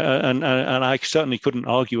 And I certainly couldn't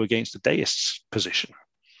argue against the deist's position.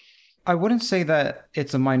 I wouldn't say that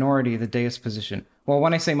it's a minority, the deist position. Well,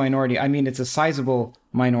 when I say minority, I mean it's a sizable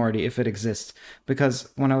minority if it exists. Because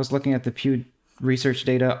when I was looking at the Pew Research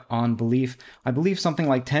data on belief, I believe something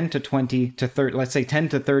like 10 to 20 to 30, let's say 10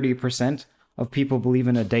 to 30% of people believe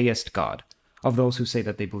in a deist God, of those who say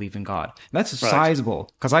that they believe in God. And that's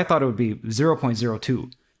sizable, because I thought it would be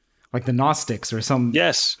 0.02, like the Gnostics or some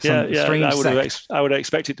strange sect. I would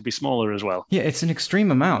expect it to be smaller as well. Yeah, it's an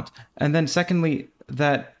extreme amount. And then secondly,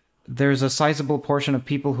 that there's a sizable portion of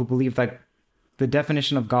people who believe that the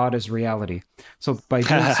definition of God is reality. So by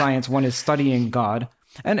doing science, one is studying God.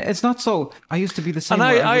 And it's not so. I used to be the same.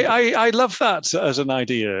 And I love that as an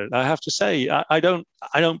idea. I have to say, I don't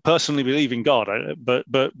personally believe in God, but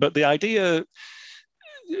the idea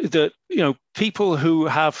that people who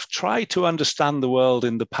have tried to understand the world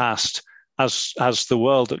in the past as the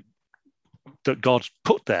world that God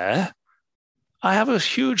put there, I have a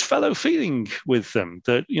huge fellow feeling with them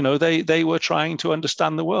that they were trying to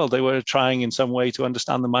understand the world. They were trying in some way to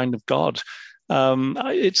understand the mind of God.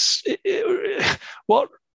 What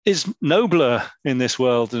is nobler in this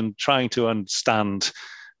world than trying to understand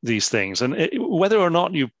these things? And whether or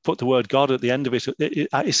not you put the word God at the end of it,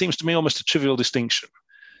 it seems to me almost a trivial distinction.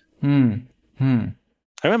 I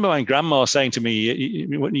remember my grandma saying to me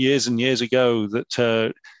years and years ago that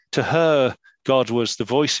to her, God was the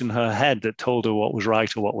voice in her head that told her what was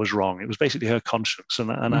right or what was wrong. It was basically her conscience.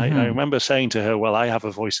 And I remember saying to her, well, I have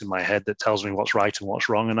a voice in my head that tells me what's right and what's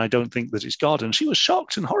wrong, and I don't think that it's God. And she was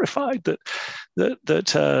shocked and horrified that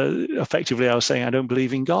effectively I was saying I don't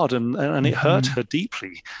believe in God, and it hurt her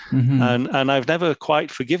deeply. And I've never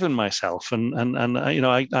quite forgiven myself. And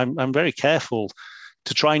I'm very careful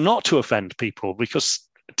to try not to offend people, because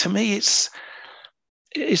to me it's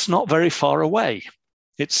not very far away.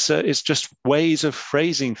 It's just ways of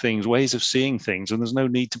phrasing things, ways of seeing things, and there's no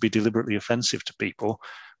need to be deliberately offensive to people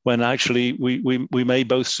when actually we may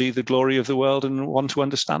both see the glory of the world and want to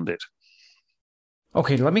understand it.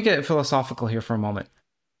 Okay, let me get philosophical here for a moment.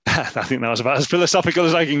 I think that was about as philosophical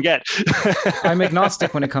as I can get. I'm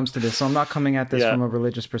agnostic when it comes to this, so I'm not coming at this from a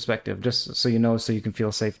religious perspective, just so you know, so you can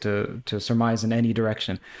feel safe to surmise in any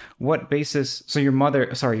direction. What basis? So your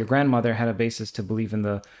grandmother had a basis to believe in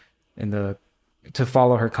the to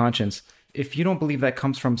follow her conscience. If you don't believe that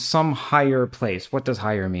comes from some higher place, what does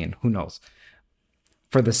higher mean? Who knows?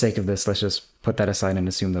 For the sake of this, let's just put that aside and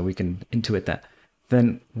assume that we can intuit that.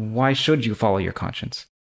 Then why should you follow your conscience?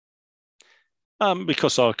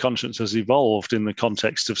 Because our conscience has evolved in the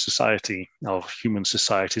context of society, of human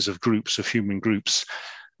societies, of groups, of human groups.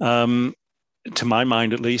 To my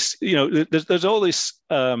mind, at least, there's all this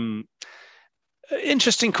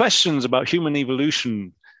interesting questions about human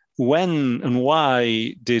evolution. When and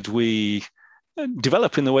why did we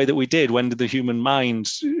develop in the way that we did? When did the human mind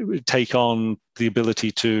take on the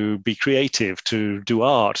ability to be creative, to do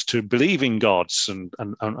art, to believe in gods and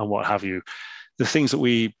what have you? The things that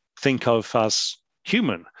we think of as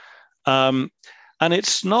human. And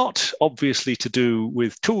it's not obviously to do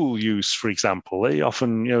with tool use, for example. They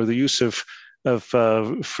often, the use of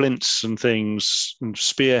flints and things and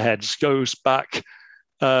spearheads goes back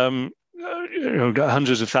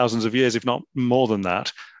hundreds of thousands of years, if not more than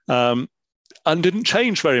that, and didn't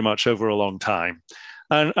change very much over a long time.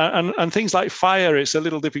 And things like fire, it's a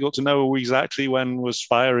little difficult to know exactly when was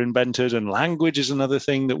fire invented. And language is another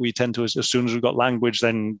thing that we tend to, as soon as we've got language,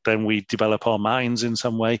 then we develop our minds in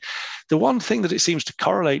some way. The one thing that it seems to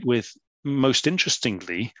correlate with most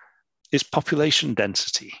interestingly is population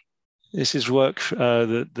density. This is work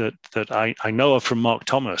that I know of from Mark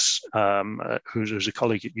Thomas, who's a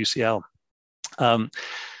colleague at UCL.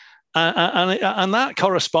 And that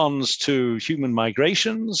corresponds to human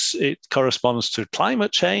migrations. It corresponds to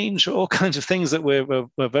climate change, all kinds of things that we're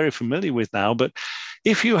very familiar with now. But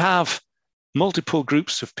if you have multiple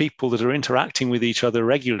groups of people that are interacting with each other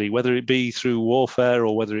regularly, whether it be through warfare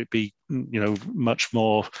or whether it be much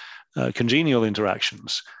more congenial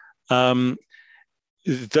interactions,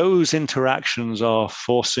 those interactions are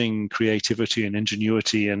forcing creativity and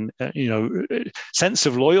ingenuity and sense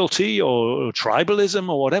of loyalty or tribalism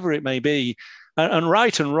or whatever it may be. And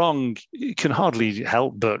right and wrong can hardly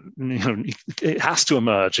help, but it has to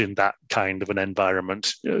emerge in that kind of an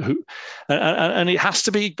environment, and it has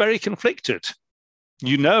to be very conflicted.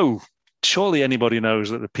 Surely anybody knows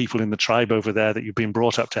that the people in the tribe over there that you've been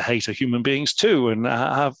brought up to hate are human beings too, and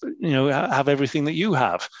have everything that you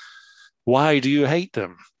have. Why do you hate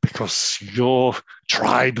them? Because your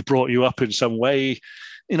tribe brought you up in some way.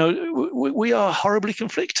 We are horribly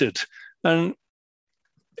conflicted. And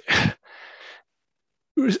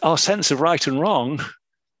our sense of right and wrong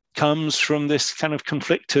comes from this kind of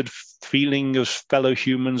conflicted feeling of fellow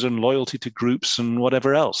humans and loyalty to groups and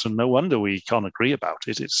whatever else. And no wonder we can't agree about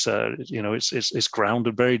it. It's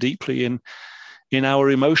grounded very deeply in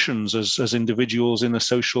our emotions as individuals in a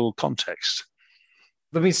social context.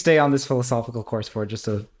 Let me stay on this philosophical course for just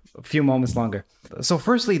a few moments longer. So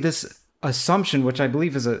firstly, this assumption, which I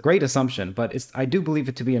believe is a great assumption, but I do believe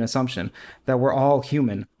it to be an assumption that we're all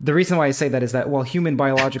human. The reason why I say that is that, well, human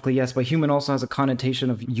biologically, yes, but human also has a connotation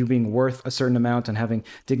of you being worth a certain amount and having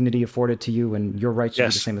dignity afforded to you, and your rights should be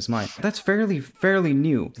the same as mine. That's fairly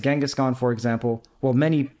new. Genghis Khan, for example,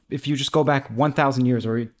 if you just go back 1,000 years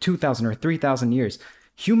or 2,000 or 3,000 years,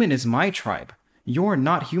 human is my tribe. You're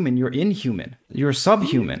not human, you're inhuman. You're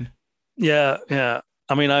subhuman. Yeah.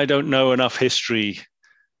 I mean, I don't know enough history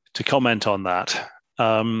to comment on that.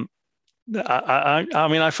 I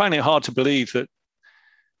find it hard to believe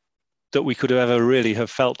that we could have ever really have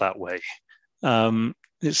felt that way.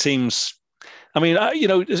 It seems,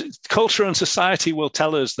 culture and society will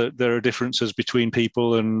tell us that there are differences between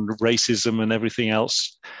people and racism and everything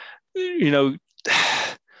else.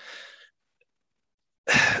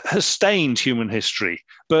 Has stained human history,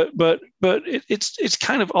 but it's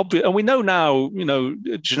kind of obvious, and we know now,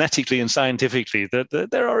 genetically and scientifically that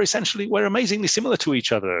we're amazingly similar to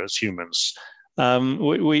each other as humans.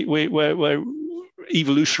 We're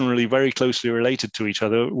evolutionarily very closely related to each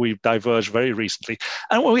other. We've diverged very recently,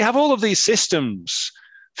 and we have all of these systems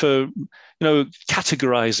for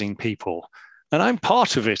categorizing people. And I'm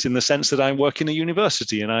part of it in the sense that I work in a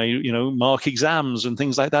university and I, mark exams and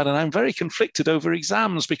things like that. And I'm very conflicted over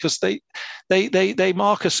exams because they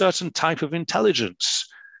mark a certain type of intelligence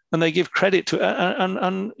and they give credit to,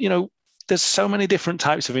 and there's so many different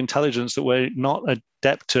types of intelligence that we're not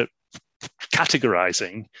adept at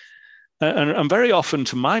categorizing. And very often,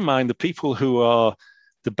 to my mind, the people who are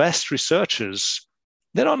the best researchers,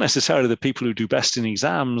 they're not necessarily the people who do best in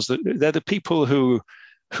exams. They're the people who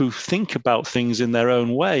think about things in their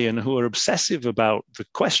own way and who are obsessive about the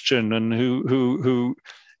question and who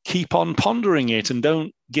keep on pondering it and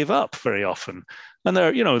don't give up very often. And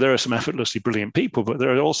there are some effortlessly brilliant people, but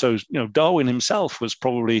there are also, Darwin himself was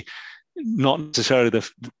probably not necessarily the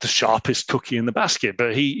sharpest cookie in the basket,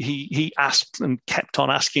 but he asked and kept on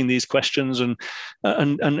asking these questions and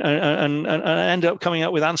ended up coming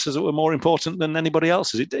up with answers that were more important than anybody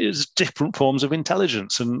else's. It is different forms of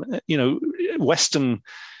intelligence, and Western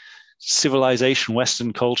civilization,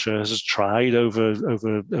 Western culture has tried over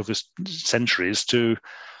centuries to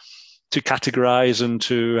categorize and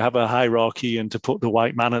to have a hierarchy and to put the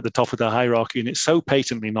white man at the top of the hierarchy, and it's so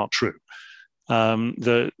patently not true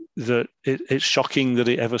that it's shocking that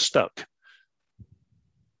it ever stuck.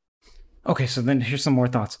 Okay, so then here's some more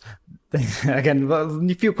thoughts. Again,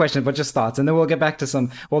 a few questions, but just thoughts. And then we'll get back to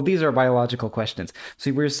some, well, these are biological questions.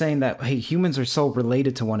 So we were saying that, hey, humans are so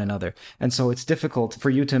related to one another. And so it's difficult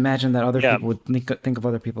for you to imagine that other people would think of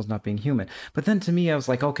other people as not being human. But then to me, I was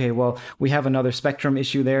like, okay, well, we have another spectrum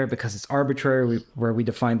issue there because it's arbitrary, where we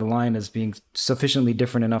define the line as being sufficiently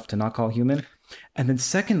different enough to not call human. And then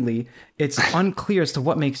secondly, it's unclear as to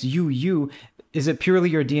what makes you, you. Is it purely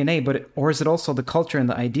your DNA, or is it also the culture and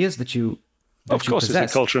the ideas that you Of course, it's the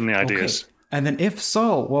culture and the ideas. Okay. And then if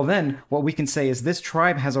so, well, then what we can say is this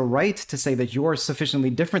tribe has a right to say that you're sufficiently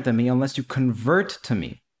different than me unless you convert to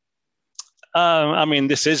me. I mean,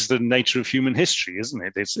 this is the nature of human history, isn't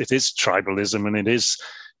it? It is tribalism, and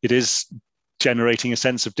it is generating a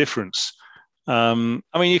sense of difference. I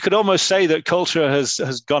mean, you could almost say that culture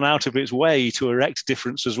has gone out of its way to erect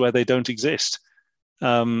differences where they don't exist.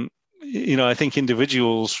 I think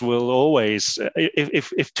individuals will always,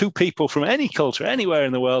 if two people from any culture anywhere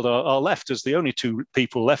in the world are left as the only two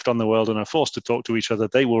people left on the world and are forced to talk to each other,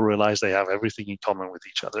 they will realize they have everything in common with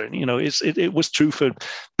each other. And, it was true for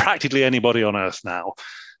practically anybody on Earth now.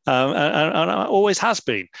 And always has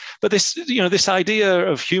been. But this idea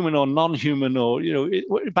of human or non-human,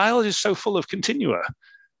 biology is so full of continua.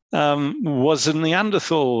 Was a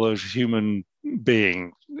Neanderthal a human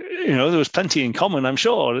being? There was plenty in common, I'm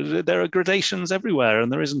sure. There are gradations everywhere,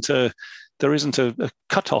 and there isn't a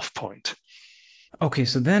cutoff point. Okay,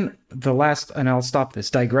 so then the last, and I'll stop this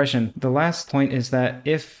digression. The last point is that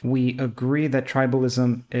if we agree that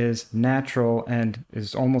tribalism is natural and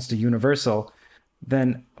is almost a universal,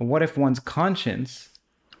 then what if one's conscience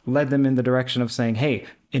led them in the direction of saying, hey,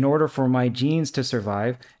 in order for my genes to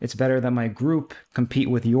survive, it's better that my group compete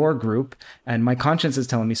with your group, and my conscience is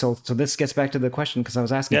telling me. So this gets back to the question, because I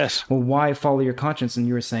was asking, well, why follow your conscience? And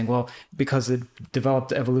you were saying, well, because it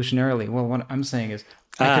developed evolutionarily. Well, what I'm saying is,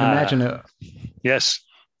 I can imagine Yes.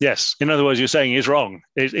 In other words, you're saying is wrong.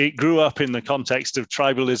 It grew up in the context of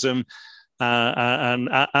tribalism and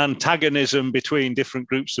antagonism between different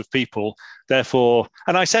groups of people. Therefore,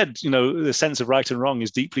 and I said, the sense of right and wrong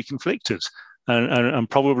is deeply conflicted. And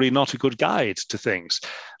probably not a good guide to things.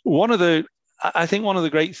 I think one of the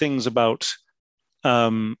great things about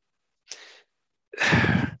I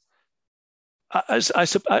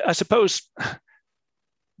suppose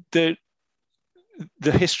the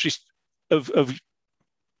history of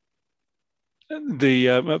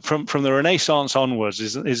the from the Renaissance onwards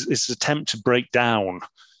is this attempt to break down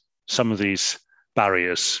some of these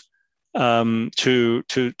barriers, to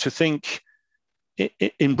think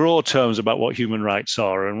in broad terms about what human rights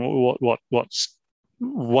are and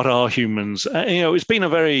what are humans. It's been a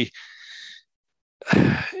very,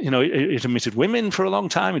 it admitted women for a long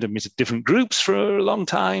time, it admitted different groups for a long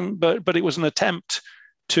time, but it was an attempt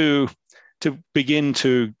to begin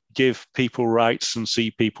to give people rights and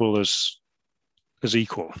see people as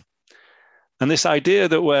equal. And this idea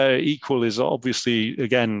that we're equal is obviously,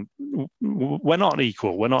 again, we're not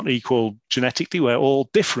equal. We're not equal genetically. We're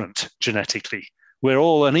all different genetically. We're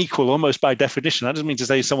all unequal almost by definition. That doesn't mean to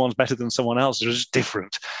say someone's better than someone else. They're just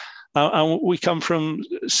different. And we come from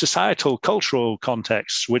societal, cultural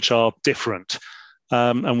contexts which are different,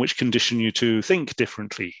 and which condition you to think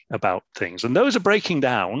differently about things. And those are breaking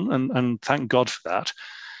down, and thank God for that.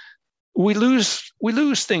 We lose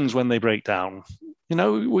things when they break down. We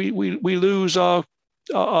lose our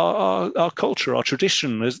culture, our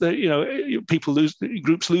tradition.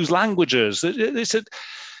 Groups lose languages.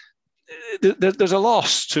 There's a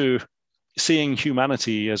loss to seeing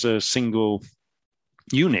humanity as a single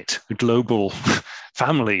unit, a global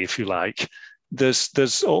family, if you like.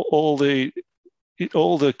 There's all the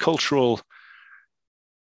cultural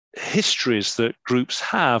histories that groups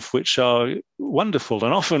have, which are wonderful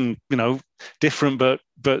and often, different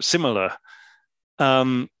but similar.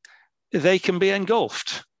 They can be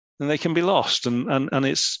engulfed and they can be lost, and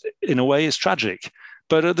it's, in a way, it's tragic.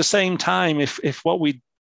 But at the same time, if what we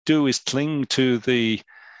do is cling to the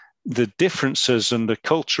differences and the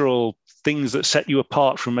cultural things that set you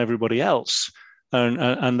apart from everybody else,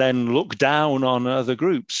 and then look down on other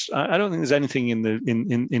groups, I don't think there's anything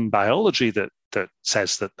in biology that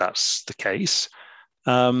says that that's the case.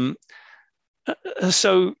 So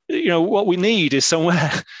what we need is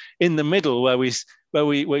somewhere in the middle where we're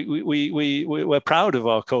proud of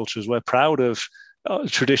our cultures, we're proud of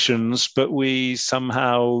traditions, but we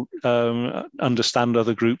somehow understand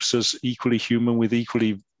other groups as equally human with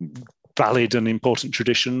equally valid and important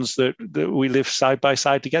traditions that we live side by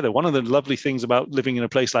side together. One of the lovely things about living in a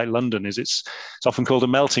place like London is it's often called a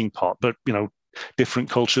melting pot, but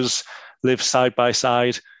different cultures live side by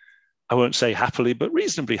side. I won't say happily, but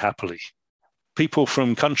reasonably happily. People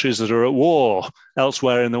from countries that are at war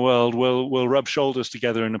elsewhere in the world will rub shoulders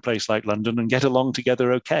together in a place like London and get along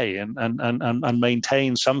together okay, and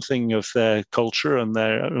maintain something of their culture and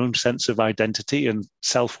their own sense of identity and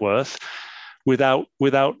self-worth without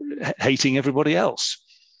hating everybody else.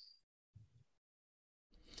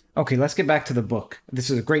 Okay, let's get back to the book. This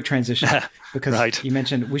is a great transition because right. You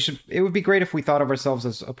mentioned it would be great if we thought of ourselves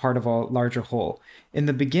as a part of a larger whole. In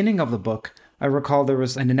the beginning of the book, I recall there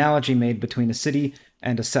was an analogy made between a city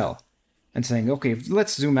and a cell, and saying, okay,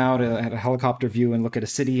 let's zoom out at a helicopter view and look at a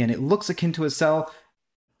city, and it looks akin to a cell.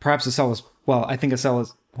 Perhaps a cell is, well, I think a cell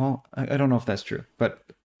is, well, I don't know if that's true, but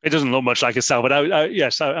it doesn't look much like a cell, but I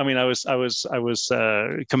was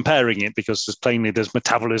comparing it because there's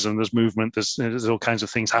metabolism, there's movement, there's all kinds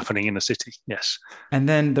of things happening in a city. Yes. And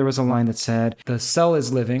then there was a line that said, the cell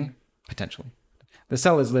is living, potentially. The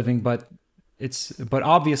cell is living, but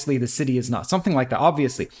obviously the city is not. Something like that,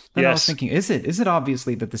 obviously. Then I was thinking, is it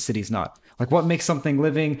obviously that the city's not? Like, what makes something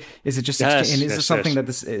living? Is it just something that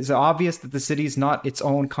is it obvious that the city's not its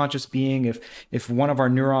own conscious being? If one of our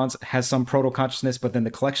neurons has some proto-consciousness, but then the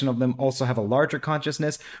collection of them also have a larger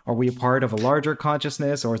consciousness, are we a part of a larger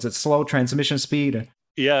consciousness, or is it slow transmission speed?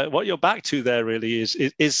 Yeah, what you're back to there really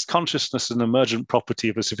is consciousness an emergent property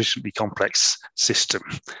of a sufficiently complex system?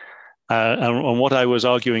 And what I was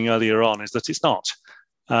arguing earlier on is that it's not.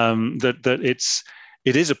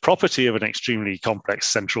 It is a property of an extremely complex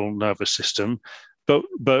central nervous system, but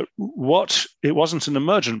what it wasn't an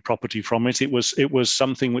emergent property from it. It was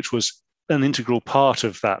something which was an integral part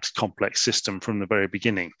of that complex system from the very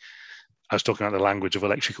beginning. I was talking about the language of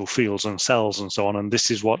electrical fields and cells and so on, and this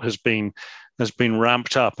is what has been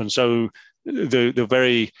ramped up. And so the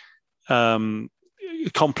very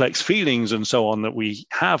complex feelings and so on that we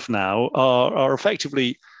have now are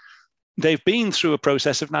effectively, they've been through a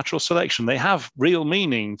process of natural selection. They have real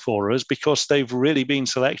meaning for us because they've really been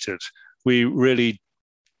selected. We really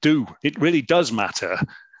do. It really does matter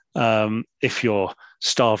if you're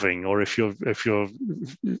starving or if you're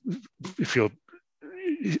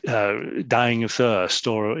dying of thirst,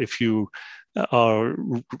 or if you are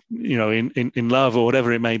in love or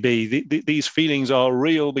whatever it may be. These feelings are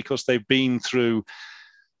real because they've been through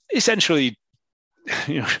essentially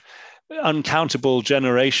uncountable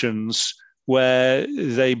generations where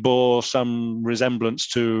they bore some resemblance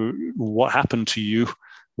to what happened to you,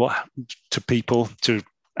 to people, to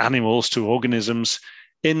animals, to organisms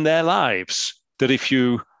in their lives. That if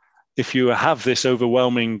you have this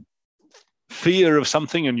overwhelming fear of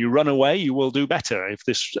something and you run away, you will do better. If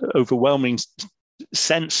this overwhelming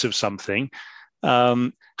sense of something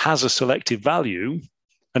has a selective value,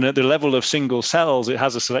 and at the level of single cells, it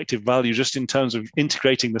has a selective value just in terms of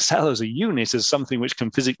integrating the cell as a unit, as something which can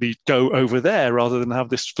physically go over there rather than have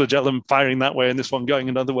this flagellum firing that way and this one going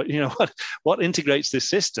another way. What integrates this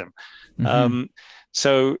system? Mm-hmm.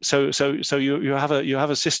 So you have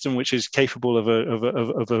a system which is capable of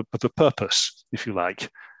a purpose, if you like,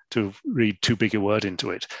 to read too big a word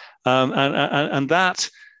into it, and that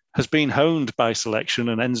has been honed by selection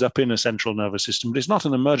and ends up in a central nervous system. But it's not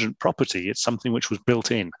an emergent property. It's something which was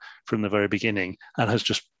built in from the very beginning and has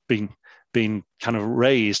just been kind of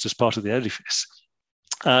raised as part of the edifice.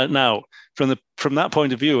 Now, from that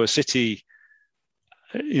point of view, a city,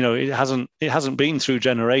 it hasn't been through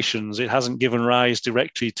generations. It hasn't given rise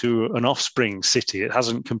directly to an offspring city. It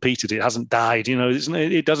hasn't competed. It hasn't died.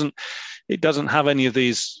 It doesn't have any of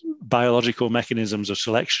these biological mechanisms of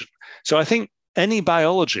selection. So I think any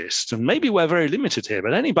biologist, and maybe we're very limited here,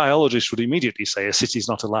 but any biologist would immediately say a city's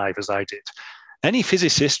not alive, as I did. Any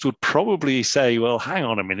physicist would probably say, well, hang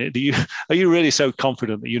on a minute, are you really so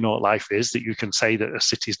confident that you know what life is that you can say that a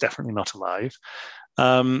city is definitely not alive?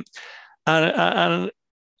 And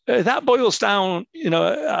that boils down,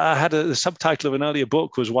 I had the subtitle of an earlier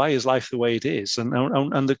book was "Why is life the way it is?" And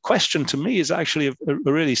the question to me is actually a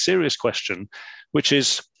really serious question, which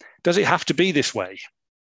is, does it have to be this way?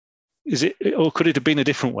 Is it, or could it have been a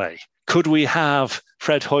different way? Could we have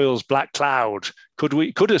Fred Hoyle's black cloud?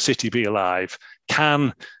 Could a city be alive?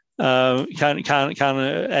 Can AI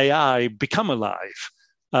become alive?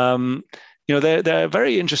 They're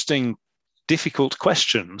very interesting, difficult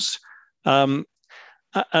questions. And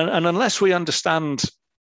unless we understand,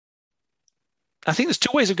 I think there's two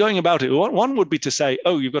ways of going about it. One would be to say,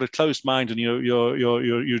 oh, you've got a closed mind and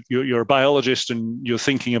you're a biologist and you're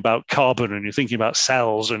thinking about carbon and you're thinking about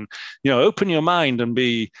cells, and open your mind and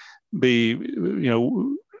be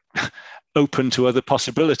open to other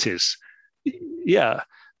possibilities. Yeah.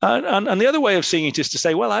 And the other way of seeing it is to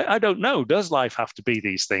say, well, I don't know. Does life have to be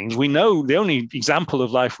these things? We know the only example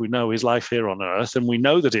of life we know is life here on Earth, and we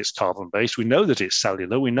know that it's carbon-based. We know that it's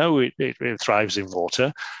cellular. We know it thrives in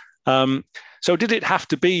water. So did it have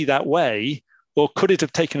to be that way, or could it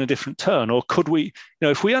have taken a different turn? Or could we,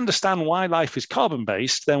 if we understand why life is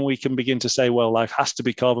carbon-based, then we can begin to say, well, life has to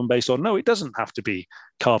be carbon-based, or no, it doesn't have to be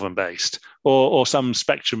carbon-based, or some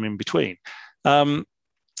spectrum in between.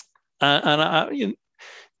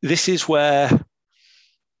 This is where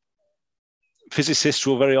physicists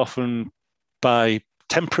will very often, by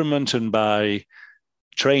temperament and by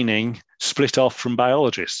training, split off from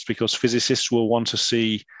biologists, because physicists will want to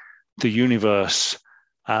see the universe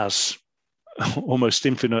as almost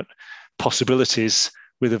infinite possibilities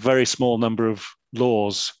with a very small number of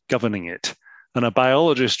laws governing it. And a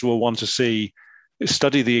biologist will want to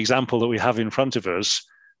study the example that we have in front of us,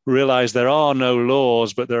 realize there are no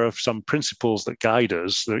laws, but there are some principles that guide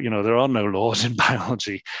us. There are no laws in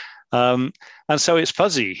biology, and so it's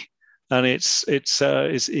fuzzy, and it's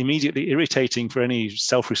immediately irritating for any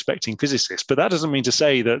self-respecting physicist. But that doesn't mean to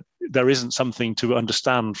say that there isn't something to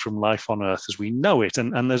understand from life on Earth as we know it.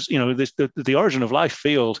 And there's the origin of life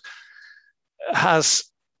field has,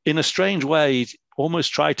 in a strange way,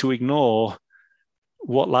 almost tried to ignore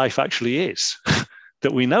what life actually is.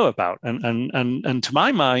 That we know about, and to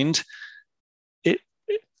my mind,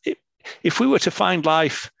 if we were to find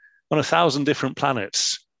life on 1,000 different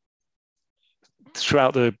planets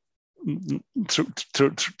throughout the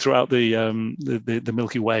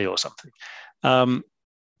Milky Way or something,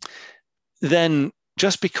 then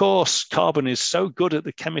just because carbon is so good at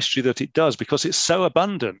the chemistry that it does, because it's so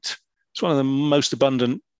abundant, it's one of the most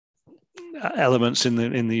abundant elements in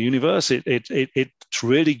the universe. It's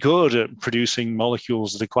really good at producing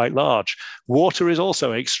molecules that are quite large. Water is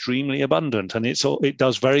also extremely abundant, and it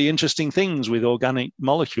does very interesting things with organic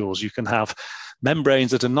molecules. You can have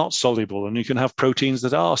membranes that are not soluble, and you can have proteins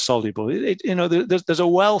that are soluble. There's a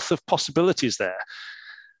wealth of possibilities there.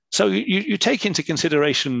 So you take into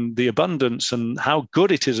consideration the abundance and how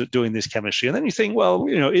good it is at doing this chemistry. And then you think, well,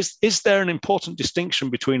 is there an important distinction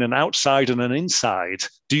between an outside and an inside?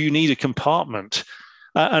 Do you need a compartment?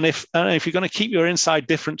 And if you're going to keep your inside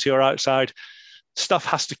different to your outside, stuff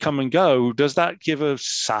has to come and go. Does that give a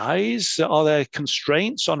size? Are there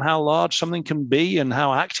constraints on how large something can be and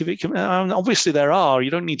how active it can be? Obviously there are.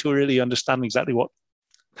 You don't need to really understand exactly what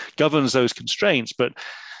governs those constraints, but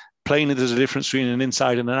plainly there's a difference between an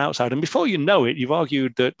inside and an outside. And before you know it, you've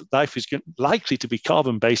argued that life is likely to be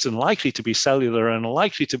carbon-based and likely to be cellular and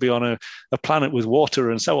likely to be on a planet with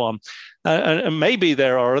water and so on. And maybe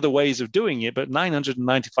there are other ways of doing it, but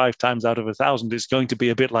 995 times out of 1,000 is going to be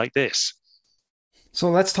a bit like this.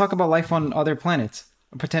 So let's talk about life on other planets,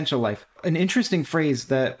 potential life. An interesting phrase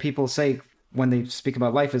that people say when they speak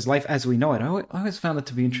about life is life as we know it. I always found that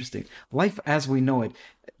to be interesting. Life as we know it.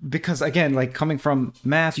 Because again, like coming from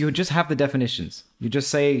math, you would just have the definitions. You just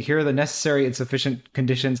say, here are the necessary and sufficient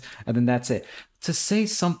conditions, and then that's it. To say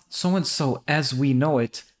so-and-so as we know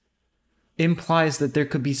it implies that there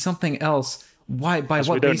could be something else. Why? By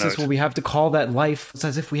what basis will we have to call that life? It's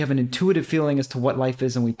as if we have an intuitive feeling as to what life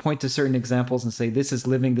is, and we point to certain examples and say, this is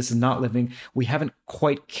living, this is not living. We haven't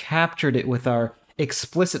quite captured it with our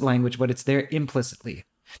explicit language, but it's there implicitly.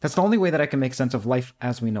 That's the only way that I can make sense of life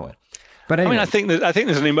as we know it. But anyway. I think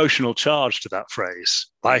there's an emotional charge to that phrase.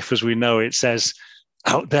 Life as we know it says,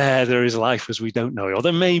 out there is life as we don't know it, or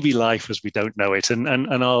there may be life as we don't know it,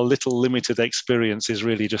 and our little limited experience is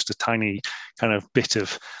really just a tiny kind of bit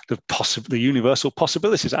of the universal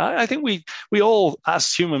possibilities. I think we all,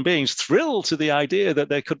 as human beings, thrill to the idea that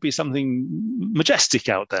there could be something majestic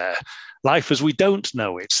out there, life as we don't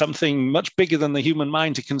know it, something much bigger than the human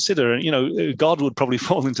mind to consider. And God would probably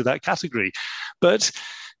fall into that category, but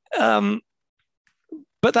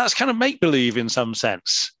that's kind of make-believe in some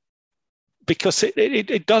sense, because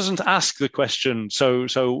it doesn't ask the question. So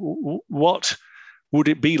what would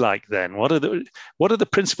it be like then? What are the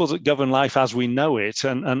principles that govern life as we know it,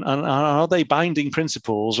 and are they binding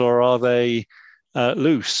principles, or are they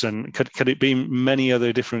loose? And could it be many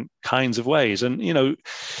other different kinds of ways? And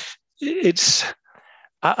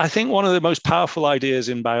I think one of the most powerful ideas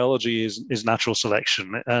in biology is natural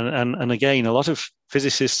selection. And again, a lot of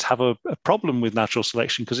physicists have a problem with natural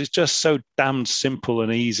selection because it's just so damned simple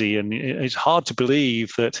and easy. And it's hard to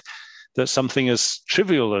believe that something as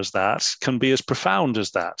trivial as that can be as profound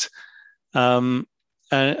as that. But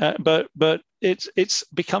it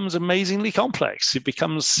becomes amazingly complex. It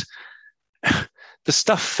becomes the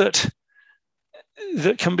stuff that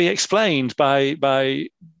can be explained by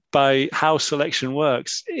by how selection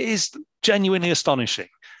works is genuinely astonishing.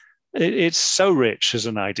 It's so rich as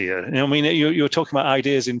an idea. I mean, you're talking about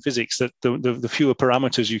ideas in physics that the fewer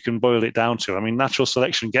parameters you can boil it down to. I mean, natural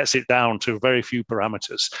selection gets it down to very few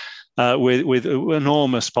parameters with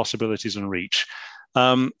enormous possibilities and reach.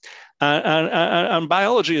 And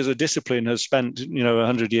biology as a discipline has spent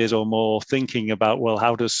 100 years or more thinking about, well,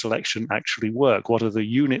 how does selection actually work? What are the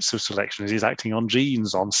units of selection? Is it acting on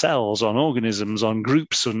genes, on cells, on organisms, on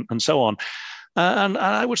groups, and so on? And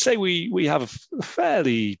I would say we have a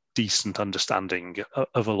fairly decent understanding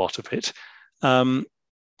of a lot of it, and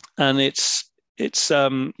it's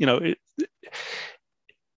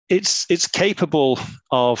capable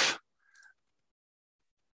of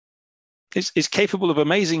it's capable of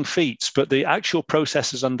amazing feats, but the actual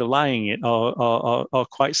processes underlying it are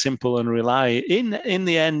quite simple and rely in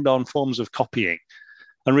the end on forms of copying.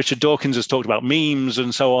 And Richard Dawkins has talked about memes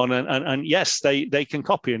and so on. And yes, they can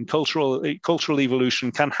copy, and cultural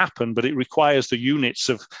evolution can happen, but it requires the units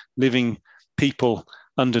of living people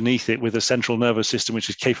underneath it with a central nervous system which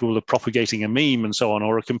is capable of propagating a meme and so on,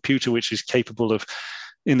 or a computer which is capable of,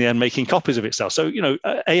 in the end, making copies of itself. So,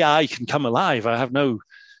 AI can come alive. I have no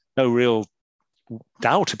real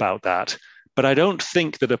doubt about that. But I don't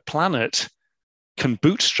think that a planet can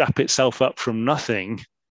bootstrap itself up from nothing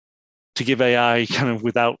to give AI kind of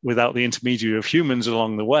without the intermediary of humans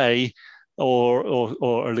along the way,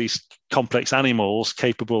 or at least complex animals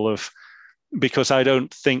capable of, because I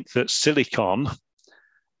don't think that silicon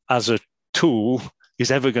as a tool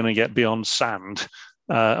is ever going to get beyond sand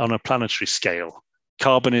on a planetary scale.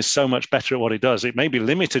 Carbon is so much better at what it does. It may be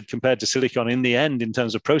limited compared to silicon in the end in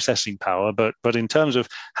terms of processing power, but in terms of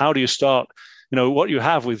how do you start, what you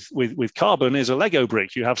have with carbon is a Lego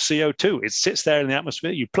brick. You have CO2. It sits there in the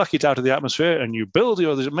atmosphere. You pluck it out of the atmosphere and you build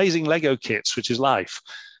these amazing Lego kits, which is life.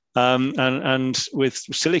 And with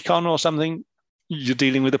silicon or something, you're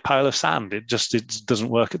dealing with a pile of sand. It doesn't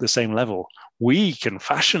work at the same level. We can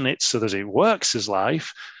fashion it so that it works as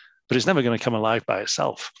life, but it's never going to come alive by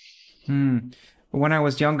itself. When I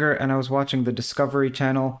was younger and I was watching the Discovery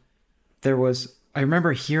Channel, I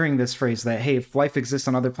remember hearing this phrase that, hey, if life exists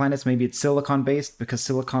on other planets, maybe it's silicon-based because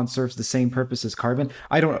silicon serves the same purpose as carbon.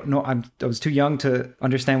 I don't know. I was too young to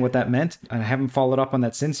understand what that meant, and I haven't followed up on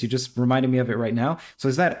that since. You just reminded me of it right now. So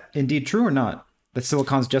is that indeed true or not? That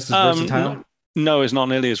silicon's just as versatile? No, it's not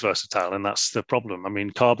nearly as versatile, and that's the problem. I mean,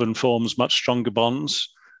 carbon forms much stronger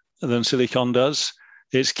bonds than silicon does.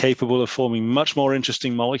 It's capable of forming much more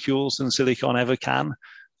interesting molecules than silicon ever can.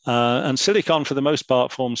 And silicon, for the most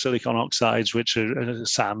part, forms silicon oxides, which are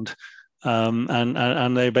sand.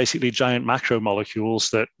 And they're basically giant macromolecules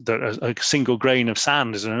that a single grain of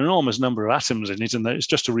sand is an enormous number of atoms in it, and it's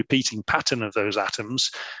just a repeating pattern of those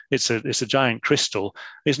atoms. It's a giant crystal.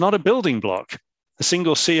 It's not a building block. A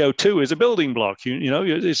single CO2 is a building block.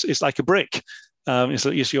 It's like a brick.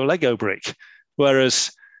 It's your Lego brick.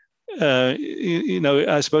 Whereas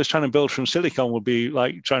I suppose trying to build from silicon would be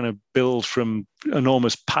like trying to build from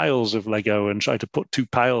enormous piles of Lego and try to put two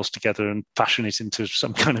piles together and fashion it into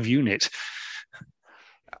some kind of unit.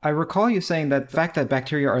 I recall you saying that the fact that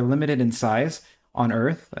bacteria are limited in size, on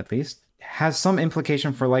Earth at least, has some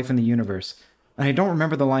implication for life in the universe. And I don't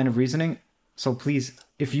remember the line of reasoning, so please,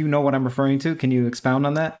 if you know what I'm referring to, can you expound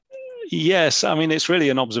on that? Yes, I mean, it's really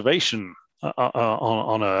an observation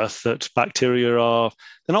on Earth that bacteria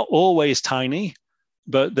they're not always tiny,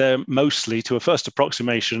 but they're mostly, to a first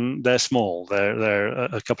approximation, they're small. They're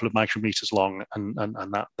a couple of micrometers long, and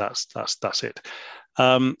that's it.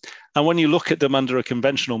 And when you look at them under a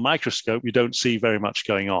conventional microscope, you don't see very much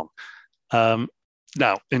going on.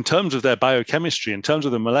 Now, in terms of their biochemistry, in terms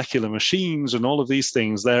of the molecular machines and all of these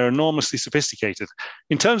things, they're enormously sophisticated.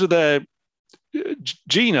 In terms of their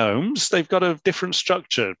genomes, they've got a different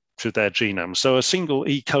structure to their genome. So a single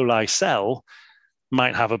E. coli cell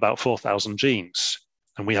might have about 4,000 genes,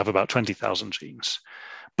 and we have about 20,000 genes.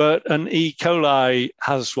 But an E. coli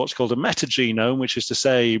has what's called a metagenome, which is to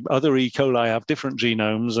say other E. coli have different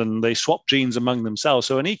genomes and they swap genes among themselves.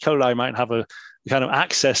 So an E. coli might have a kind of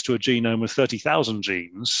access to a genome of 30,000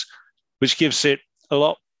 genes, which gives it a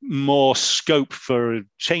lot more scope for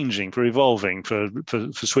changing, for evolving, for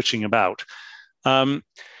switching about.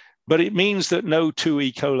 But it means that no two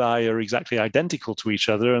E. coli are exactly identical to each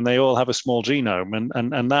other, and they all have a small genome.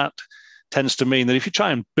 And that tends to mean that if you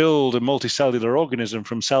try and build a multicellular organism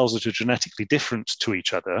from cells that are genetically different to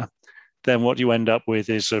each other, then what you end up with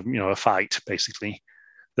is a fight, basically,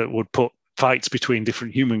 that would put fights between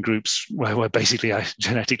different human groups where we're basically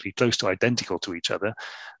genetically close to identical to each other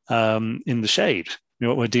in the shade.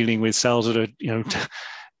 What we're dealing with cells that are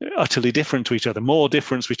utterly different to each other, more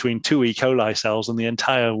difference between 2 E. coli cells than the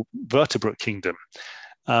entire vertebrate kingdom.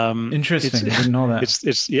 Interesting. I didn't know that.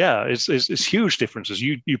 It's huge differences.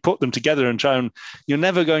 You put them together and you're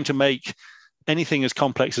never going to make anything as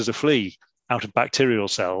complex as a flea out of bacterial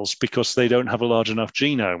cells because they don't have a large enough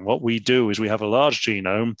genome. What we do is we have a large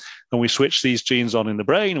genome and we switch these genes on in the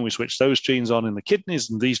brain and we switch those genes on in the kidneys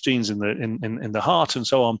and these genes in the heart and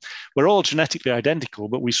so on. We're all genetically identical,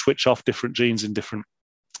 but we switch off different genes in different.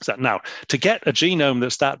 Now, to get a genome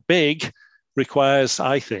that's that big requires,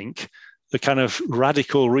 I think, the kind of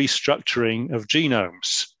radical restructuring of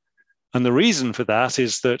genomes. And the reason for that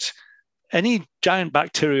is that any giant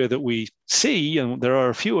bacteria that we see, and there are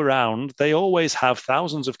a few around, they always have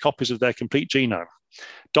thousands of copies of their complete genome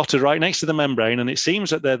dotted right next to the membrane. And it seems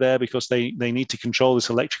that they're there because they need to control this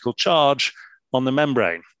electrical charge on the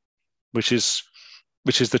membrane, which is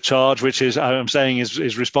the charge, which is, I'm saying,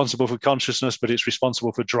 is responsible for consciousness, but it's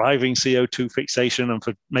responsible for driving CO2 fixation and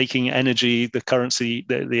for making energy the currency,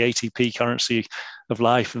 the ATP currency of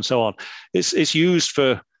life and so on. It's used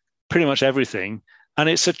for pretty much everything. And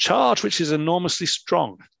it's a charge which is enormously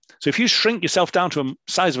strong. So if you shrink yourself down to a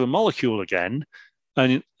size of a molecule again,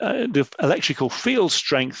 and the electrical field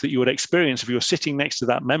strength that you would experience if you were sitting next to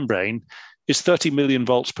that membrane is 30 million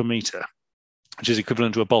volts per meter, which is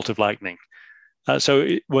equivalent to a bolt of lightning. So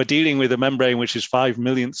we're dealing with a membrane which is 5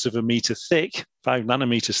 millionths of a meter thick, 5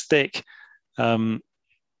 nanometers thick,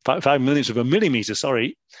 5 millionths of a millimeter,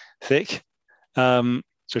 thick.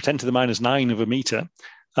 So 10 to the minus 9 of a meter.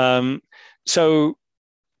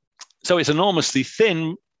 So it's enormously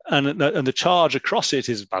thin, and the charge across it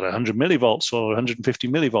is about 100 millivolts or 150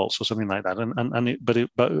 millivolts or something like that.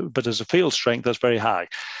 But as a field strength, that's very high.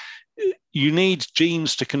 You need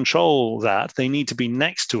genes to control that. They need to be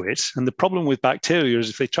next to it. And the problem with bacteria is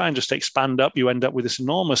if they try and just expand up, you end up with this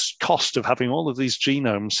enormous cost of having all of these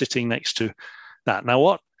genomes sitting next to that. Now,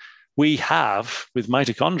 what we have with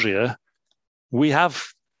mitochondria, we have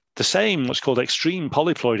the same, what's called extreme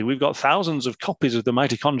polyploidy. We've got thousands of copies of the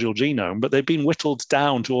mitochondrial genome, but they've been whittled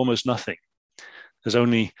down to almost nothing. There's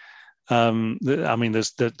only,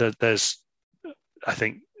 there's I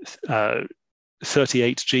think,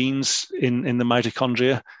 38 genes in the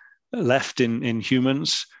mitochondria left in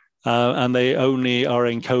humans, and they only are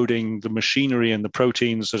encoding the machinery and the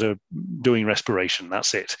proteins that are doing respiration.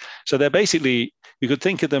 That's it. So they're basically, you could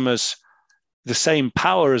think of them as the same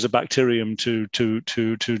power as a bacterium to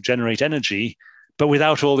generate energy, but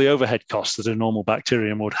without all the overhead costs that a normal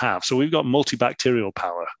bacterium would have. So we've got multibacterial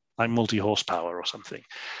power, like multi-horsepower or something.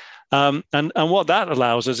 And what that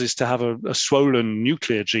allows us is to have a swollen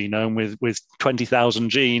nuclear genome with 20,000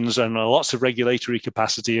 genes and lots of regulatory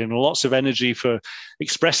capacity and lots of energy for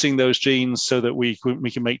expressing those genes so that we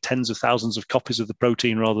can make tens of thousands of copies of the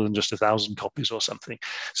protein rather than just 1,000 copies or something.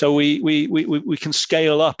 So we can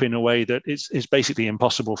scale up in a way that is basically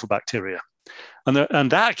impossible for bacteria.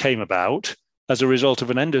 And that came about as a result of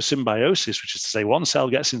an endosymbiosis, which is to say one cell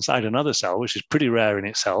gets inside another cell, which is pretty rare in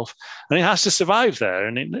itself, and it has to survive there,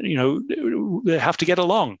 and they have to get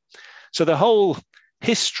along. So the whole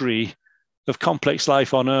history of complex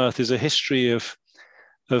life on Earth is a history of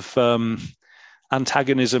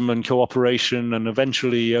antagonism and cooperation, and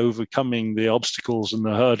eventually overcoming the obstacles and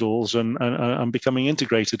the hurdles, and becoming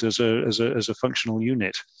integrated as a functional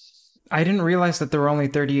unit. I didn't realize that there were only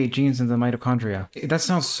 38 genes in the mitochondria. That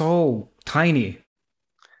sounds so tiny.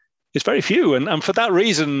 It's very few, and for that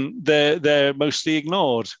reason, they're mostly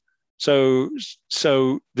ignored. So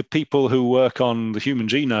the people who work on the human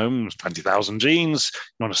genome, 20,000 genes,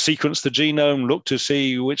 you want to sequence the genome, look to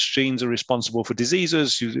see which genes are responsible for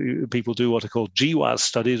diseases. People do what are called GWAS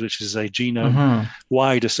studies, which is a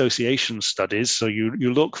genome-wide association studies. So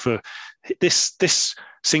you look for this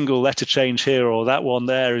single letter change here or that one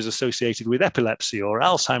there is associated with epilepsy or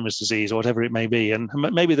Alzheimer's disease or whatever it may be. And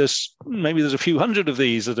maybe there's a few hundred of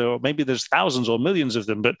these, or maybe there's thousands or millions of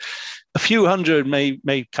them, but a few hundred may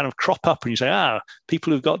kind of crop up and you say,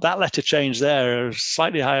 people who've got that letter change there are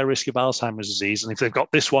slightly higher risk of Alzheimer's disease. And if they've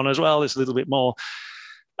got this one as well, it's a little bit more.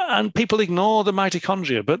 And people ignore the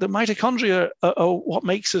mitochondria, but the mitochondria are what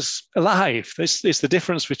makes us alive. It's the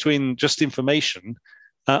difference between just information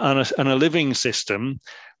and a living system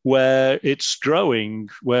where it's growing,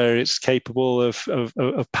 where it's capable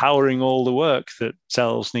of powering all the work that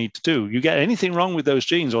cells need to do. You get anything wrong with those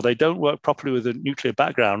genes, or they don't work properly with a nuclear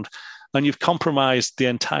background, and you've compromised the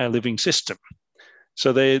entire living system.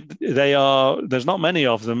 So they are, there's not many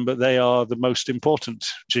of them, but they are the most important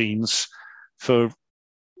genes for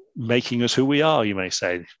making us who we are, you may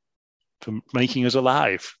say, for making us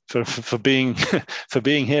alive, for being for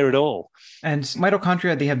being here at all. And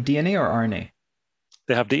mitochondria, they have DNA or RNA?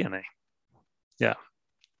 They have DNA. Yeah.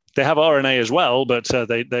 They have RNA as well, but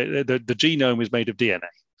the genome is made of DNA.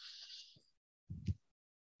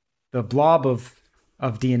 The blob of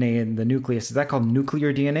DNA in the nucleus, is that called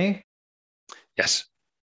nuclear DNA? Yes.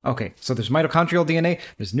 Okay, so there's mitochondrial DNA,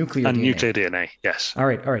 there's nuclear and DNA. nuclear DNA, yes. All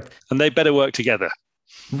right. And they better work together.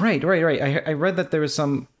 Right. I read that there was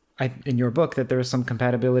some, in your book, that there was some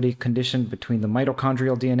compatibility condition between the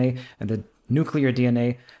mitochondrial DNA and the nuclear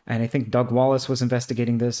DNA, and I think Doug Wallace was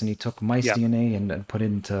investigating this, and he took mice DNA and put it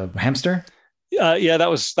into hamster. Yeah, that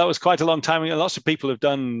was quite a long time ago. Lots of people have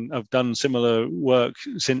done similar work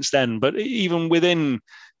since then. But even within,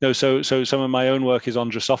 so some of my own work is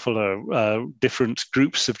on Drosophila, different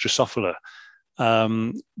groups of Drosophila,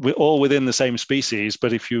 we're all within the same species.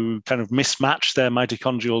 But if you kind of mismatch their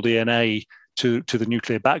mitochondrial DNA to the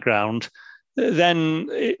nuclear background, then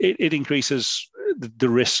it increases the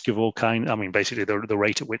risk of all kind. I mean, basically the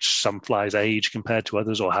rate at which some flies age compared to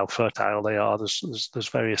others, or how fertile they are. There's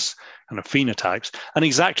various kind of phenotypes, and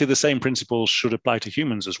exactly the same principles should apply to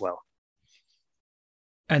humans as well.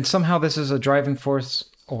 And somehow this is a driving force,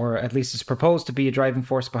 or at least it's proposed to be a driving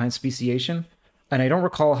force behind speciation. And I don't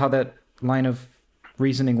recall how that line of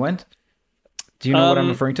reasoning went. Do you know what I'm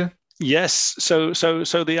referring to? Yes. So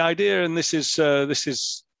the idea, and this is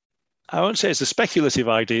I won't say it's a speculative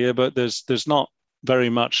idea, but there's not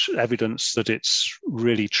very much evidence that it's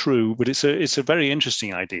really true, but it's a very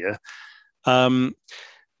interesting idea.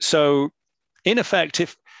 So in effect,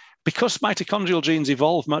 because mitochondrial genes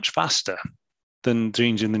evolve much faster than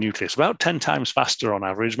genes in the nucleus, about 10 times faster on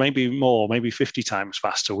average, maybe more, maybe 50 times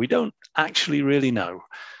faster. We don't actually really know.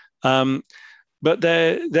 But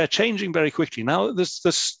they're changing very quickly. Now, there's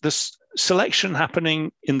this selection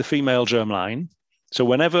happening in the female germline. So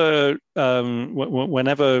whenever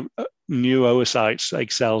new oocytes,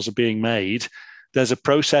 egg cells, are being made, there's a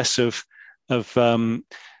process of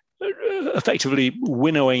effectively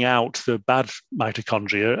winnowing out the bad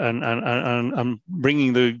mitochondria and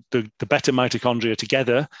bringing the better mitochondria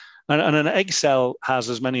together. And an egg cell has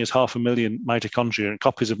as many as 500,000 mitochondria and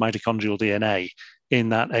copies of mitochondrial DNA in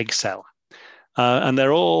that egg cell. And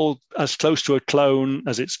they're all as close to a clone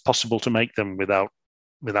as it's possible to make them without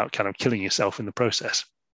kind of killing yourself in the process.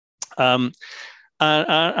 And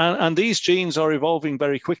these genes are evolving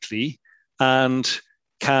very quickly and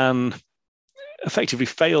can effectively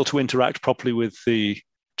fail to interact properly with the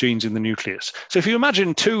genes in the nucleus. So if you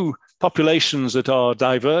imagine two populations that are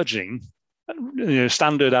diverging,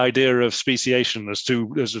 standard idea of speciation, there's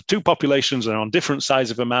two populations that are on different sides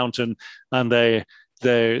of a mountain, and they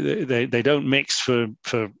don't mix for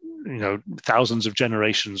thousands of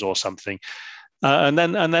generations or something, and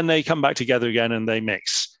then they come back together again and they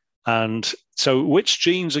mix. And so which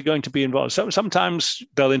genes are going to be involved? So sometimes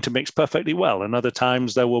they'll intermix perfectly well, and other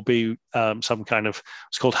times there will be some kind of,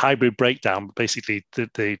 it's called hybrid breakdown. Basically,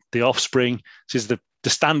 the offspring, this is the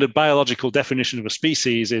standard biological definition of a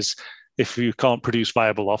species, is if you can't produce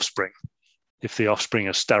viable offspring. If the offspring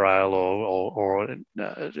are sterile or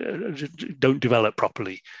don't develop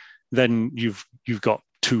properly, then you've got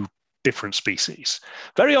two different species.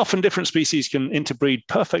 Very often different species can interbreed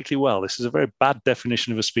perfectly well. This is a very bad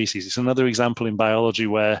definition of a species. It's another example in biology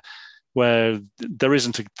where there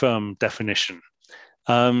isn't a firm definition.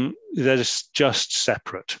 They're just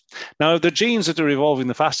separate. Now, the genes that are evolving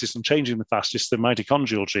the fastest and changing the fastest, the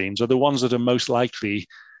mitochondrial genes, are the ones that are most likely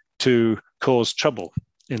to cause trouble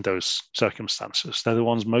in those circumstances. They're the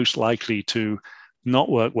ones most likely to not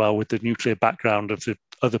work well with the nuclear background of the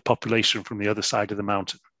other population from the other side of the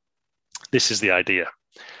mountain. This is the idea.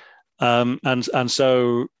 And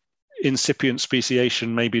so incipient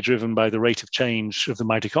speciation may be driven by the rate of change of the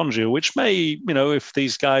mitochondria, which may, if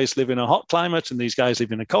these guys live in a hot climate and these guys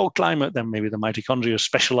live in a cold climate, then maybe the mitochondria are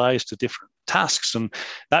specialized to different tasks, and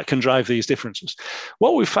that can drive these differences.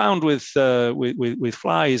 What we found with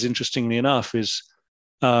flies, interestingly enough, is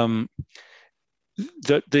that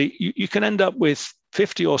you can end up with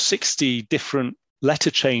 50 or 60 different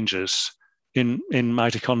letter changes in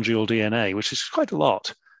mitochondrial DNA, which is quite a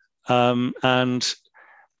lot. And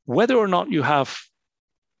whether or not you have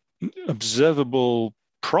observable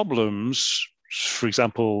problems, for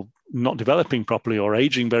example, not developing properly or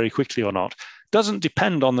aging very quickly or not, doesn't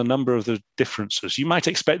depend on the number of the differences. You might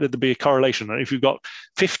expect that there be a correlation. If you've got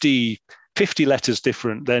 50 letters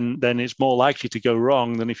different, then it's more likely to go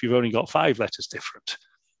wrong than if you've only got 5 letters different.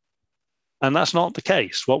 And that's not the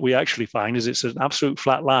case. What we actually find is it's an absolute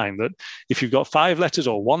flat line, that if you've got 5 letters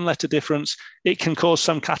or 1 letter difference, it can cause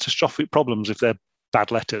some catastrophic problems if they're bad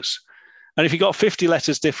letters. And if you've got 50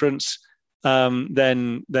 letters difference,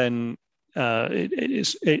 then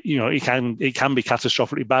it can be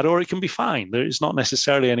catastrophically bad, or it can be fine. It's not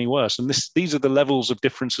necessarily any worse. And these are the levels of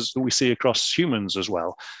differences that we see across humans as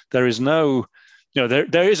well. There is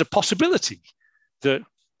there is a possibility that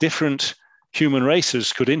different human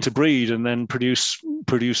races could interbreed and then produce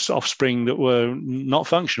offspring that were not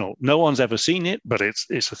functional. No one's ever seen it, but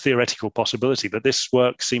it's a theoretical possibility. But this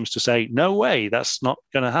work seems to say, no way, that's not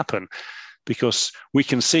going to happen, because we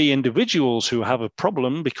can see individuals who have a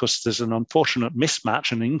problem because there's an unfortunate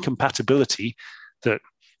mismatch and incompatibility that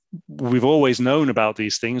we've always known about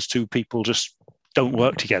these things. Two people just don't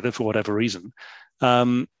work together for whatever reason.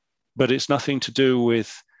 But it's nothing to do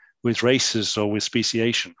with races or with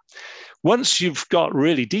speciation. Once you've got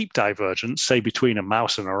really deep divergence, say between a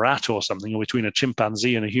mouse and a rat or something, or between a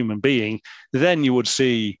chimpanzee and a human being, then you would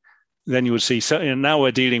see. So now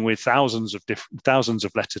we're dealing with thousands of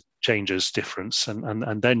letter changes difference,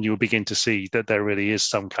 and then you begin to see that there really is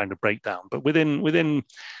some kind of breakdown. But within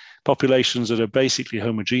populations that are basically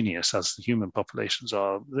homogeneous, as the human populations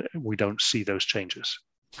are, we don't see those changes.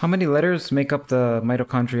 How many letters make up the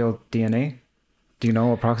mitochondrial DNA? Do you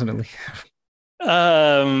know approximately?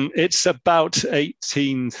 It's about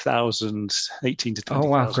 18 to 20,000. Oh,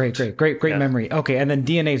 wow. Great memory. Okay. And then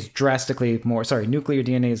DNA is drastically more. Sorry, nuclear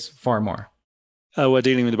DNA is far more. We're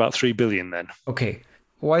dealing with about 3 billion then. Okay.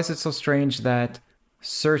 Why is it so strange that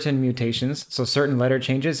certain mutations, so certain letter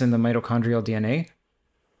changes in the mitochondrial DNA,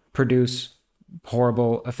 produce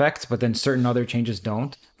horrible effects, but then certain other changes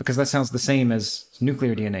don't? Because that sounds the same as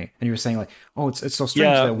nuclear DNA. And you were saying like, oh, it's so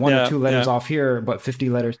strange that one or two letters off here, but 50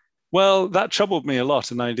 letters. Well, that troubled me a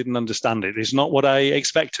lot, and I didn't understand it. It's not what I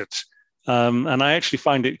expected. And I actually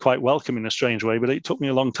find it quite welcome in a strange way, but it took me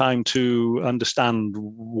a long time to understand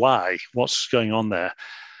what's going on there.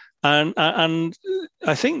 And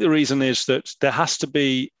I think the reason is that there has to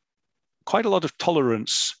be quite a lot of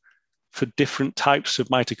tolerance for different types of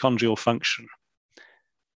mitochondrial function.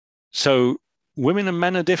 So women and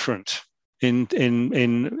men are different in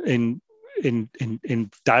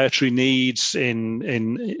dietary needs,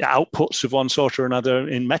 in outputs of one sort or another,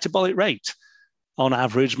 in metabolic rate. On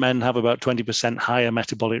average, men have about 20% higher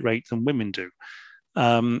metabolic rate than women do.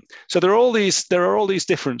 So there are all these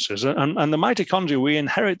differences, and the mitochondria, we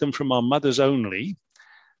inherit them from our mothers only,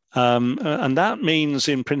 and that means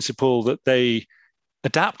in principle that they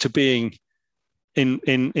adapt to being in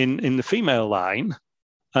the female line,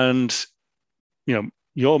 and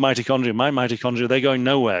your mitochondria, my mitochondria, they're going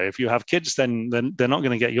nowhere. If you have kids, then they're not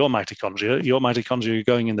going to get your mitochondria. Your mitochondria are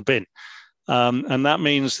going in the bin. And that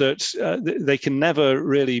means that they can never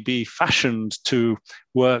really be fashioned to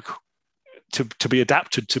work, to be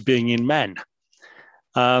adapted to being in men.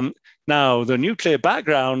 Now, the nuclear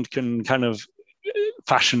background can kind of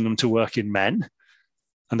fashion them to work in men.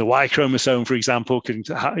 And the Y chromosome, for example, can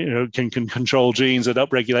control genes that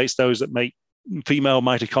upregulates those that make female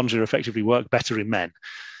mitochondria effectively work better in men.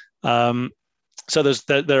 So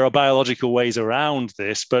there are biological ways around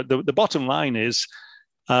this, but the bottom line is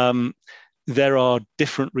there are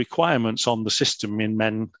different requirements on the system in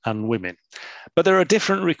men and women. But there are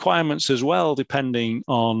different requirements as well, depending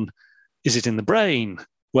on, is it in the brain,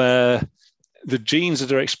 where the genes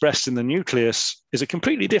that are expressed in the nucleus is a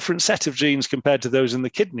completely different set of genes compared to those in the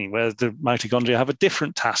kidney, where the mitochondria have a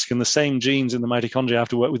different task, and the same genes in the mitochondria have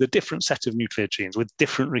to work with a different set of nuclear genes with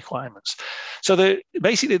different requirements. So they've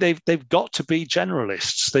got to be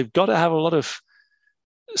generalists. They've got to have a lot of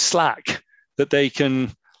slack that they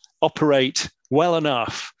can operate well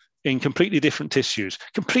enough in completely different tissues,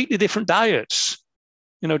 completely different diets.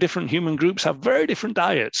 Different human groups have very different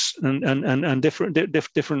diets and different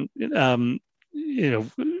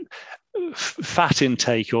fat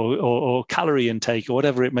intake or calorie intake or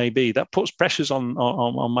whatever it may be. That puts pressures on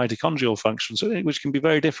mitochondrial functions, which can be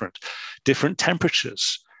very different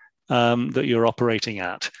temperatures that you're operating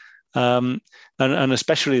at. And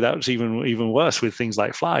especially that's even worse with things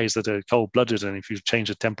like flies that are cold-blooded, and if you change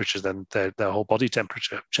the temperature, then their whole body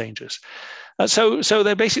temperature changes. So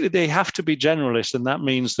they have to be generalists, and that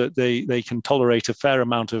means that they can tolerate a fair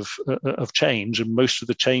amount of change, and most of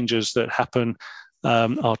the changes that happen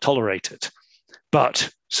are tolerated, but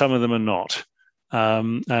some of them are not.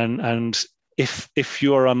 And if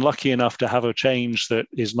you are unlucky enough to have a change that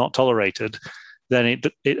is not tolerated, then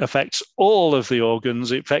it affects all of the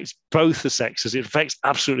organs. It affects both the sexes. It affects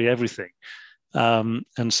absolutely everything. And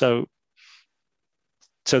so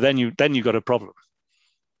then you've got a problem,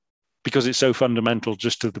 because it's so fundamental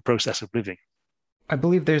just to the process of living. I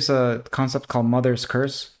believe there's a concept called mother's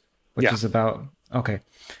curse, which is about, okay.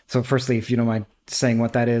 So firstly, if you don't mind saying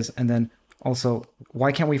what that is, and then also,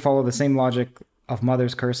 why can't we follow the same logic of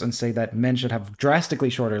mother's curse and say that men should have drastically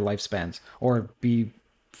shorter lifespans or be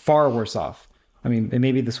far worse off? I mean,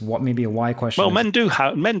 maybe maybe a why question. Well, men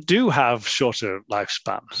do have shorter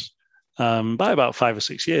lifespans by about 5 or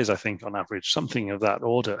 6 years, I think, on average, something of that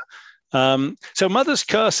order. So mother's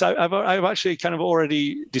curse, I've actually kind of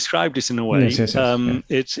already described it in a way. Yes.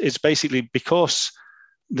 It's basically because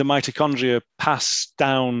the mitochondria pass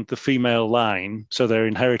down the female line, so they're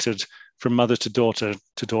inherited from mother to daughter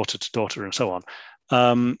to daughter to daughter, and so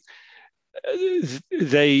on.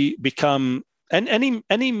 They become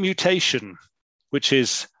any mutation which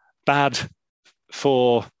is bad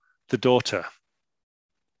for the daughter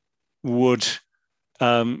would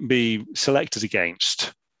be selected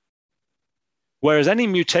against. Whereas any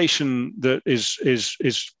mutation that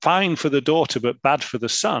is fine for the daughter but bad for the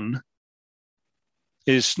son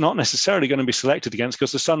is not necessarily going to be selected against,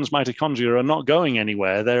 because the son's mitochondria are not going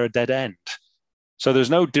anywhere. They're a dead end. So there's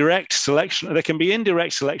no direct selection. There can be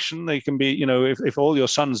indirect selection. They can be, if all your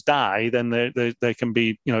sons die, then there can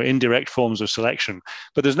be, indirect forms of selection.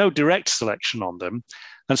 But there's no direct selection on them.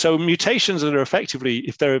 And so mutations that are effectively,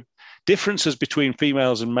 if there are differences between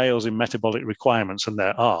females and males in metabolic requirements, and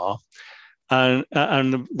there are, and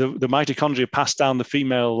the mitochondria pass down the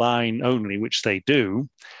female line only, which they do,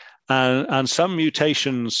 and some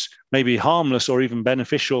mutations may be harmless or even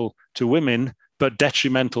beneficial to women, but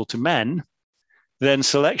detrimental to men, then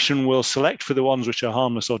selection will select for the ones which are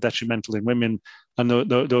harmless or detrimental in women, and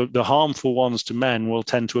the harmful ones to men will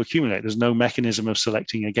tend to accumulate. There's no mechanism of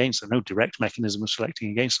selecting against them, no direct mechanism of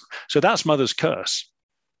selecting against them. So that's mother's curse.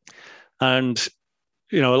 And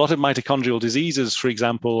a lot of mitochondrial diseases, for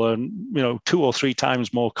example, are 2 or 3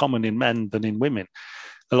 times more common in men than in women.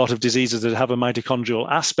 A lot of diseases that have a mitochondrial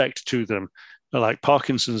aspect to them, like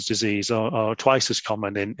Parkinson's disease, are twice as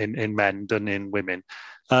common in men than in women.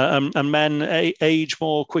 And men age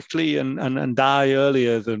more quickly and die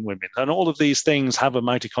earlier than women. And all of these things have a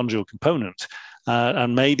mitochondrial component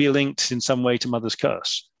and may be linked in some way to mother's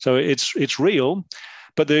curse. So it's real,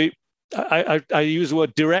 but I use the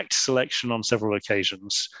word direct selection on several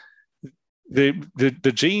occasions.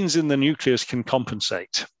 The genes in the nucleus can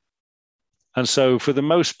compensate. And so for the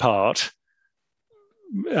most part,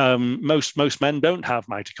 most men don't have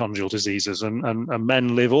mitochondrial diseases, and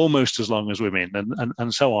men live almost as long as women,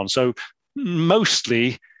 and so on. So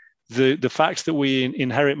mostly the fact that we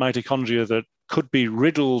inherit mitochondria that could be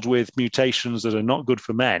riddled with mutations that are not good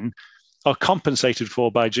for men are compensated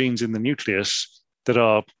for by genes in the nucleus that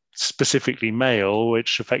are specifically male,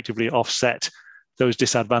 which effectively offset those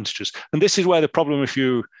disadvantages. And this is where the problem, if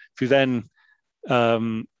you then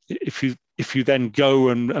go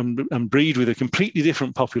and breed with a completely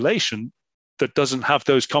different population that doesn't have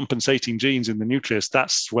those compensating genes in the nucleus,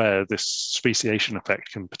 that's where this speciation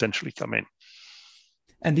effect can potentially come in.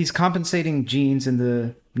 And these compensating genes in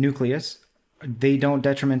the nucleus, they don't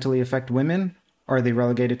detrimentally affect women? Are they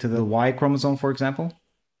relegated to the Y chromosome, for example?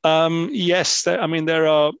 Yes, there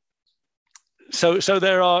are. So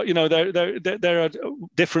there are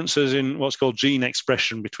differences in what's called gene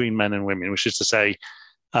expression between men and women, which is to say,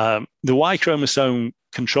 the Y chromosome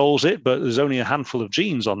controls it, but there's only a handful of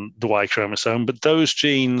genes on the Y chromosome. But those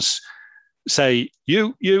genes say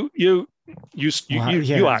you act,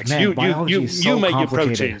 man, you make your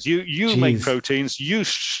proteins, you make proteins, you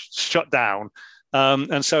shut down.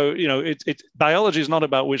 And so biology is not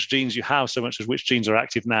about which genes you have so much as which genes are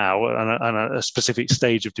active now and a specific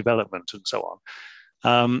stage of development and so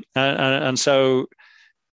on. And so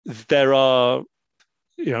there are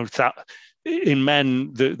in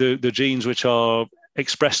men, the genes which are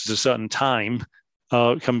expressed at a certain time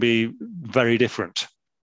can be very different.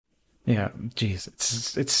 Yeah, geez,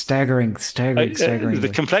 it's staggering.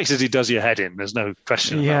 The complexity does your head in. There's no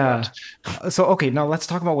question about that. So, okay, now let's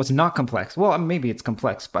talk about what's not complex. Well, maybe it's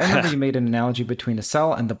complex, but I remember you made an analogy between a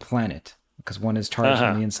cell and the planet, because one is charged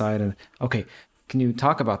on the inside. And okay, can you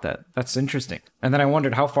talk about that? That's interesting. And then I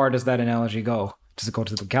wondered, how far does that analogy go? Does it go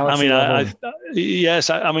to the galaxy level? Yes.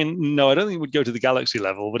 No, I don't think it would go to the galaxy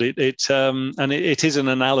level, but it is an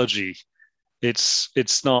analogy.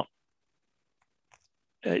 It's not.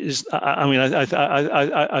 I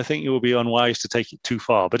think it would be unwise to take it too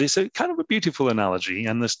far, but it's a kind of a beautiful analogy,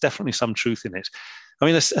 and there's definitely some truth in it. I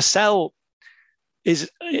mean, a cell is,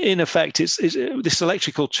 in effect, it's this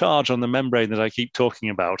electrical charge on the membrane that I keep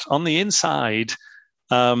talking about. On the inside,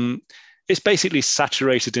 it's basically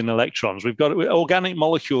saturated in electrons. We've got organic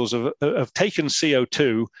molecules have taken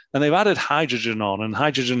CO2 and they've added hydrogen on, and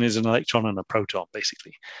hydrogen is an electron and a proton,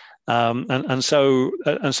 basically. And so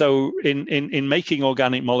in making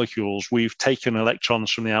organic molecules, we've taken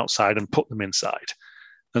electrons from the outside and put them inside.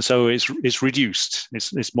 And so it's reduced.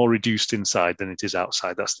 It's more reduced inside than it is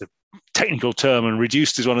outside. That's the technical term. And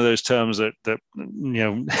reduced is one of those terms that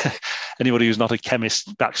anybody who's not a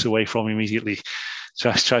chemist backs away from immediately,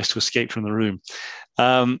 tries to escape from the room.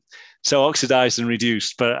 So oxidized and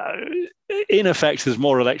reduced, but in effect, there's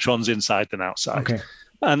more electrons inside than outside. Okay.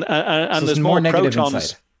 And so there's more protons.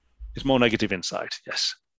 Inside. It's more negative inside.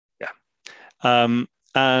 Yes. Yeah.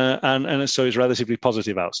 And so it's relatively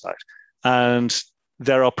positive outside. And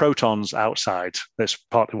there are protons outside. That's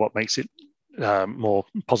partly what makes it more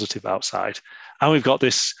positive outside. And we've got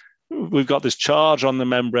this charge on the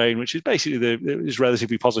membrane, which is basically is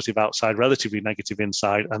relatively positive outside, relatively negative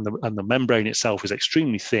inside, and the membrane itself is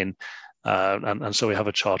extremely thin, and so we have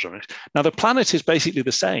a charge on it. Now the planet is basically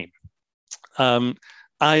the same.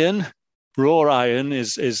 Iron, raw iron,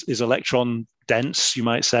 is electron dense, you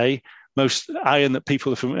might say. Most iron that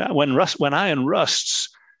people are familiar, when iron rusts,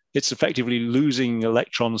 it's effectively losing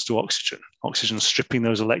electrons to oxygen. Oxygen stripping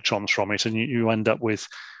those electrons from it, and you end up with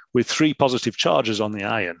 3 positive charges on the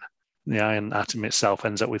iron. The iron atom itself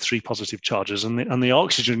ends up with 3 positive charges, and the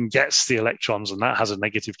oxygen gets the electrons, and that has a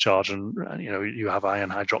negative charge. And you have iron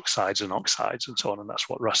hydroxides and oxides and so on, and that's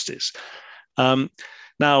what rust is.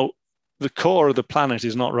 Now, the core of the planet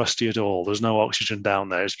is not rusty at all. There's no oxygen down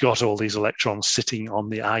there. It's got all these electrons sitting on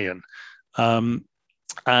the iron.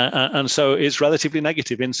 And so it's relatively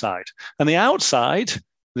negative inside. And the outside,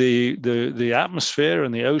 the atmosphere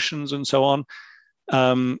and the oceans and so on,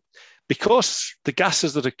 because the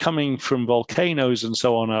gases that are coming from volcanoes and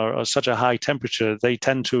so on are such a high temperature, they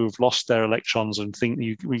tend to have lost their electrons and think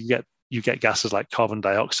you get gases like carbon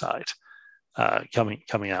dioxide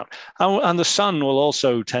coming out. And the sun will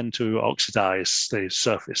also tend to oxidize the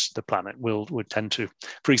surface. The planet would tend to,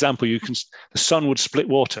 for example, the sun would split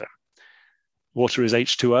water. Water is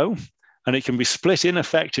H2O, and it can be split in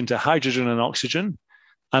effect into hydrogen and oxygen,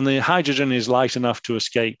 and the hydrogen is light enough to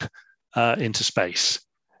escape into space.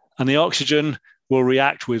 And the oxygen will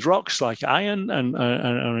react with rocks like iron,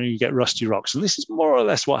 and you get rusty rocks. And this is more or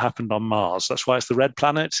less what happened on Mars. That's why it's the red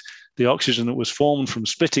planet. The oxygen that was formed from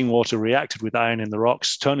splitting water reacted with iron in the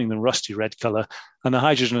rocks, turning them rusty red color, and the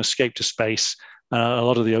hydrogen escaped to space. A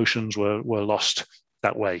lot of the oceans were lost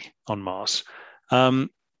that way on Mars.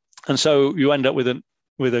 And so you end up with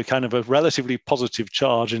a kind of a relatively positive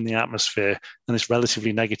charge in the atmosphere and this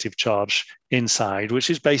relatively negative charge inside,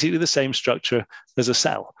 which is basically the same structure as a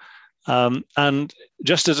cell. And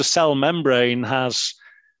just as a cell membrane has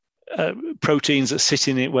proteins that sit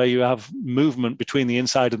in it where you have movement between the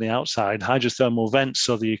inside and the outside, hydrothermal vents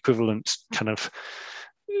are the equivalent kind of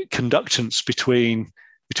conductance between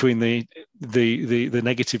the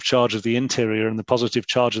negative charge of the interior and the positive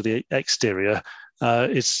charge of the exterior.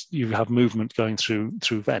 You have movement going through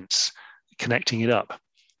vents, connecting it up.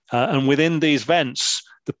 And within these vents,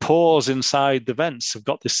 the pores inside the vents have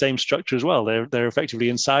got the same structure as well. They're effectively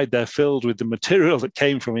inside. They're filled with the material that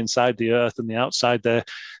came from inside the Earth, and the outside they're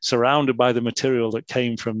surrounded by the material that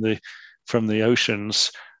came from the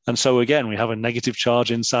oceans. And so again, we have a negative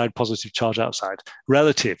charge inside, positive charge outside,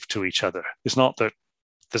 relative to each other. It's not that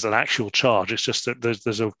there's an actual charge. It's just that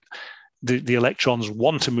the electrons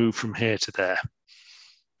want to move from here to there.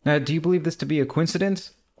 Now, do you believe this to be a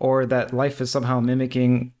coincidence, or that life is somehow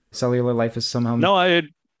mimicking cellular life is somehow? No, I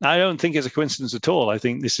don't think it's a coincidence at all. I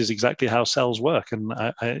think this is exactly how cells work. And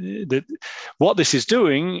what this is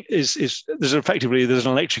doing is there's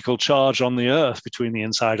an electrical charge on the Earth between the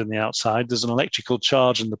inside and the outside. There's an electrical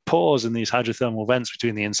charge in the pores in these hydrothermal vents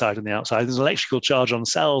between the inside and the outside. There's an electrical charge on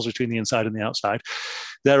cells between the inside and the outside.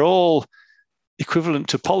 They're all equivalent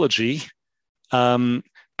topology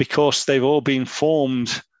because they've all been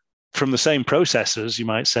formed from the same processes, you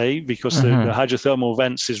might say, because the hydrothermal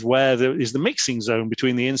vents is where there is the mixing zone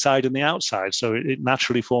between the inside and the outside. So it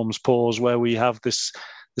naturally forms pores where we have the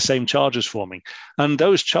same charges forming. And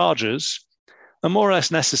those charges are more or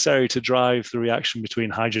less necessary to drive the reaction between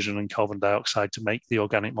hydrogen and carbon dioxide to make the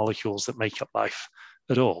organic molecules that make up life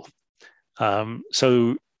at all.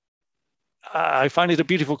 So I find it a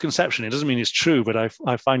beautiful conception. It doesn't mean it's true, but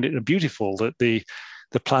I find it beautiful that the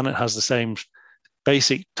planet has the same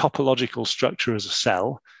basic topological structure as a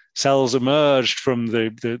cell. Cells emerged from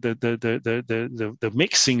the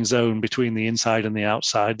mixing zone between the inside and the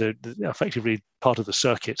outside. They're effectively part of the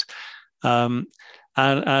circuit, and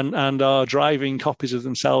are driving copies of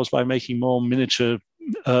themselves by making more miniature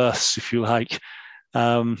Earths, if you like,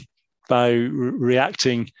 by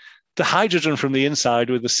reacting the hydrogen from the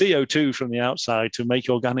inside with the CO2 from the outside to make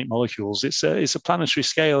organic molecules. It's a planetary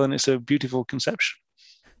scale, and it's a beautiful conception.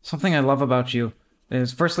 Something I love about you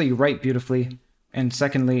is, firstly, you write beautifully, and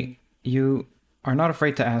secondly, you are not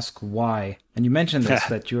afraid to ask why. And you mentioned this,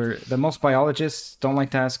 that most biologists don't like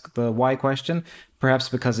to ask the why question, perhaps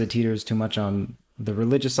because it teeters too much on the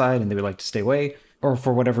religious side and they would like to stay away, or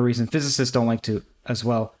for whatever reason, physicists don't like to as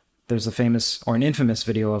well. There's a famous or an infamous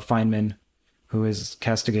video of Feynman who is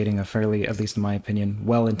castigating a fairly, at least in my opinion,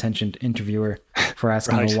 well-intentioned interviewer for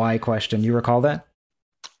asking a why question. You recall that?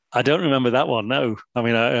 I don't remember that one, no. I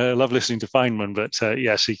mean, I love listening to Feynman, but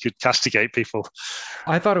yes, he could castigate people.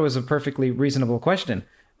 I thought it was a perfectly reasonable question.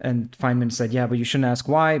 And Feynman said, yeah, but you shouldn't ask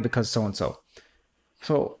why because so-and-so.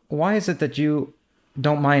 So why is it that you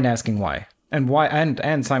don't mind asking why? And why,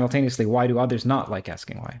 and simultaneously, why do others not like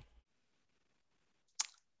asking why?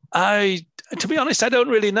 To be honest, I don't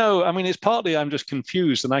really know. I mean, it's partly I'm just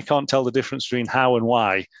confused and I can't tell the difference between how and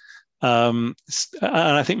why. And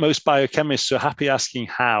I think most biochemists are happy asking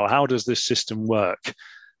how. How does this system work?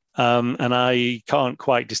 And I can't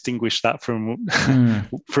quite distinguish that from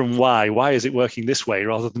from why. Why is it working this way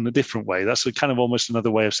rather than a different way? That's a kind of almost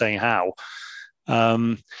another way of saying how.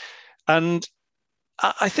 And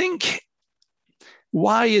I think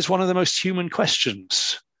why is one of the most human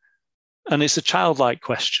questions. And it's a childlike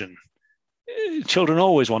question. Children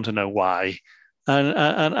always want to know why.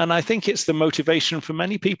 And I think it's the motivation for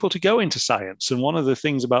many people to go into science. And one of the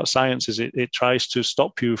things about science is it tries to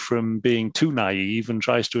stop you from being too naive and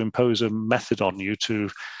tries to impose a method on you to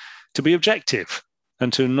be objective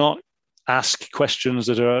and to not ask questions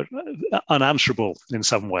that are unanswerable in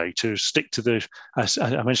some way, to stick to as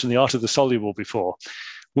I mentioned, the art of the soluble before.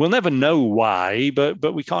 We'll never know why,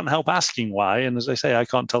 but we can't help asking why. And as I say, I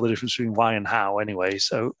can't tell the difference between why and how anyway.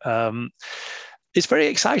 So it's very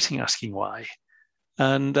exciting asking why.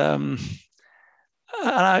 And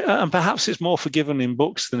perhaps it's more forgiven in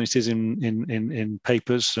books than it is in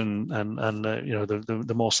papers and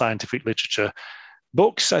the more scientific literature.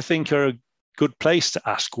 Books, I think, are a good place to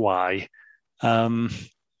ask why.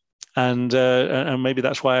 And maybe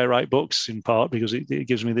that's why I write books, in part because it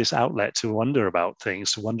gives me this outlet to wonder about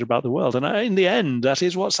things, to wonder about the world. And in the end, that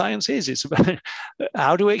is what science is. It's about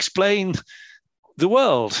how do we explain the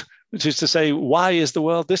world, which is to say, why is the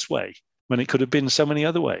world this way when it could have been so many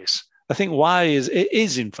other ways? I think why is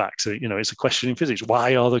in fact, it's a question in physics.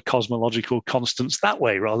 Why are the cosmological constants that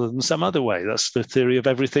way rather than some other way? That's the theory of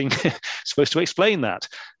everything supposed to explain that.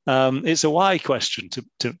 It's a why question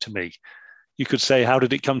to me. You could say, how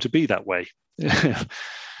did it come to be that way?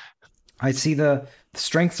 I see the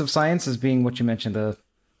strengths of science as being what you mentioned, the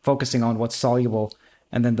focusing on what's soluble.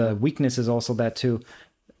 And then the weakness is also that too.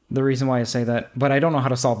 The reason why I say that, but I don't know how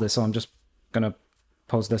to solve this, so I'm just going to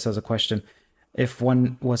pose this as a question. If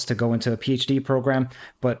one was to go into a PhD program,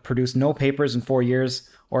 but produce no papers in 4 years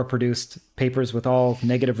or produced papers with all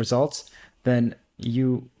negative results, then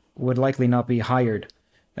you would likely not be hired.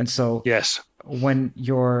 And so yes, when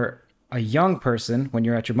you're a young person, when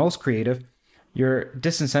you're at your most creative, you're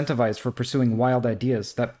disincentivized for pursuing wild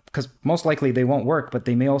ideas because most likely they won't work, but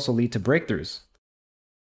they may also lead to breakthroughs.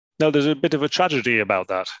 No, there's a bit of a tragedy about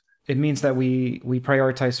that. It means that we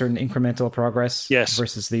prioritize certain incremental progress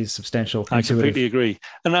versus these substantial. I completely agree.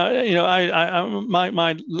 And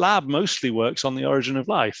my lab mostly works on the origin of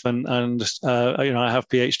life, and I have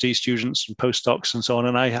PhD students and postdocs and so on,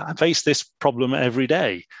 and I face this problem every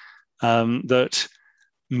day that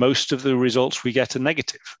most of the results we get are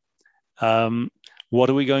negative. What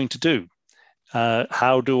are we going to do?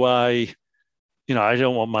 How do I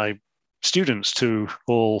don't want my students to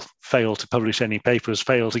all fail to publish any papers,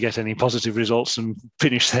 fail to get any positive results and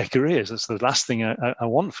finish their careers. That's the last thing I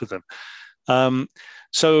want for them.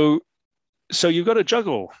 So you've got to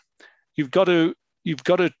juggle. You've got to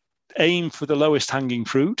aim for the lowest hanging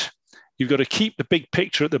fruit. You've got to keep the big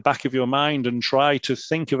picture at the back of your mind and try to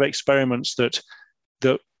think of experiments that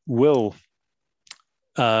will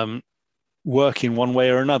work in one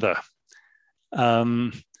way or another.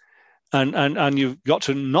 And you've got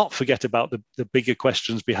to not forget about the bigger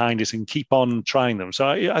questions behind it and keep on trying them. So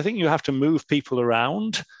I think you have to move people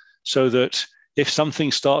around so that if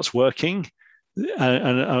something starts working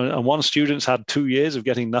and one student's had 2 years of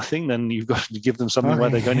getting nothing, then you've got to give them something where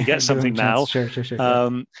they're going to get something now. Sure.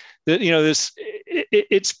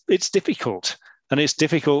 It's difficult, and it's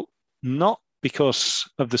difficult not because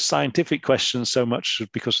of the scientific questions so much as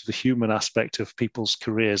because of the human aspect of people's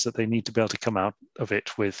careers, that they need to be able to come out of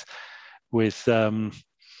it with a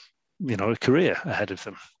career ahead of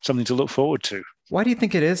them, something to look forward to. Why do you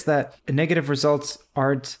think it is that negative results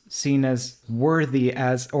aren't seen as worthy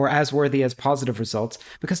as positive results?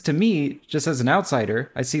 Because to me, just as an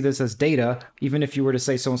outsider, I see this as data. Even if you were to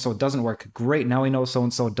say so-and-so doesn't work, great, now we know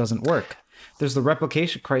so-and-so doesn't work. There's the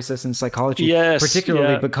replication crisis in psychology, Yes,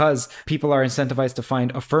 particularly yeah. because people are incentivized to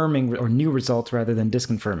find affirming or new results rather than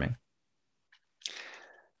disconfirming.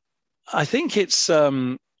 I think it's. I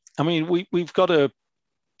mean, we've got a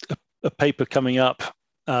paper coming up.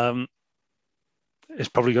 It's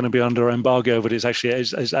probably going to be under embargo, but it's actually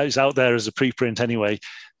it's out there as a preprint anyway.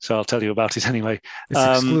 So I'll tell you about it anyway. It's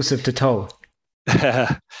exclusive to TOE.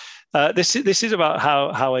 This is about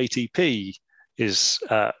how ATP is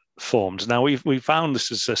formed. Now we found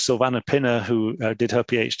this is Silvana Pinner, who did her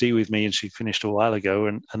PhD with me, and she finished a while ago,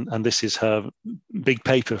 and this is her big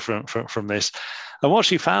paper from this. And what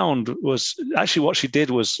she found was actually what she did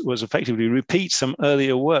was effectively repeat some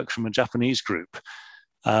earlier work from a Japanese group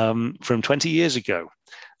from 20 years ago,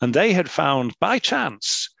 and they had found by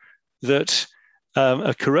chance that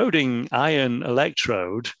a corroding iron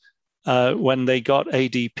electrode, when they got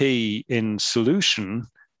ADP in solution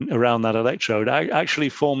around that electrode, actually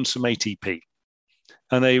formed some ATP.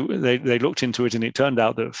 And they looked into it, and it turned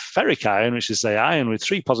out that ferric iron, which is the iron with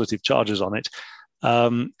 3 positive charges on it,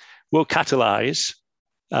 will catalyze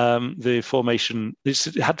the formation.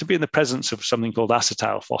 It had to be in the presence of something called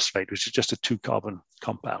acetyl phosphate, which is just a 2-carbon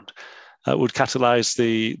compound. Would catalyze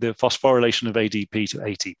the phosphorylation of ADP to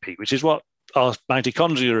ATP, which is what our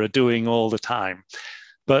mitochondria are doing all the time.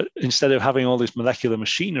 But instead of having all this molecular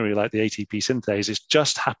machinery like the ATP synthase, it's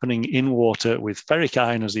just happening in water with ferric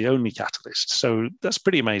iron as the only catalyst. So that's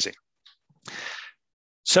pretty amazing.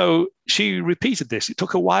 So she repeated this. It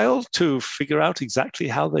took a while to figure out exactly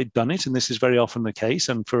how they'd done it, and this is very often the case.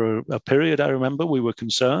 And for a period, I remember we were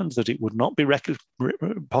concerned that it would not be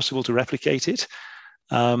possible to replicate it.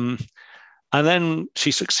 And then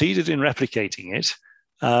she succeeded in replicating it.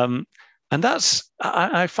 And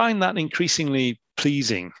I find that increasingly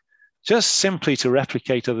pleasing, just simply to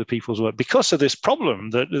replicate other people's work, because of this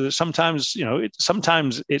problem that sometimes,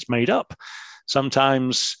 sometimes it's made up,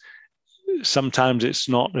 sometimes it's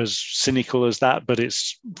not as cynical as that, but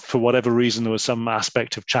it's for whatever reason there was some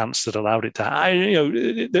aspect of chance that allowed it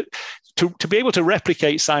to. To be able to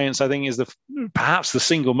replicate science, I think, is perhaps the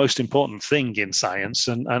single most important thing in science,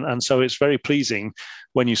 and so it's very pleasing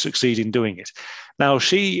when you succeed in doing it. Now,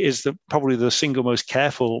 she is probably the single most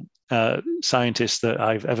careful scientist that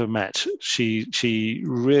I've ever met. She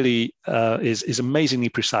really is amazingly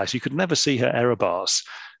precise. You could never see her error bars,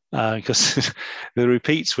 because the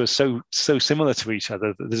repeats were so similar to each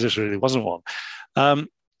other that there just really wasn't one.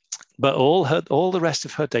 But all the rest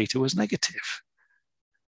of her data was negative,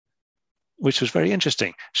 which was very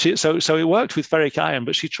interesting. So it worked with ferric iron,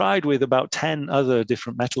 but she tried with about 10 other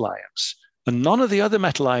different metal ions, and none of the other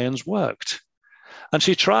metal ions worked. And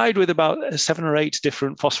she tried with about 7 or 8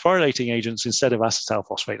 different phosphorylating agents instead of acetyl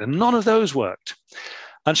phosphate, and none of those worked.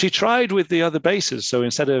 And she tried with the other bases. So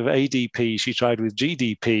instead of ADP, she tried with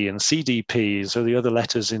GDP and CDP, so the other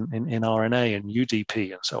letters in RNA, and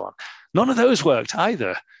UDP and so on. None of those worked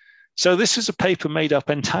either. So this is a paper made up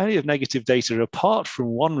entirely of negative data, apart from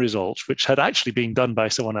one result, which had actually been done by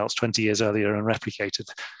someone else 20 years earlier and replicated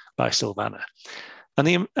by Silvana.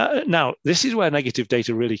 And now, this is where negative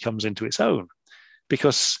data really comes into its own,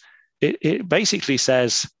 because it basically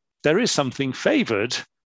says there is something favored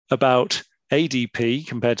about ADP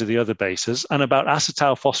compared to the other bases, and about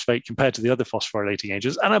acetyl phosphate compared to the other phosphorylating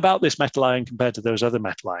agents, and about this metal ion compared to those other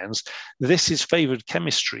metal ions. This is favored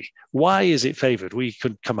chemistry. Why is it favored? We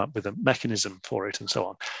could come up with a mechanism for it and so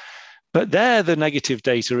on. But there, the negative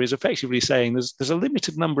data is effectively saying there's a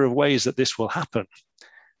limited number of ways that this will happen.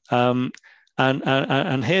 And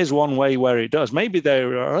here's one way where it does. Maybe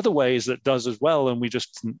there are other ways that does as well, and we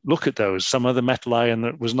just look at those. Some other metal ion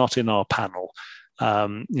that was not in our panel.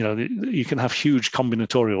 You can have huge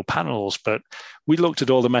combinatorial panels, but we looked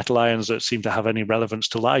at all the metal ions that seemed to have any relevance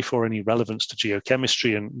to life or any relevance to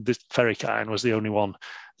geochemistry, and this ferric ion was the only one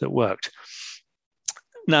that worked.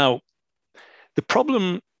 Now, the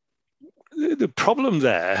problem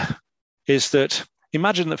there is that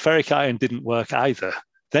imagine that ferric ion didn't work either.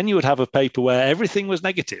 Then you would have a paper where everything was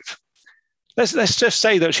negative. Let's just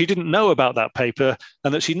say that she didn't know about that paper,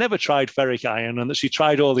 and that she never tried ferric iron, and that she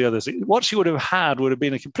tried all the others. What she would have had would have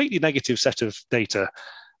been a completely negative set of data,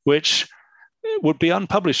 which would be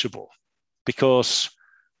unpublishable because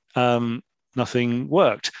nothing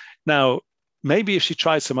worked. Now, maybe if she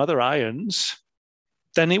tried some other ions,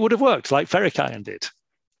 then it would have worked like ferric iron did.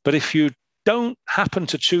 But if you don't happen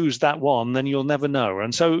to choose that one, then you'll never know.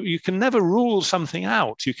 And so you can never rule something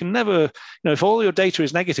out. You can never, if all your data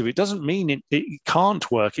is negative, it doesn't mean it can't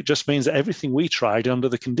work. It just means that everything we tried under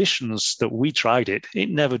the conditions that we tried it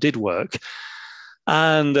never did work.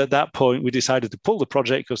 And at that point, we decided to pull the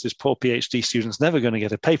project because this poor PhD student's never going to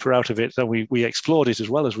get a paper out of it. So we explored it as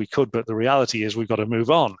well as we could, but the reality is we've got to move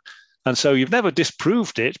on. And so you've never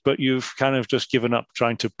disproved it, but you've kind of just given up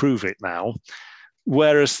trying to prove it now.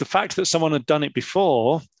 Whereas the fact that someone had done it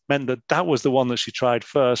before meant that that was the one that she tried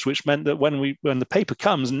first, which meant that when the paper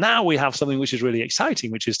comes, now we have something which is really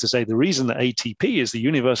exciting, which is to say the reason that ATP is the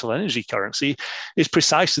universal energy currency is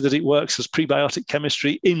precisely that it works as prebiotic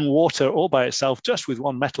chemistry in water all by itself, just with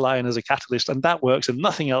one metal ion as a catalyst, and that works and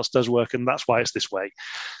nothing else does work, and that's why it's this way.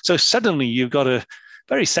 So suddenly you've got a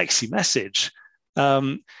very sexy message,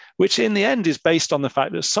 which in the end is based on the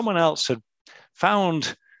fact that someone else had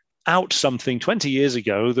found out something 20 years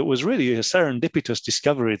ago that was really a serendipitous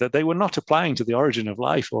discovery that they were not applying to the origin of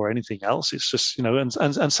life or anything else. It's just,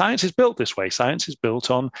 and science is built this way. Science is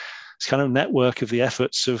built on this kind of network of the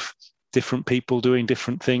efforts of different people doing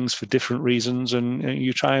different things for different reasons. And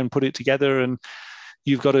you try and put it together, and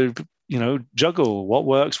you've got to, juggle what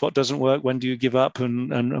works, what doesn't work, when do you give up?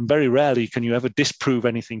 And very rarely can you ever disprove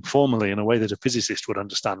anything formally in a way that a physicist would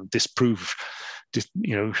understand. Disprove,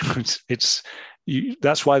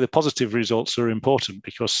 that's why the positive results are important,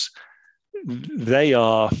 because they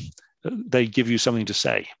give you something to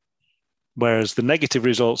say, whereas the negative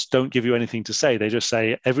results don't give you anything to say. They just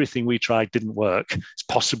say everything we tried didn't work. It's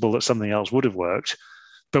possible that something else would have worked,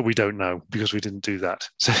 but we don't know because we didn't do that.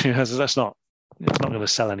 So it's not going to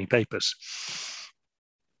sell any papers.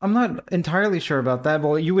 I'm not entirely sure about that.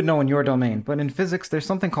 Well, you would know in your domain, but in physics, there's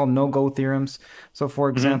something called no-go theorems. So, for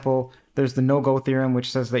example, there's the no-go theorem, which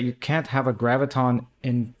says that you can't have a graviton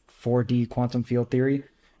in 4D quantum field theory.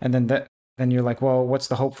 And then you're like, well, what's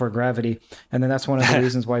the hope for gravity? And then that's one of the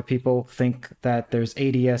reasons why people think that there's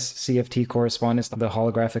ADS CFT correspondence to the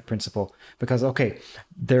holographic principle. Because, okay,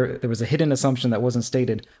 there was a hidden assumption that wasn't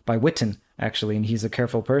stated by Witten, actually, and he's a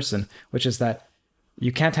careful person, which is that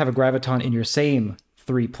you can't have a graviton in your same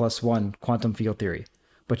 3+1 quantum field theory,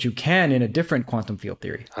 but you can in a different quantum field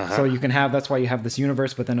theory. So you can have, that's why you have this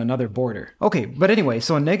universe but then another border. Okay, but anyway,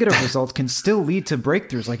 so a negative result can still lead to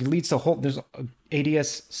breakthroughs. Like it leads to there's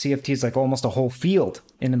ADS CFT is like almost a whole field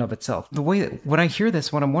in and of itself. The way that, when I hear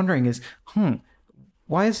this, what I'm wondering is,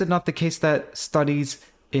 why is it not the case that studies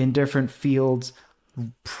in different fields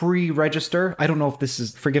pre-register? I don't know if this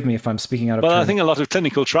is, forgive me if I'm speaking out of turn. I think a lot of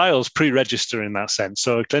clinical trials pre-register in that sense.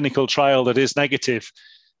 So a clinical trial that is negative,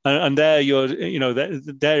 and there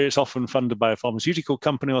there it's often funded by a pharmaceutical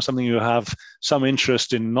company or something who have some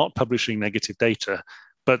interest in not publishing negative data,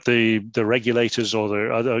 but the regulators or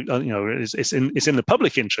the other, it's in the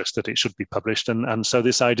public interest that it should be published, and so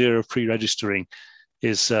this idea of pre-registering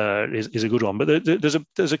is a good one. But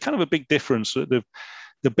there's a kind of a big difference.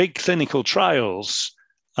 The big clinical trials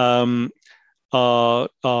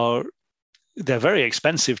they're very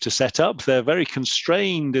expensive to set up. They're very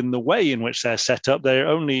constrained in the way in which they're set up. They're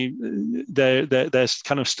kind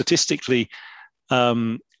of statistically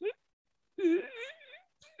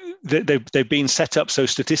they've been set up so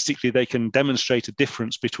statistically they can demonstrate a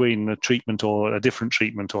difference between a treatment or a different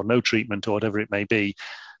treatment or no treatment or whatever it may be.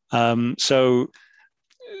 So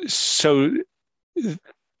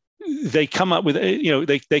they come up with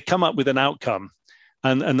they come up with an outcome,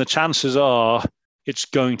 and the chances are it's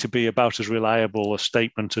going to be about as reliable a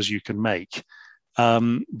statement as you can make.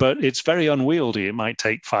 But it's very unwieldy. It might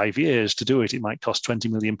take 5 years to do it. It might cost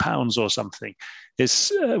 £20 million or something.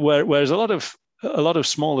 It's whereas a lot of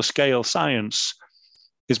smaller scale science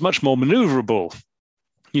is much more maneuverable.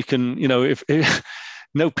 You can, if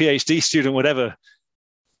no PhD student would ever.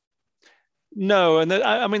 No, and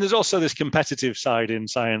there's also this competitive side in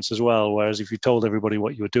science as well. Whereas if you told everybody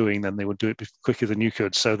what you were doing, then they would do it quicker than you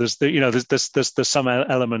could. So there's some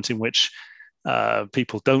element in which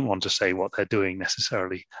people don't want to say what they're doing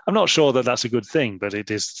necessarily. I'm not sure that that's a good thing, but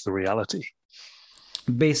it is the reality.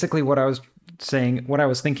 Basically, what I was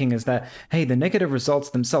thinking is that, hey, the negative results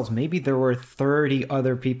themselves, maybe there were 30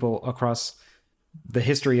 other people across the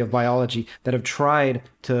history of biology that have tried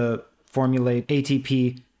to formulate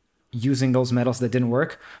ATP using those metals that didn't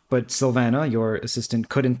work, but Silvana, your assistant,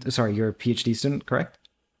 your PhD student, correct?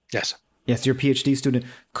 Yes, your PhD student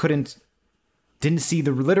didn't see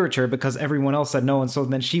the literature because everyone else said no, and so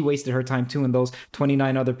then she wasted her time too, and those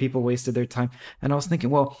 29 other people wasted their time. And I was thinking,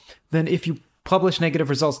 well, then if you publish negative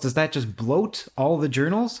results, does that just bloat all the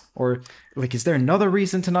journals, or like is there another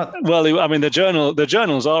reason to not? Well, I mean, the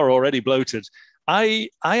journals are already bloated. I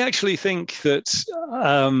actually think that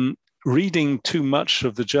reading too much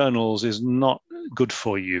of the journals is not good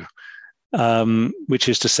for you, which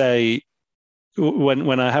is to say,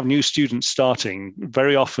 when I have new students starting,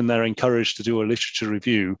 very often they're encouraged to do a literature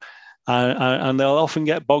review. And they'll often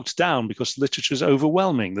get bogged down because literature is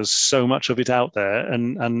overwhelming. There's so much of it out there,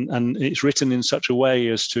 and it's written in such a way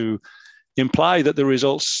as to imply that the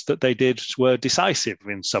results that they did were decisive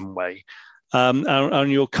in some way.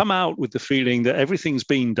 And you'll come out with the feeling that everything's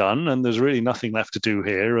been done and there's really nothing left to do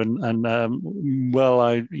here. You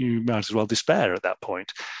might as well despair at that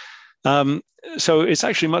point. So it's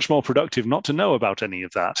actually much more productive not to know about any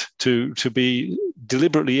of that, to be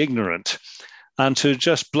deliberately ignorant and to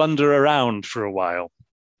just blunder around for a while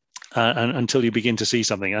until you begin to see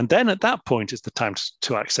something. And then at that point, it's the time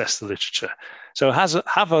to access the literature. So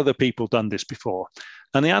have other people done this before?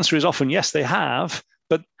 And the answer is often yes, they have,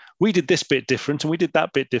 but we did this bit different and we did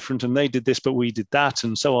that bit different and they did this, but we did that,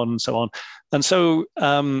 and so on and so on. And so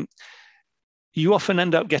you often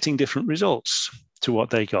end up getting different results to what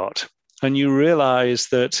they got. And you realize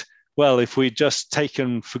that, well, if we'd just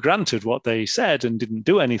taken for granted what they said and didn't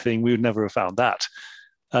do anything, we would never have found that.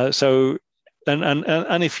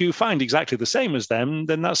 And if you find exactly the same as them,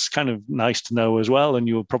 then that's kind of nice to know as well. And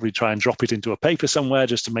you'll probably try and drop it into a paper somewhere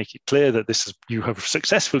just to make it clear that you have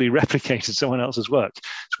successfully replicated someone else's work.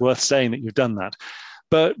 It's worth saying that you've done that.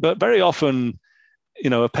 But very often,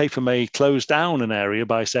 a paper may close down an area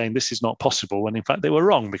by saying this is not possible, when in fact they were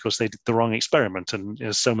wrong because they did the wrong experiment. And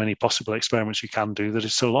there's so many possible experiments you can do that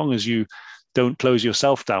so long as you don't close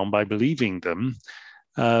yourself down by believing them,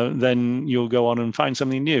 then you'll go on and find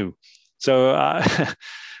something new. So I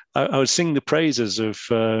would sing the praises of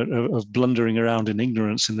blundering around in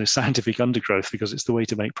ignorance in the scientific undergrowth, because it's the way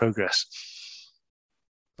to make progress.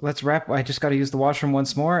 Let's wrap. I just got to use the washroom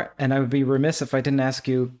once more, and I would be remiss if I didn't ask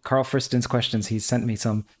you Carl Friston's questions. He sent me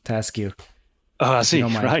some to ask you. Oh, I see.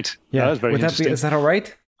 Right. Yeah. That was very interesting. Is that all right?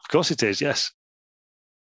 Of course it is, yes.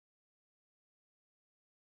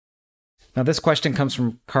 Now, this question comes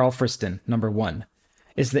from Carl Friston, number 1.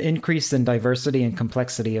 Is the increase in diversity and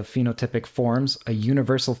complexity of phenotypic forms a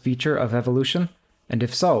universal feature of evolution? And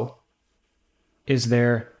if so, is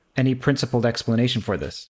there any principled explanation for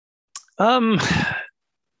this? The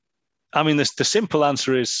simple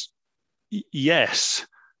answer is yes.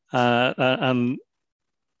 And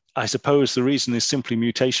I suppose the reason is simply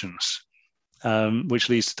mutations, which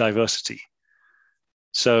leads to diversity.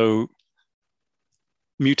 So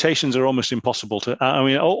mutations are almost impossible to.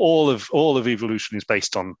 All of evolution is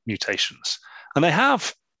based on mutations, and they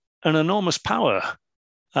have an enormous power.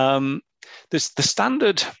 The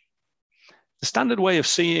standard way of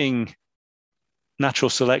seeing natural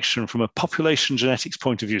selection from a population genetics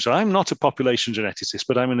point of view. So I'm not a population geneticist,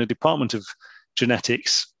 but I'm in a department of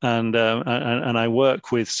genetics, and I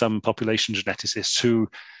work with some population geneticists who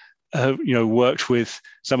worked with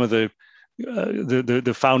some of the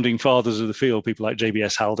founding fathers of the field, people like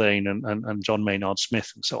JBS Haldane and John Maynard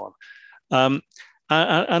Smith and so on.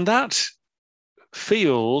 And that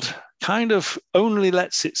field kind of only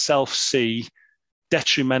lets itself see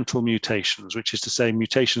detrimental mutations, which is to say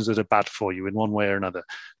mutations that are bad for you in one way or another.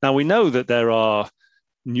 Now, we know that there are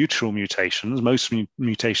neutral mutations. Most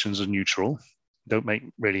mutations are neutral, don't make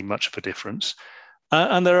really much of a difference.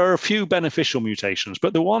 And there are a few beneficial mutations,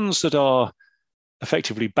 but the ones that are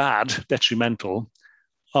effectively bad, detrimental,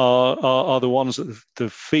 are the ones that the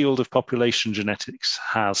field of population genetics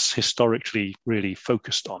has historically really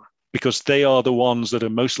focused on, because they are the ones that are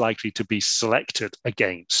most likely to be selected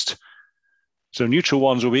against. So neutral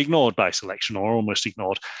ones will be ignored by selection, or almost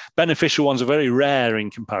ignored. Beneficial ones are very rare in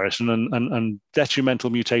comparison, and detrimental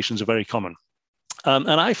mutations are very common. And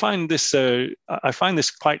I find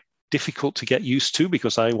this quite difficult to get used to,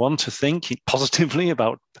 because I want to think positively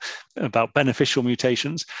about beneficial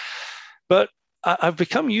mutations. But I've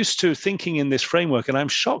become used to thinking in this framework, and I'm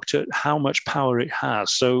shocked at how much power it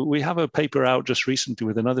has. So we have a paper out just recently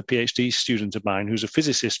with another PhD student of mine who's a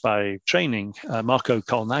physicist by training, Marco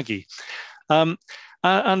Colnaghi.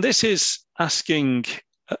 And this is asking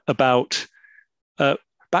about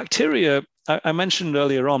bacteria. I mentioned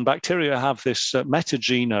earlier on, bacteria have this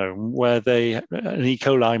metagenome where an E.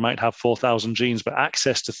 coli might have 4,000 genes, but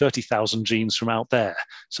access to 30,000 genes from out there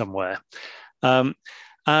somewhere. And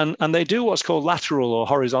they do what's called lateral or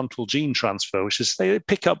horizontal gene transfer, which is they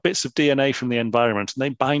pick up bits of DNA from the environment and they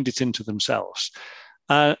bind it into themselves.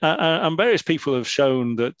 And various people have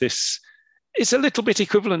shown that this is a little bit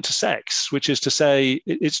equivalent to sex, which is to say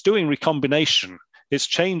it's doing recombination. It's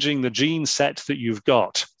changing the gene set that you've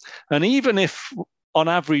got. And even if on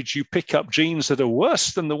average you pick up genes that are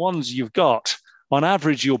worse than the ones you've got, on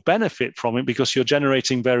average you'll benefit from it because you're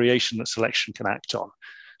generating variation that selection can act on.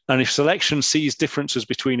 And if selection sees differences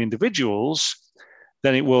between individuals,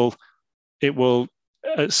 then it will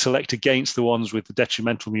select against the ones with the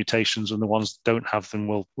detrimental mutations, and the ones that don't have them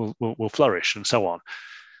will flourish, and so on.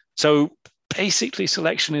 So basically,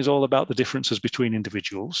 selection is all about the differences between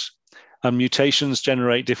individuals, and mutations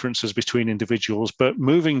generate differences between individuals, but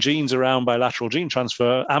moving genes around by lateral gene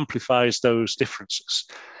transfer amplifies those differences.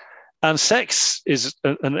 And sex is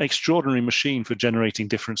an extraordinary machine for generating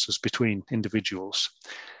differences between individuals.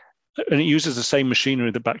 And it uses the same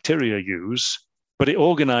machinery that bacteria use, but it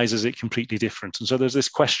organizes it completely different. And so there's this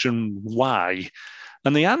question, why?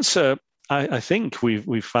 And the answer, I think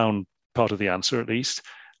we've found part of the answer at least.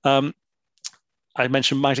 I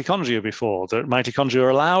mentioned mitochondria before, that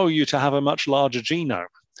mitochondria allow you to have a much larger genome.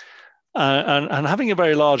 And having a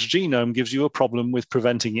very large genome gives you a problem with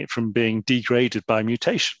preventing it from being degraded by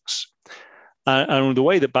mutations. And the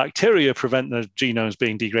way that bacteria prevent the genomes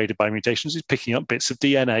being degraded by mutations is picking up bits of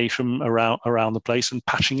DNA from around the place and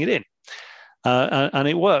patching it in. And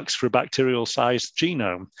it works for a bacterial-sized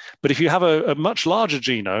genome. But if you have a much larger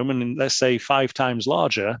genome, and let's say 5 times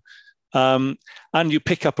larger, and you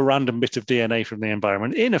pick up a random bit of DNA from the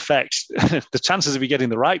environment, in effect, the chances of you getting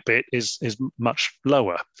the right bit is much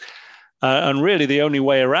lower. And really, the only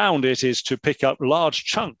way around it is to pick up large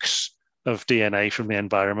chunks of DNA from the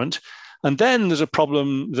environment. And then there's a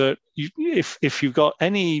problem that if you've got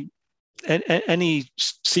any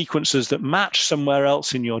sequences that match somewhere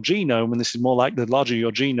else in your genome, and this is more like the larger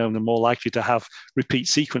your genome, the more likely to have repeat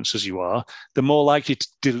sequences you are, the more likely to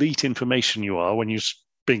delete information you are when you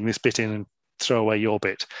bring this bit in and throw away your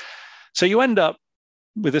bit. So you end up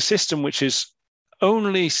with a system which is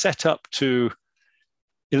only set up to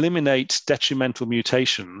eliminate detrimental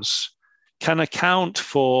mutations, can account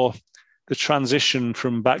for the transition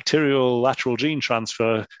from bacterial lateral gene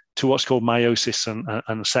transfer to what's called meiosis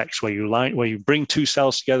and sex, where you bring 2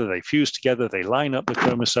 cells together, they fuse together, they line up the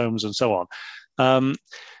chromosomes, and so on.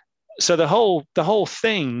 So the whole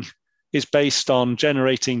thing is based on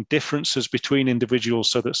generating differences between individuals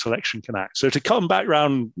so that selection can act. So to come back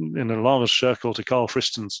round in a long circle to Carl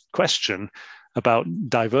Friston's question about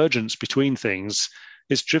divergence between things,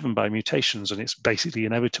 it's driven by mutations, and it's basically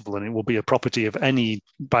inevitable, and it will be a property of any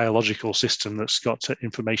biological system that's got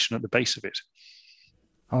information at the base of it.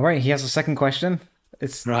 All right, he has a second question.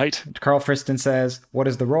 It's right. Carl Friston says, what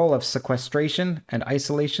is the role of sequestration and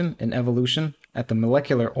isolation in evolution at the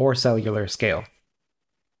molecular or cellular scale?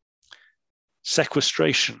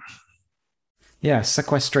 Sequestration. Yeah,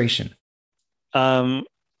 sequestration. So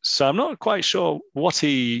I'm not quite sure what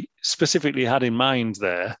he specifically had in mind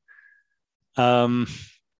there. I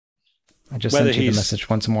just sent you the message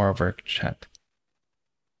once more over chat.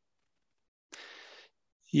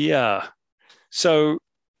 Yeah. So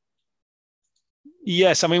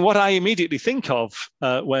yes, I mean, what I immediately think of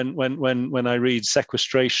when I read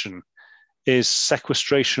sequestration is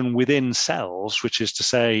sequestration within cells, which is to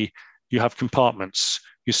say you have compartments.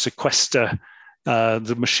 You sequester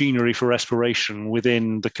the machinery for respiration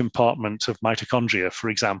within the compartment of mitochondria, for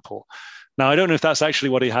example. Now, I don't know if that's actually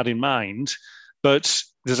what he had in mind, but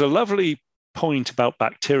there's a lovely point about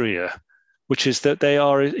bacteria, which is that they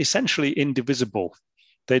are essentially indivisible.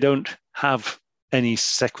 They don't have any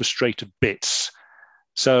sequestrated bits.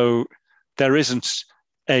 So there isn't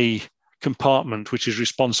a compartment which is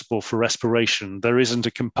responsible for respiration. There isn't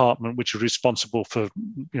a compartment which is responsible for,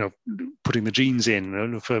 putting the genes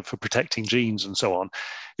in, for protecting genes and so on.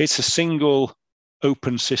 It's a single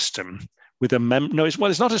open system with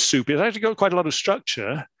it's not a soup. It's actually got quite a lot of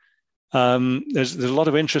structure. There's a lot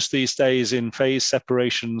of interest these days in phase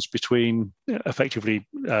separations between effectively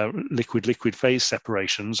liquid phase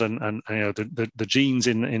separations, and the genes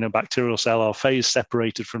in a bacterial cell are phase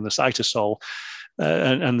separated from the cytosol,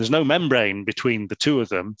 and there's no membrane between the two of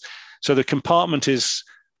them. So the compartment is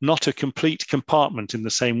not a complete compartment in the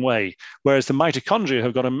same way, whereas the mitochondria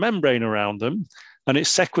have got a membrane around them, and it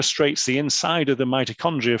sequestrates the inside of the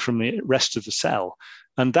mitochondria from the rest of the cell.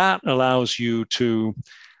 And that allows you to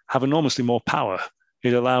have enormously more power.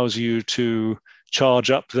 It allows you to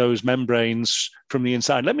charge up those membranes from the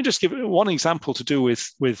inside. Let me just give one example to do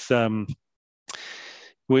with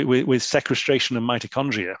sequestration and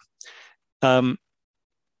mitochondria.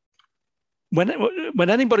 When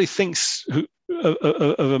anybody thinks of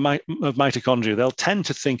mitochondria, they'll tend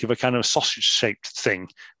to think of a kind of sausage-shaped thing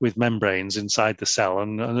with membranes inside the cell,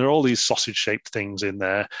 and there are all these sausage-shaped things in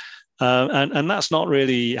there, and that's not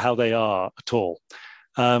really how they are at all.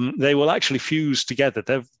 They will actually fuse together.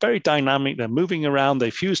 They're very dynamic. They're moving around.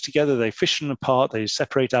 They fuse together. They fission apart. They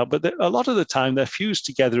separate out. But a lot of the time, they're fused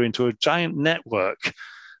together into a giant network,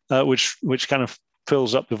 which kind of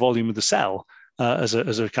fills up the volume of the cell as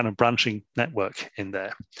a kind of branching network in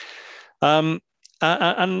there.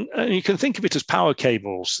 and you can think of it as power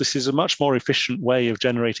cables. This is a much more efficient way of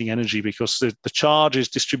generating energy because the charge is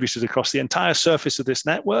distributed across the entire surface of this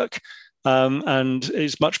network, and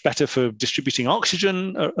is much better for distributing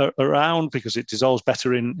oxygen around because it dissolves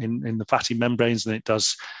better in the fatty membranes than it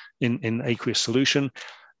does in aqueous solution.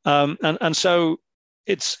 And so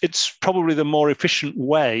it's probably the more efficient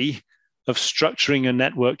way of structuring a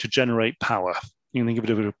network to generate power. You can think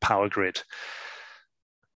of it as a power grid.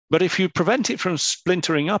 But if you prevent it from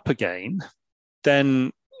splintering up again,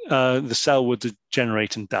 then the cell would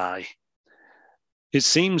degenerate and die. It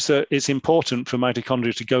seems that it's important for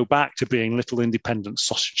mitochondria to go back to being little independent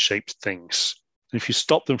sausage-shaped things. And if you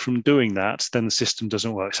stop them from doing that, then the system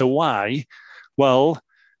doesn't work. So why? Well,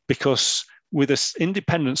 because with this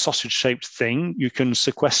independent sausage-shaped thing, you can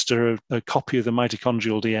sequester a copy of the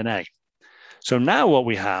mitochondrial DNA. So now what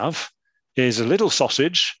we have is a little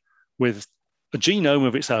sausage with a genome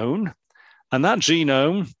of its own, and that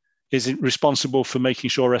genome is responsible for making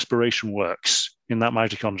sure respiration works in that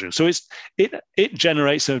mitochondria. So it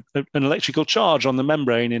generates an electrical charge on the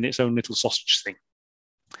membrane in its own little sausage thing.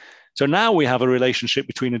 So now we have a relationship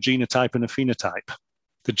between a genotype and a phenotype.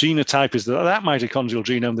 The genotype is that mitochondrial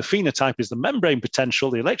genome. The phenotype is the membrane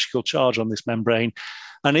potential, the electrical charge on this membrane.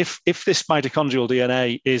 And if this mitochondrial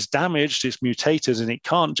DNA is damaged, it's mutated, and it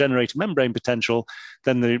can't generate membrane potential,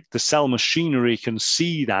 then the cell machinery can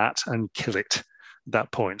see that and kill it at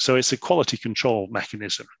that point. So it's a quality control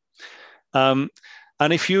mechanism. And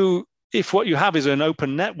if what you have is an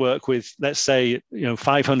open network with, let's say,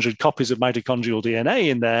 500 copies of mitochondrial DNA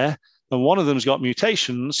in there, and one of them's got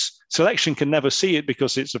mutations, selection can never see it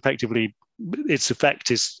because its effect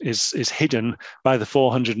is hidden by the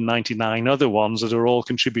 499 other ones that are all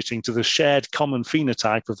contributing to the shared common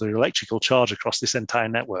phenotype of the electrical charge across this entire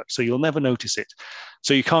network. So you'll never notice it.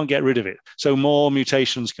 So you can't get rid of it. So more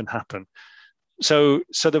mutations can happen. So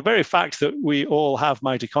the very fact that we all have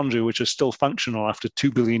mitochondria, which are still functional after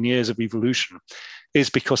 2 billion years of evolution, is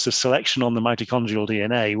because of selection on the mitochondrial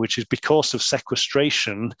DNA, which is because of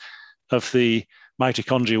sequestration of the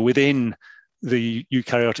mitochondria within the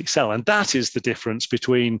eukaryotic cell. And that is the difference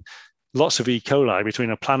between lots of E. coli, between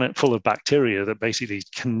a planet full of bacteria that basically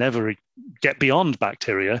can never get beyond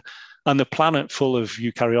bacteria, and the planet full of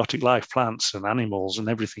eukaryotic life, plants and animals and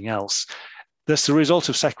everything else. That's the result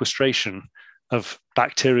of sequestration of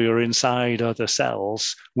bacteria inside other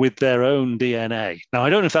cells with their own DNA. Now, I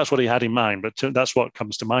don't know if that's what he had in mind, but that's what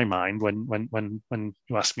comes to my mind when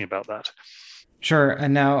you ask me about that. Sure.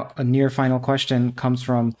 And now a near final question comes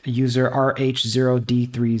from user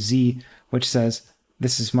RH0D3Z, which says,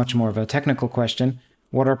 this is much more of a technical question.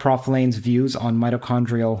 What are Prof. Lane's views on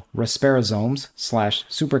mitochondrial respirasomes /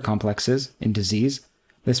 supercomplexes in disease?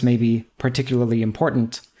 This may be particularly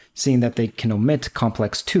important, seeing that they can omit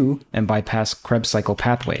complex 2 and bypass Krebs cycle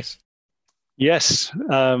pathways. Yes,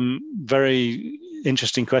 very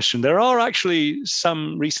interesting question. There are actually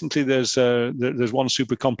some recently. There's one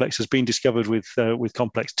super complex has been discovered with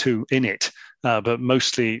complex 2 in it, but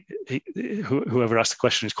mostly whoever asked the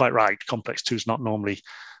question is quite right. Complex 2 is not normally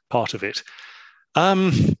part of it.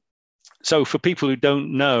 So for people who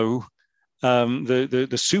don't know,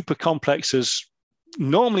 the super complexes,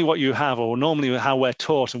 normally what you have, or normally how we're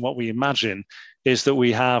taught and what we imagine, is that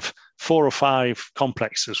we have 4 or 5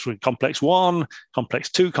 complexes, from complex 1, complex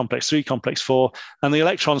 2, complex 3, complex 4, and the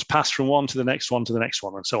electrons pass from one to the next one to the next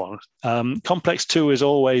one, and so on. Complex 2 is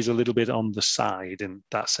always a little bit on the side in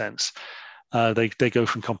that sense. They go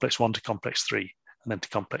from complex 1 to complex 3, and then to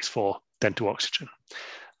complex 4, then to oxygen.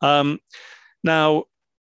 Now,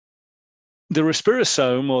 the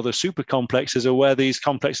respirosome or the supercomplexes are where these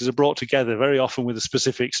complexes are brought together, very often with a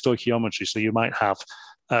specific stoichiometry. So you might have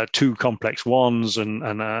 2 complex 1s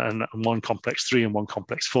and 1 complex 3 and 1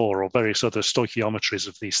 complex 4, or various other stoichiometries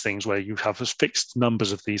of these things where you have fixed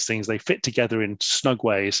numbers of these things. They fit together in snug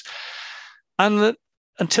ways. And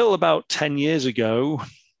until about 10 years ago,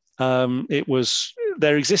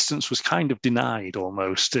 their existence was kind of denied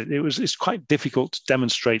almost. It's quite difficult to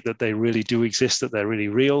demonstrate that they really do exist, that they're really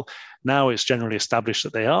real. Now it's generally established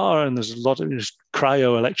that they are, and there's a lot of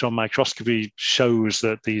cryo-electron microscopy shows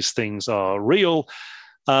that these things are real.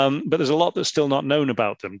 But there's a lot that's still not known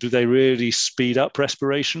about them. Do they really speed up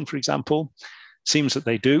respiration, for example? Seems that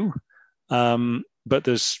they do. But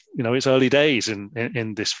there's, it's early days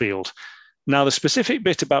in this field. Now, the specific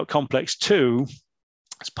bit about complex 2,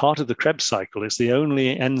 it's part of the Krebs cycle. It's the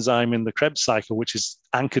only enzyme in the Krebs cycle which is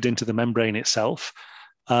anchored into the membrane itself,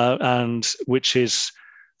 and which is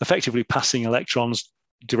effectively passing electrons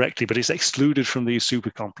directly, but it's excluded from these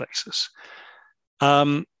supercomplexes.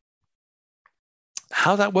 How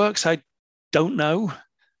that works, I don't know.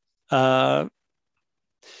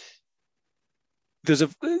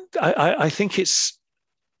 I think it's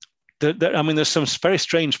I mean, there's some very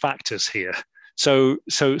strange factors here. So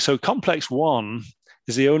complex 1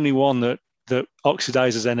 is the only one that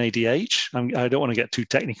oxidizes NADH. I don't want to get too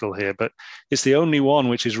technical here, but it's the only one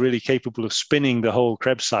which is really capable of spinning the whole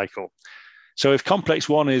Krebs cycle. So if complex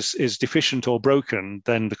 1 is deficient or broken,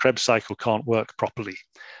 then the Krebs cycle can't work properly.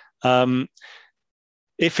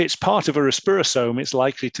 If it's part of a respirosome, it's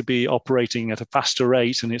likely to be operating at a faster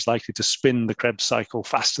rate, and it's likely to spin the Krebs cycle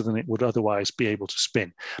faster than it would otherwise be able to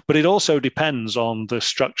spin. But it also depends on the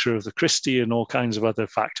structure of the cristae and all kinds of other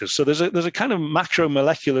factors. So there's a kind of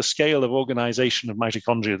macromolecular scale of organization of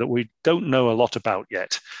mitochondria that we don't know a lot about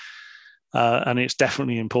yet, and it's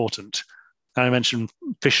definitely important. I mentioned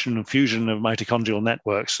fission and fusion of mitochondrial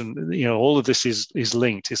networks, and all of this is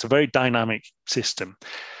linked. It's a very dynamic system.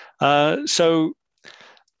 So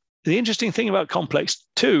the interesting thing about complex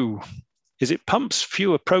 2 is it pumps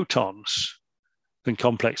fewer protons than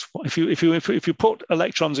complex 1. If you put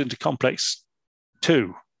electrons into complex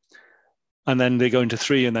 2 and then they go into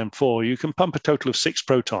 3 and then 4, you can pump a total of 6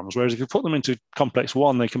 protons. Whereas if you put them into complex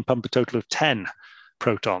 1, they can pump a total of 10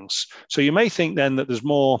 protons. So you may think then that there's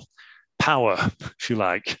more power, if you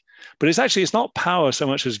like, but it's not power so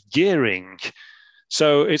much as gearing.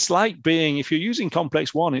 So it's like being, if you're using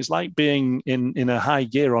complex 1, it's like being in a high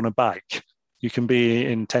gear on a bike. You can be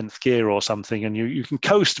in 10th gear or something, and you can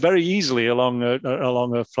coast very easily along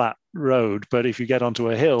a flat road. But if you get onto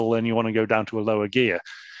a hill, then you want to go down to a lower gear.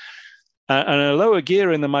 And a lower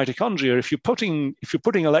gear in the mitochondria, if you're putting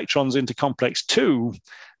electrons into complex 2,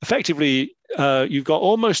 effectively you've got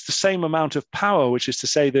almost the same amount of power, which is to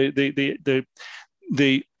say the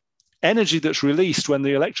energy that's released when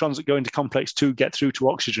the electrons that go into complex 2 get through to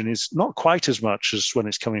oxygen is not quite as much as when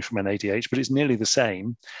it's coming from NADH, but it's nearly the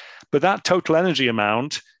same. But that total energy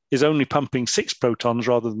amount is only pumping 6 protons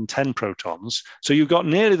rather than 10 protons. So you've got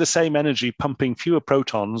nearly the same energy pumping fewer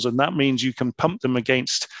protons, and that means you can pump them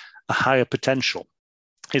against a higher potential.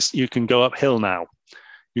 You can go uphill now.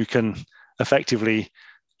 You can effectively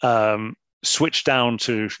switch down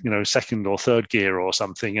to second or third gear or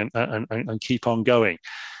something and keep on going.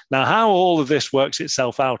 Now, how all of this works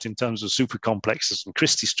itself out in terms of supercomplexes and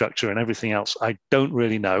cristae structure and everything else, I don't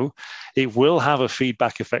really know. It will have a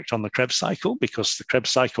feedback effect on the Krebs cycle, because the Krebs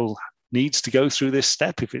cycle needs to go through this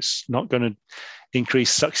step if it's not going to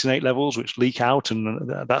increase succinate levels, which leak out,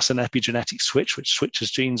 and that's an epigenetic switch, which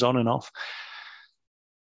switches genes on and off.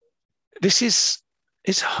 It's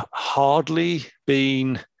hardly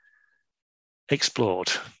been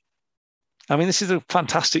explored. I mean, this is a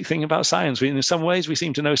fantastic thing about science. In some ways, we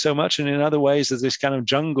seem to know so much, and in other ways, there's this kind of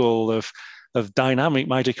jungle of dynamic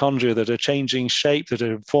mitochondria that are changing shape, that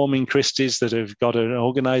are forming cristae, that have got an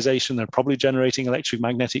organization, they're probably generating electric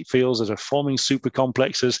magnetic fields, that are forming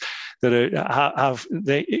supercomplexes, that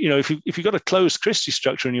if you've got a closed cristae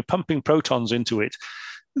structure and you're pumping protons into it,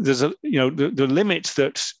 there's the limit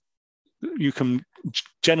that you can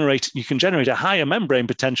generate a higher membrane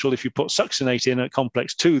potential if you put succinate in at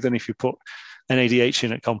complex 2 than if you put NADH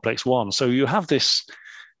in at complex 1. So you have this,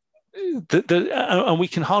 and we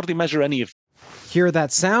can hardly measure any of. Hear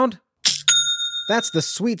that sound? That's the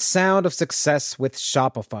sweet sound of success with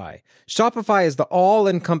Shopify. Shopify is the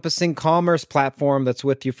all-encompassing commerce platform that's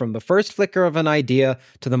with you from the first flicker of an idea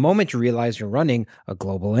to the moment you realize you're running a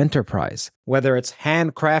global enterprise. Whether it's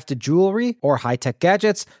handcrafted jewelry or high-tech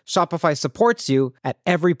gadgets, Shopify supports you at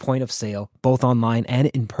every point of sale, both online and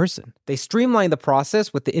in person. They streamline the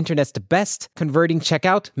process with the internet's best converting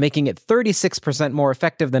checkout, making it 36% more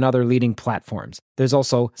effective than other leading platforms. There's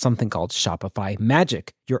also something called Shopify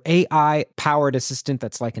Magic, your AI-powered assistant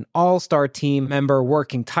that's like an all-star team member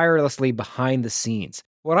working tirelessly behind the scenes.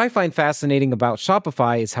 What I find fascinating about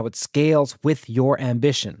Shopify is how it scales with your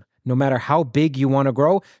ambition. No matter how big you want to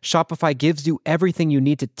grow, Shopify gives you everything you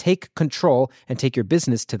need to take control and take your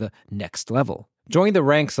business to the next level. Join the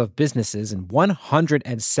ranks of businesses in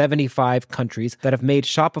 175 countries that have made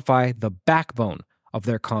Shopify the backbone of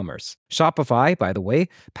their commerce. Shopify, by the way,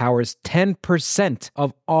 powers 10%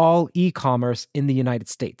 of all e-commerce in the United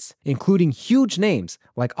States, including huge names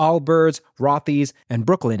like Allbirds, Rothy's, and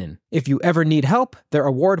Brooklinen. If you ever need help, their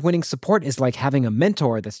award-winning support is like having a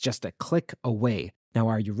mentor that's just a click away. Now,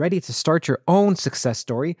 are you ready to start your own success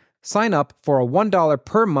story? Sign up for a $1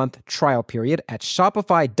 per month trial period at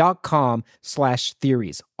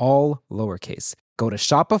shopify.com/theories, all lowercase. Go to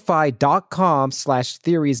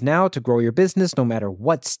shopify.com/theories now to grow your business no matter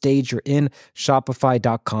what stage you're in.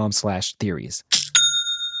 Shopify.com/theories.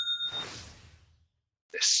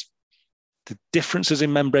 The differences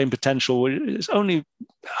in membrane potential is only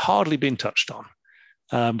hardly been touched on.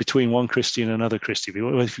 between one Christie and another Christie,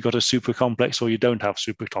 whether if you've got a super complex or you don't have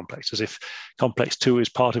super complex, as if complex 2 is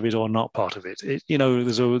part of it or not part of it.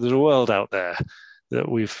 There's a world out there that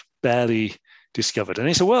we've barely discovered, and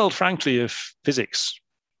it's a world, frankly, of physics.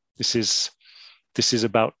 This is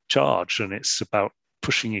about charge, and it's about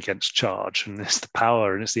pushing against charge, and it's the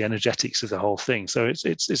power and it's the energetics of the whole thing. So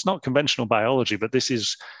it's not conventional biology, but this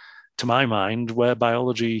is, to my mind, where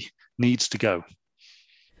biology needs to go.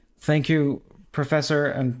 Thank you, Professor.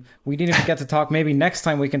 And we didn't even get to talk. Maybe next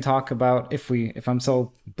time we can talk about, if I'm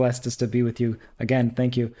so blessed as to be with you again,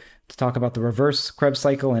 thank you, to talk about the reverse Krebs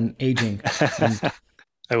cycle and aging.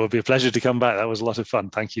 It will be a pleasure to come back. That was a lot of fun.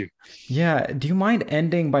 Thank you. Yeah. Do you mind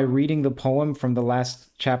ending by reading the poem from the last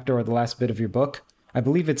chapter or the last bit of your book? I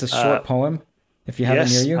believe it's a short poem, if you have it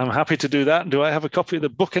near you. I'm happy to do that. Do I have a copy of the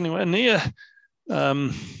book anywhere near? I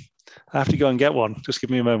have to go and get one. Just give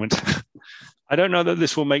me a moment. I don't know that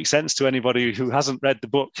this will make sense to anybody who hasn't read the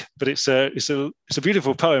book, but it's a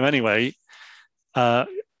beautiful poem anyway. I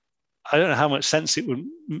don't know how much sense it would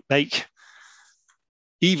make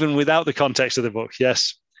even without the context of the book.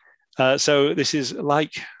 Yes. So this is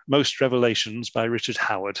Like Most Revelations by Richard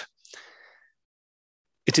Howard.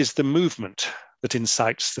 It is the movement that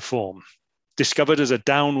incites the form, discovered as a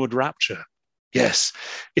downward rapture. Yes,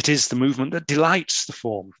 it is the movement that delights the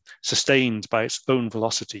form, sustained by its own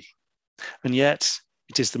velocity. And yet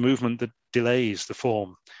it is the movement that delays the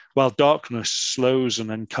form, while darkness slows and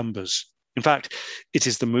encumbers. In fact, it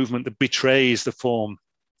is the movement that betrays the form,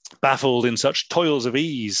 baffled in such toils of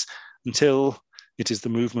ease, until it is the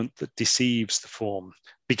movement that deceives the form,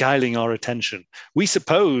 beguiling our attention. We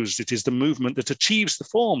supposed it is the movement that achieves the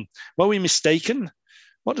form. Were we mistaken?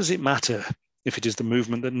 What does it matter if it is the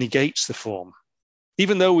movement that negates the form?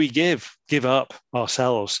 Even though we give up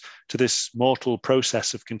ourselves to this mortal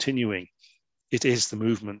process of continuing, it is the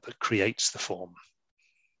movement that creates the form.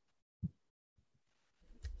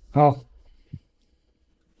 Oh,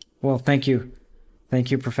 well, thank you.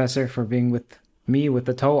 Thank you, Professor, for being with me, with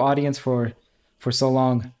the TOE audience for so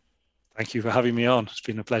long. Thank you for having me on. It's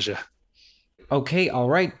been a pleasure. Okay, all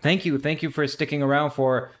right. Thank you. Thank you for sticking around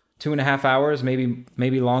for 2.5 hours,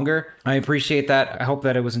 maybe longer. I appreciate that. I hope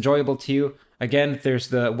that it was enjoyable to you. Again, there's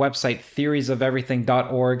the website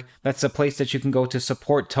theoriesofeverything.org. That's a place that you can go to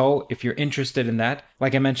support TOE if you're interested in that.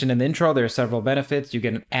 Like I mentioned in the intro, there are several benefits. You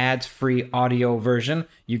get an ads-free audio version.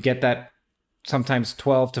 You get that sometimes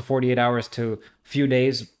 12 to 48 hours to a few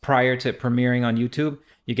days prior to premiering on YouTube.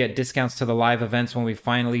 You get discounts to the live events when we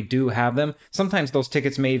finally do have them. Sometimes those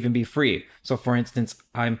tickets may even be free. So for instance,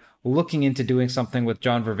 I'm looking into doing something with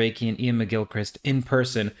John Vervaeke and Ian McGilchrist in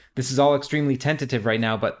person. This is all extremely tentative right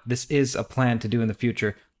now, but this is a plan to do in the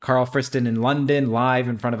future. Carl Friston in London, live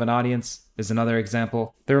in front of an audience, is another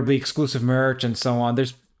example. There will be exclusive merch and so on.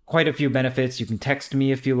 There's quite a few benefits. You can text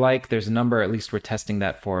me if you like. There's a number, at least we're testing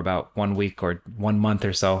that for about 1 week or 1 month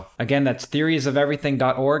or so. Again, that's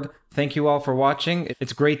theoriesofeverything.org. Thank you all for watching.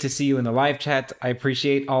 It's great to see you in the live chat. I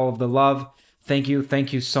appreciate all of the love. Thank you.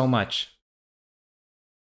 Thank you so much.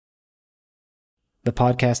 The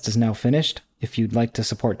podcast is now finished. If you'd like to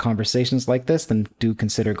support conversations like this, then do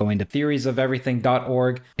consider going to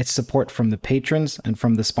theoriesofeverything.org. It's support from the patrons and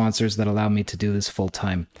from the sponsors that allow me to do this full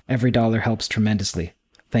time. Every dollar helps tremendously.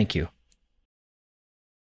 Thank you.